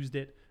literally have used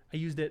it. I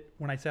used it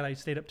when I said I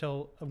stayed up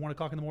till 1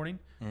 o'clock in the morning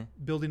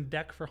building a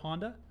deck for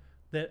Honda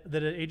that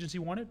an agency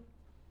wanted.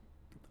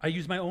 I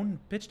used my own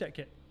pitch deck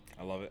kit.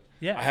 I love it.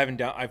 Yeah.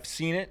 I've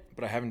seen it,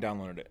 but I haven't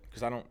downloaded it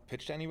because I don't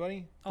pitch to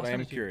anybody. I'll But I send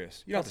am it to you.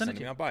 curious. You I'll don't have to send send it it to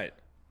me. you. I'll buy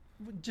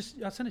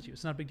it. I'll send it to you.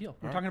 It's not a big deal.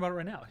 We're talking about it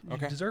right now. You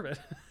Okay. deserve it.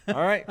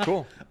 All right,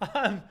 cool.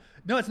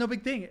 No, it's no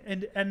big thing.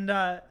 And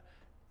I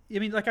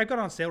mean, like I've got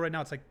it on sale right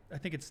now. It's like, I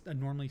think it's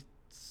normally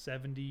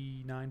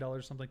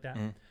 $79, something like that.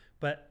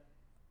 But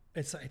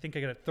I think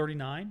I got it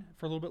 $39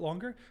 for a little bit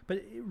longer. But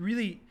it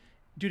really,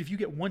 dude, if you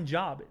get one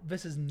job,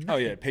 this is nothing. Oh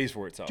yeah, it pays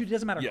for itself. Dude, it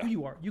doesn't matter Yeah. who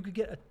you are. You could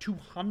get a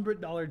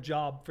 $200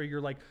 job for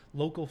your like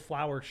local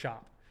flower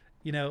shop,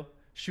 you know,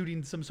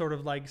 shooting some sort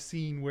of like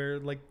scene where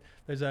like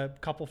there's a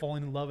couple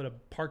falling in love at a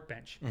park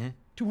bench.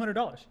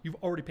 $200. You've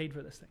already paid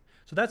for this thing.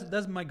 So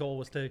that's my goal,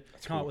 was to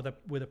come cool. out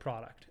with a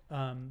product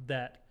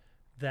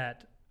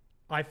that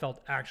I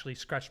felt actually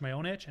scratched my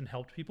own itch and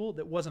helped people.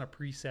 That wasn't a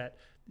preset.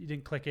 You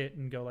didn't click it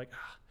and go like,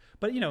 ah.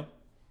 But you know,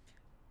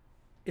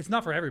 it's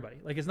not for everybody.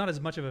 Like, it's not as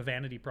much of a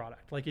vanity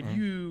product. Like, if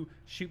you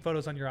shoot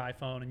photos on your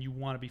iPhone and you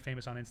want to be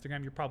famous on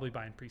Instagram, you're probably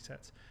buying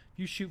presets. If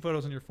you shoot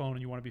photos on your phone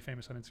and you want to be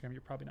famous on Instagram,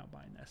 you're probably not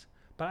buying this.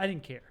 But I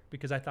didn't care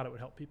because I thought it would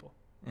help people.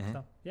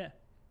 So, yeah.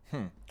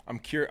 I'm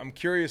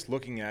curious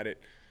looking at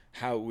it,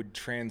 how it would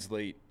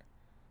translate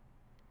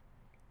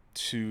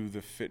to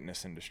the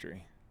fitness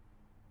industry.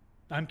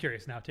 I'm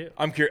curious now too.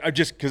 I'm curious. I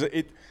just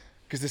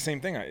because the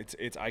same thing.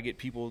 I get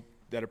people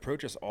that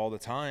approach us all the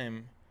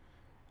time,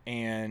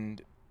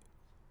 and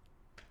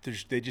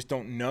they just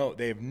don't know.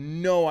 They have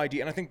no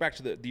idea. And I think back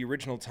to the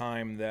original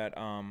time that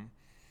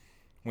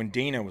when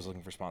Dana was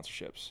looking for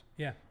sponsorships.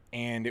 Yeah.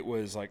 And it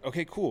was like,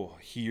 okay, cool.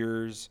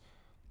 Here's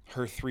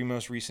her 3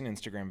 most recent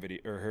Instagram video,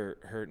 or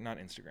her not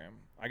Instagram.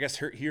 I guess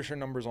here's her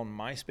numbers on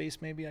MySpace,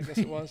 maybe, I guess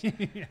it was.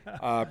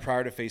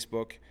 Prior to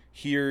Facebook.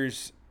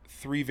 Here's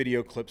 3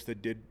 video clips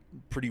that did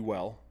pretty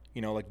well.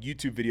 You know, like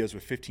YouTube videos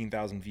with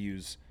 15,000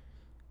 views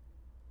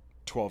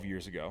 12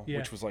 years ago, Yeah.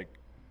 which was like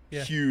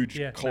huge,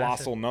 Yeah,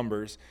 colossal massive.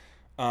 numbers.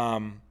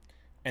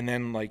 And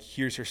then like,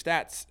 here's her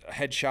stats, a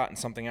headshot and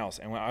something else.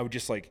 And I would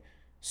just like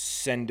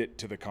send it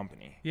to the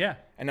company. Yeah.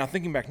 And now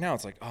thinking back now,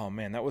 it's like, oh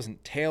man, that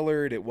wasn't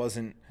tailored. It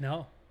wasn't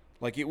No.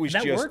 like, it was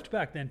And that just, worked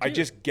back then, I too.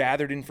 just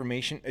gathered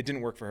information. It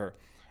didn't work for her.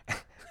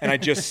 And I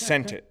just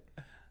sent it.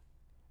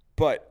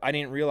 But I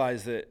didn't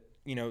realize that,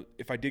 you know,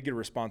 if I did get a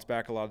response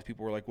back, a lot of the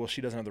people were like, well,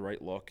 she doesn't have the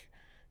right look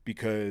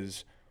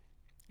because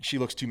she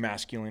looks too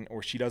masculine,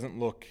 or she doesn't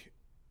look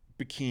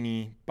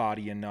bikini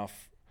body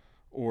enough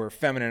or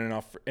feminine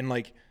enough. And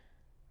like,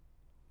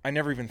 I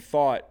never even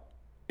thought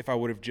if I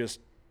would have just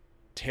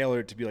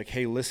tailored to be like,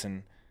 hey,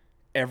 listen,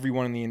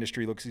 everyone in the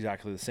industry looks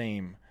exactly the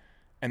same.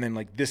 And then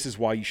like, this is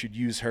why you should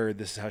use her.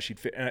 This is how she'd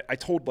fit. And I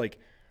told like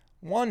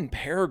one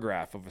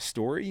paragraph of a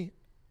story,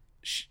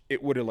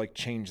 it would have like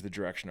changed the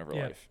direction of her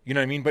life. You know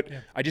what I mean? But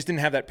I just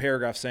didn't have that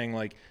paragraph saying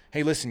like,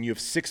 hey, listen, you have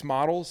 6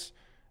 models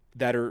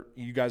that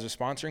you guys are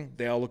sponsoring.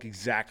 They all look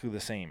exactly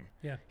the same.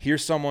 Yeah.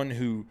 Here's someone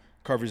who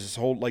covers this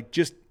whole, like,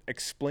 just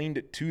explained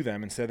it to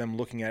them instead of them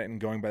looking at it and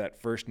going by that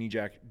first knee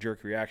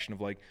jerk reaction of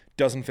like,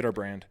 doesn't fit our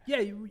brand.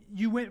 Yeah.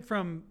 You went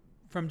from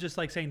just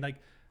like saying like,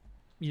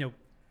 you know,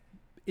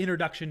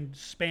 introduction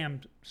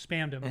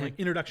spammed him, like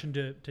introduction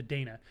to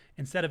Dana,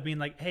 instead of being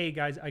like, hey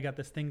guys, I got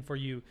this thing for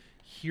you.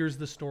 Here's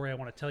the story I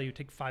want to tell you.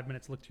 Take 5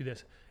 minutes, look through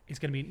this. It's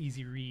going to be an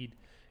easy read.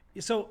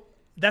 So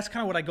that's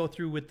kind of what I go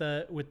through with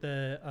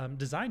the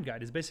design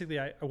guide is basically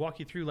I walk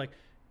you through like,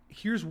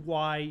 here's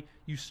why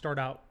you start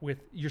out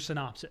with your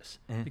synopsis,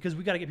 because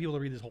we got to get people to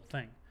read this whole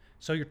thing.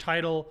 So your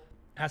title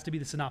has to be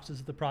the synopsis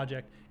of the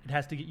project. It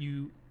has to get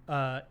you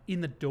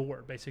in the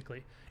door,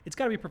 basically. It's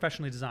got to be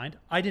professionally designed.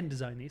 I didn't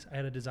design these. I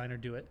had a designer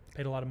do it.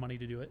 Paid a lot of money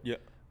to do it.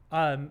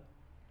 Yeah.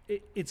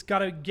 It's got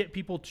to get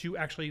people to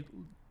actually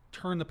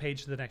turn the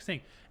page to the next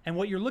thing. And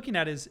what you're looking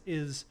at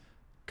is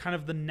kind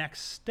of the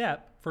next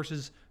step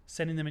versus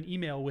sending them an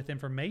email with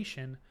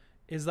information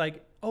is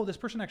like, oh, this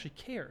person actually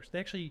cares. They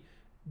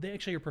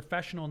actually are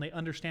professional and they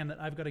understand that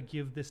I've got to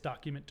give this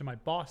document to my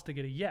boss to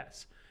get a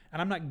yes.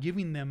 And I'm not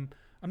giving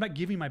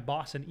my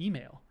boss an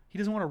email. He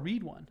doesn't want to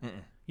read one.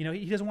 You know,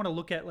 he doesn't want to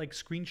look at like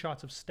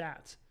screenshots of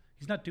stats.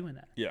 He's not doing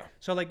that. Yeah.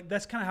 So like,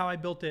 that's kind of how I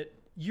built it.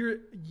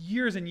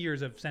 Years and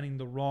years of sending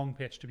the wrong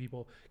pitch to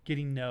people,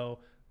 getting no,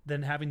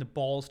 then having the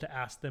balls to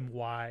ask them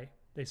why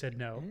they said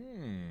no,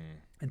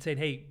 and saying,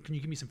 hey, can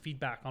you give me some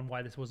feedback on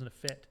why this wasn't a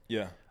fit?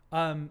 Yeah.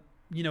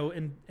 You know,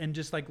 and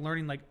just like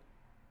learning like,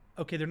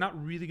 okay, they're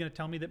not really going to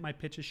tell me that my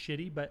pitch is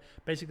shitty, but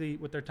basically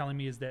what they're telling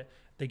me is that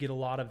they get a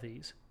lot of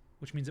these,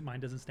 which means that mine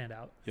doesn't stand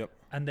out. Yep.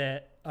 And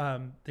that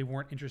they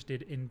weren't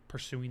interested in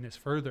pursuing this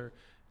further.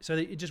 So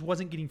it just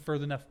wasn't getting far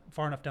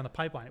enough down the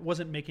pipeline. It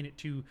wasn't making it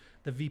to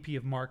the VP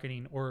of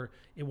marketing, or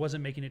it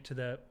wasn't making it to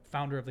the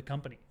founder of the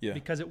company,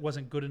 because it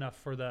wasn't good enough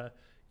for the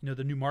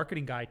new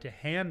marketing guy to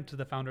hand to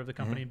the founder of the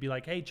company and be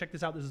like, hey, check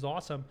this out. This is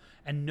awesome.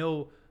 And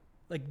know,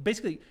 like,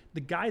 basically the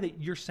guy that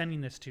you're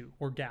sending this to,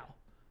 or gal,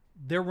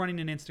 they're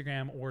running an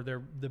Instagram, or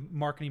they're the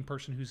marketing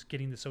person who's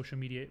getting the social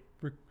media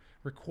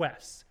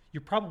requests. You're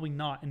probably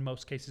not, in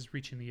most cases,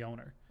 reaching the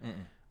owner.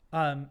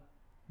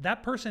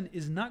 That person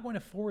is not going to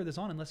forward this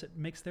on unless it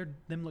makes them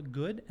look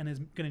good and is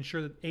going to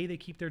ensure that A, they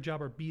keep their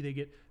job, or B, they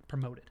get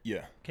promoted.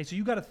 Yeah. Okay, so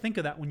you got to think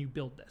of that when you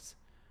build this.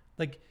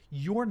 Like,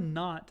 you're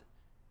not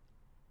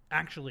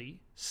actually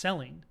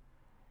selling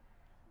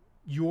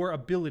your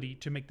ability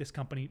to make this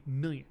company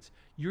millions.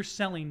 You're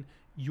selling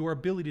your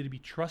ability to be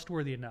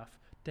trustworthy enough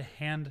to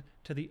hand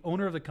to the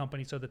owner of the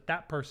company so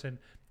that person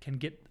can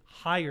get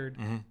hired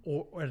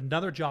or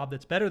another job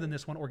that's better than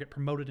this one, or get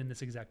promoted in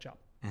this exact job.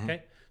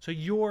 Okay? So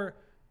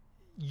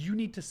you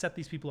need to set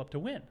these people up to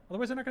win.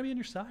 Otherwise, they're not going to be on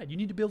your side. You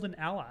need to build an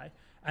ally.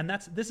 And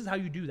this is how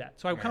you do that.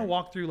 So I kind of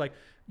walk through like,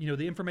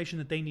 the information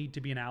that they need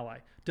to be an ally,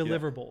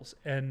 deliverables.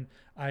 Yeah. And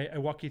I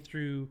walk you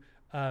through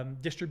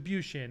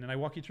distribution, and I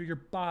walk you through your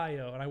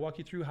bio, and I walk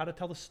you through how to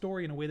tell the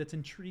story in a way that's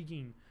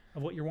intriguing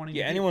of what you're wanting to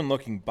do. Yeah, anyone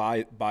looking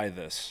buy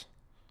this,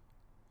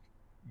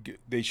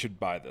 they should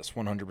buy this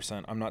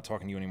 100%. I'm not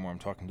talking to you anymore. I'm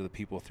talking to the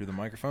people through the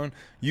microphone.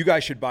 You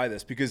guys should buy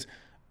this, because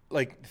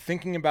like,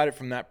 thinking about it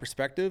from that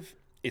perspective,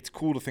 it's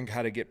cool to think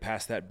how to get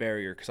past that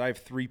barrier, because I have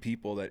 3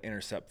 people that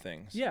intercept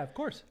things. Yeah, of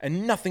course.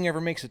 And nothing ever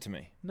makes it to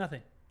me.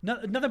 Nothing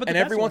but the and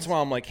every once in a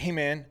while I'm like, hey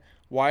man,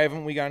 why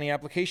haven't we got any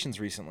applications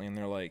recently? And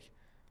they're like,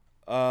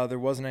 there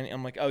wasn't any.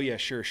 I'm like, oh yeah,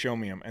 sure, show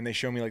me them. And they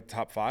show me like the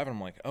top 5, and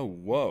I'm like, oh,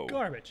 whoa.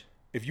 Garbage.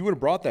 If you would have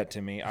brought that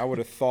to me, I would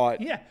have thought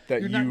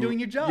that you're not doing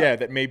your job. Yeah,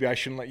 that maybe I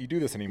shouldn't let you do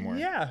this anymore.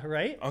 Yeah,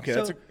 right? Okay,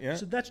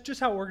 so that's just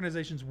how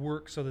organizations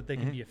work so that they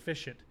can be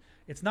efficient.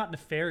 It's not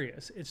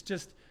nefarious. It's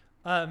just,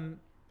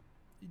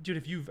 dude,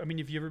 if you've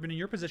ever been in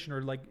your position,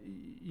 or like,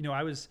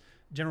 I was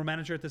general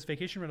manager at this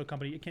vacation rental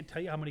company. I can't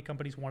tell you how many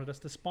companies wanted us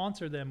to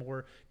sponsor them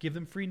or give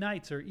them free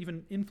nights, or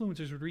even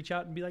influencers would reach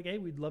out and be like, hey,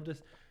 we'd love to.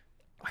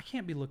 I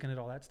can't be looking at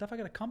all that stuff. I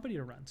got a company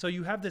to run. So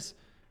you have this,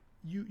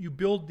 you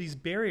build these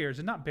barriers,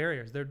 and not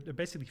barriers. They're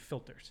basically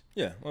filters.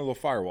 Yeah, a little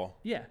firewall.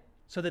 Yeah.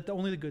 So that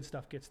only the good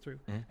stuff gets through.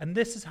 And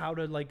this is how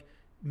to like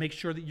make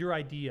sure that your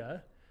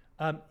idea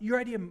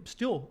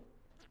still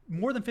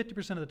more than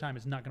 50% of the time,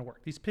 it's not going to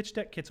work. These pitch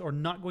deck kits are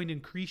not going to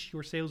increase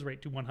your sales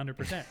rate to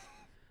 100%.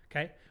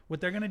 Okay. What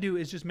they're going to do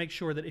is just make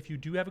sure that if you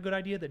do have a good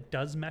idea that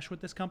does mesh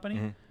with this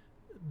company,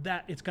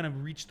 that it's going to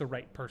reach the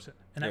right person.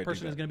 And that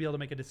person is going to be able to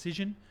make a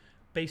decision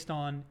based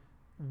on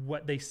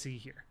what they see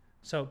here.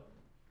 So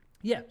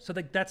yeah, so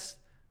that's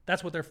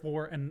what they're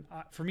for. And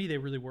for me, they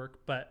really work,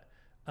 but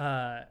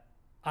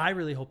I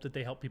really hope that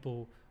they help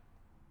people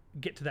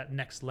get to that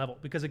next level,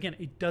 because again,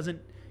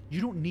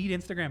 you don't need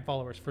Instagram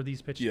followers for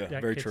these pitch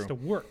deck kits to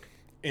work.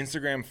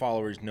 Instagram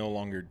followers no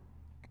longer,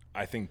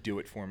 I think, do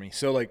it for me.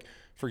 So like,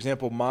 for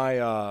example,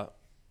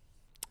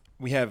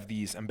 we have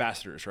these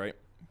ambassadors, right?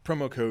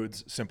 Promo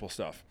codes, simple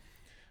stuff.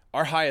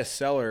 Our highest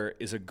seller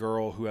is a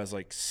girl who has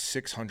like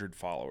 600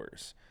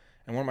 followers.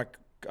 And one of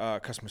my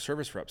customer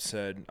service reps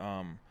said,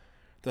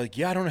 they're like,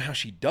 yeah, I don't know how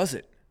she does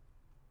it.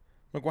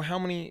 I'm like, well, how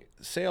many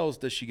sales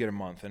does she get a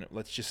month? And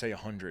let's just say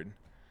 100.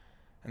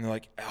 And they're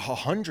like,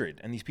 100?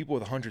 And these people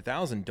with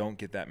 100,000 don't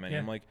get that many. Yeah.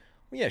 I'm like,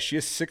 well, yeah, she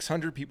has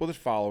 600 people that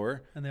follow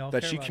her, And they all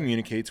that care she about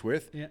communicates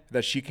with, Yeah.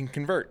 that she can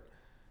convert.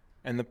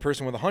 And the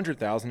person with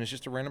 100,000 is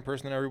just a random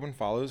person that everyone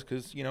follows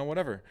because,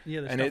 whatever.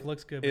 Yeah, the and stuff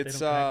looks good, but they don't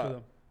connect with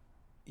them.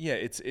 Yeah,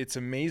 it's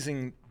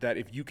amazing that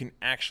if you can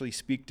actually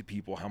speak to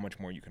people, how much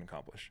more you can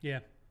accomplish. Yeah.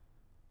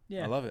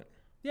 Yeah. I love it.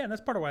 Yeah, and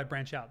that's part of why I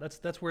branch out.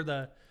 That's where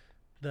the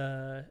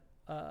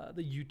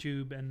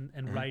YouTube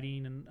and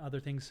writing and other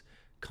things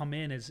come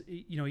in. Is,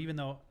 even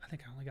though I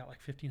think I only got like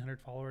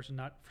 1,500 followers and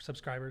not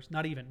subscribers,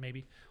 not even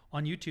maybe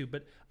on YouTube,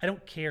 but I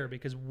don't care,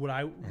 because what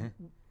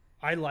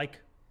I like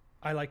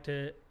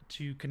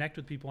to connect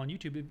with people on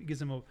YouTube. It gives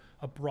them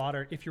a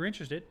broader, if you're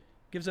interested,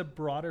 gives a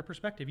broader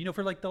perspective.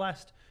 For like the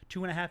last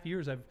 2.5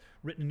 years, I've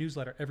written a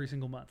newsletter every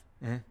single month.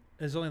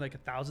 There's only like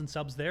 1,000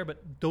 subs there,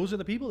 but those are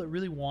the people that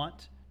really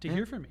want to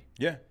hear from me.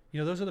 Yeah.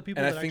 Those are the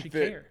people And that I think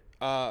actually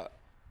care.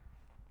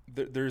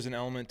 There's an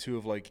element too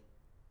of like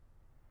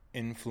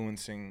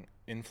influencing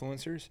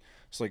influencers.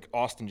 So like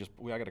Austin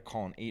I got a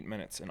call in 8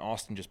 minutes, and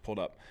Austin just pulled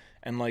up.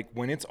 And like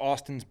when it's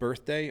Austin's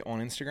birthday on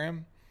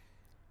Instagram,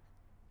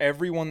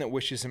 everyone that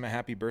wishes him a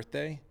happy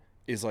birthday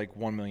is like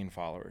 1 million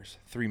followers,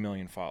 3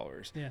 million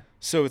followers. Yeah.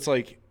 So it's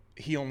like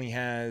he only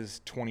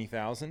has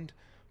 20,000,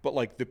 but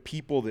like the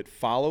people that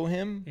follow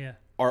him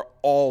are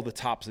all the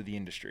tops of the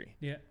industry.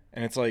 Yeah.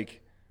 And it's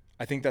like,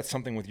 I think that's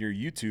something with your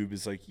YouTube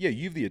is like, yeah,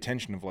 you have the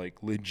attention of like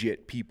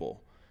legit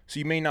people. So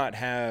you may not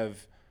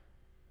have,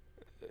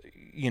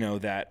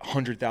 that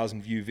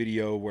 100,000 view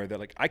video where they're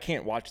like, I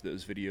can't watch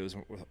those videos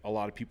with a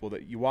lot of people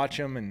that you watch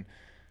them and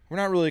we're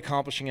not really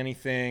accomplishing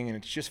anything, and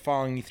it's just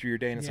following you through your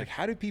day. And it's like,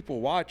 how do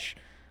people watch?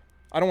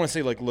 I don't want to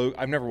say like,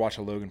 I've never watched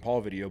a Logan Paul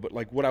video, but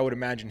like what I would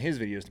imagine his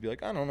videos to be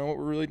like, I don't know what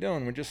we're really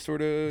doing. We're just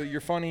sort of, you're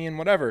funny and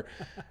whatever.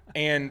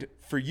 And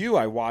for you,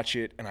 I watch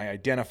it and I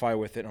identify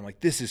with it. And I'm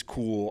like, this is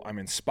cool. I'm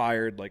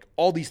inspired. Like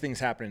all these things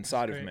happen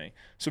inside of me.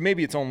 So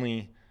maybe it's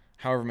only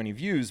however many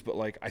views, but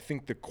like, I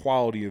think the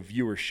quality of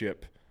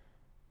viewership,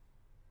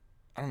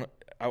 I don't know.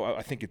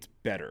 I think it's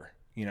better,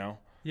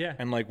 Yeah.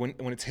 And like when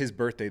it's his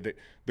birthday,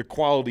 the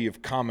quality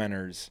of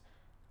commenters,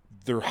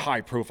 they're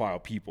high profile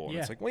people. And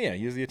it's like, well, yeah,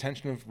 he has the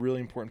attention of really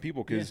important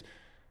people because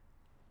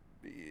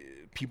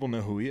people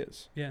know who he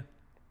is. Yeah.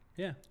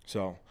 Yeah.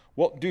 So,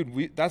 well,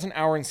 dude, that's an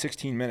hour and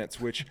 16 minutes,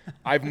 which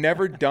I've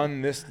never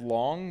done this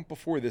long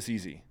before this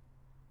easy.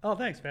 Oh,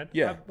 thanks, man.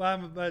 Yeah.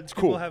 It's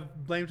cool. People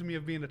have blamed me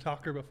of being a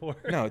talker before.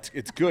 No,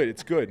 it's good.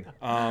 It's good.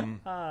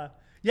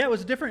 Yeah, it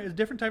was a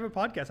different type of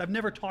podcast. I've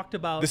never talked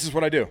about this is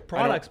what I do.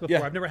 Products before.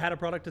 Yeah. I've never had a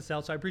product to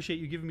sell, so I appreciate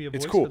you giving me a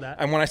voice It's cool. for that.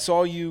 And when I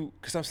saw you,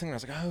 because I was thinking, I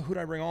was like, oh, who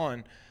do I bring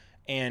on?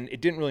 And it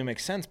didn't really make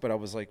sense, but I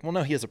was like, well,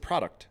 no, he has a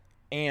product.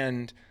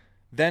 And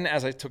then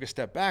as I took a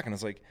step back and I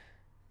was like,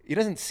 he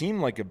doesn't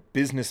seem like a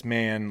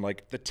businessman,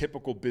 like the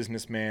typical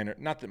businessman, or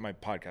not that my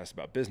podcast is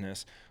about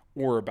business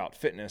or about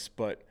fitness,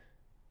 but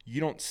you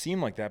don't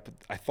seem like that. But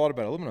I thought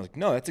about it a little bit. I was like,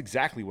 no, that's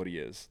exactly what he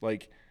is.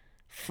 Like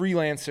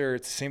freelancer,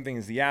 it's the same thing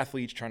as the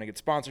athletes trying to get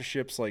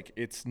sponsorships. Like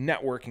it's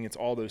networking, it's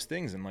all those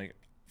things. And like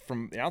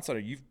from the outsider,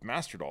 you've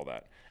mastered all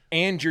that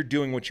and you're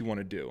doing what you want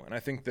to do. And I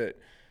think that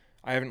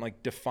I haven't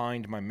like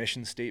defined my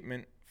mission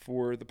statement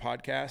for the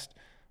podcast,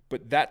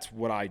 but that's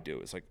what I do.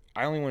 It's like,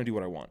 I only want to do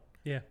what I want.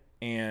 Yeah.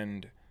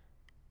 And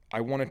I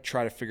want to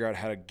try to figure out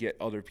how to get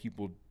other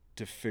people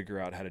to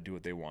figure out how to do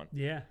what they want.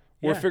 Yeah.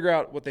 Or figure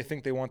out what they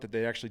think they want that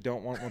they actually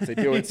don't want once they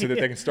do it so that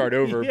they can start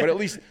over. But at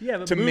least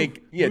to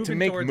make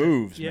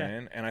moves,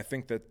 man. And I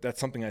think that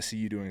that's something I see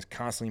you doing is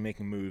constantly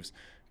making moves,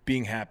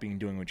 being happy and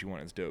doing what you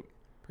want is dope.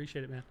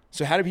 Appreciate it, man.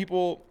 So how do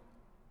people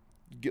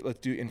let's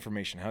do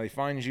information, how they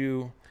find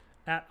you?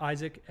 At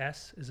Isaac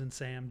S is in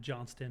Sam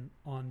Johnston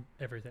on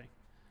everything.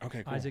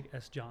 Okay, cool. Isaac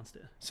S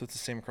Johnston. So it's the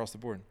same across the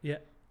board. Yeah.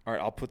 All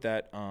right, I'll put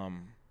that.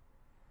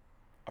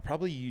 I'll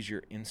probably use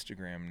your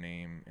Instagram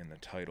name in the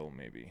title,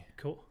 maybe.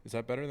 Cool. Is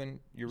that better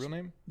than your real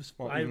name?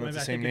 Well, I think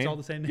it's all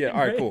the same name. Yeah, all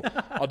right, right? cool.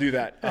 I'll do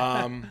that.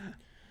 And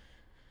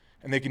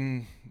they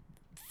can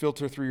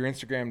filter through your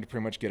Instagram to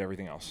pretty much get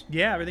everything else.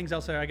 Yeah, everything's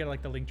else there. I got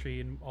like the link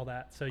tree and all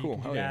that. So Cool.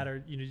 you can do that, or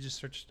just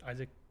search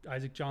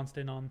Isaac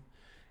Johnston on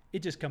It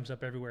just comes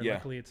up everywhere. Yeah.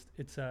 Luckily,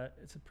 it's a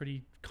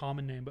pretty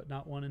common name, but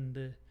not one in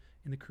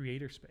the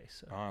creator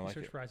space. So I if you like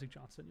search it. for Isaac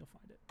Johnston, you'll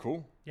find it.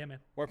 Cool. Yeah, man.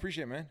 Well, I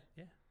appreciate it, man.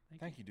 Yeah.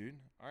 Thank you, dude.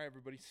 All right,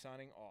 everybody,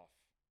 signing off.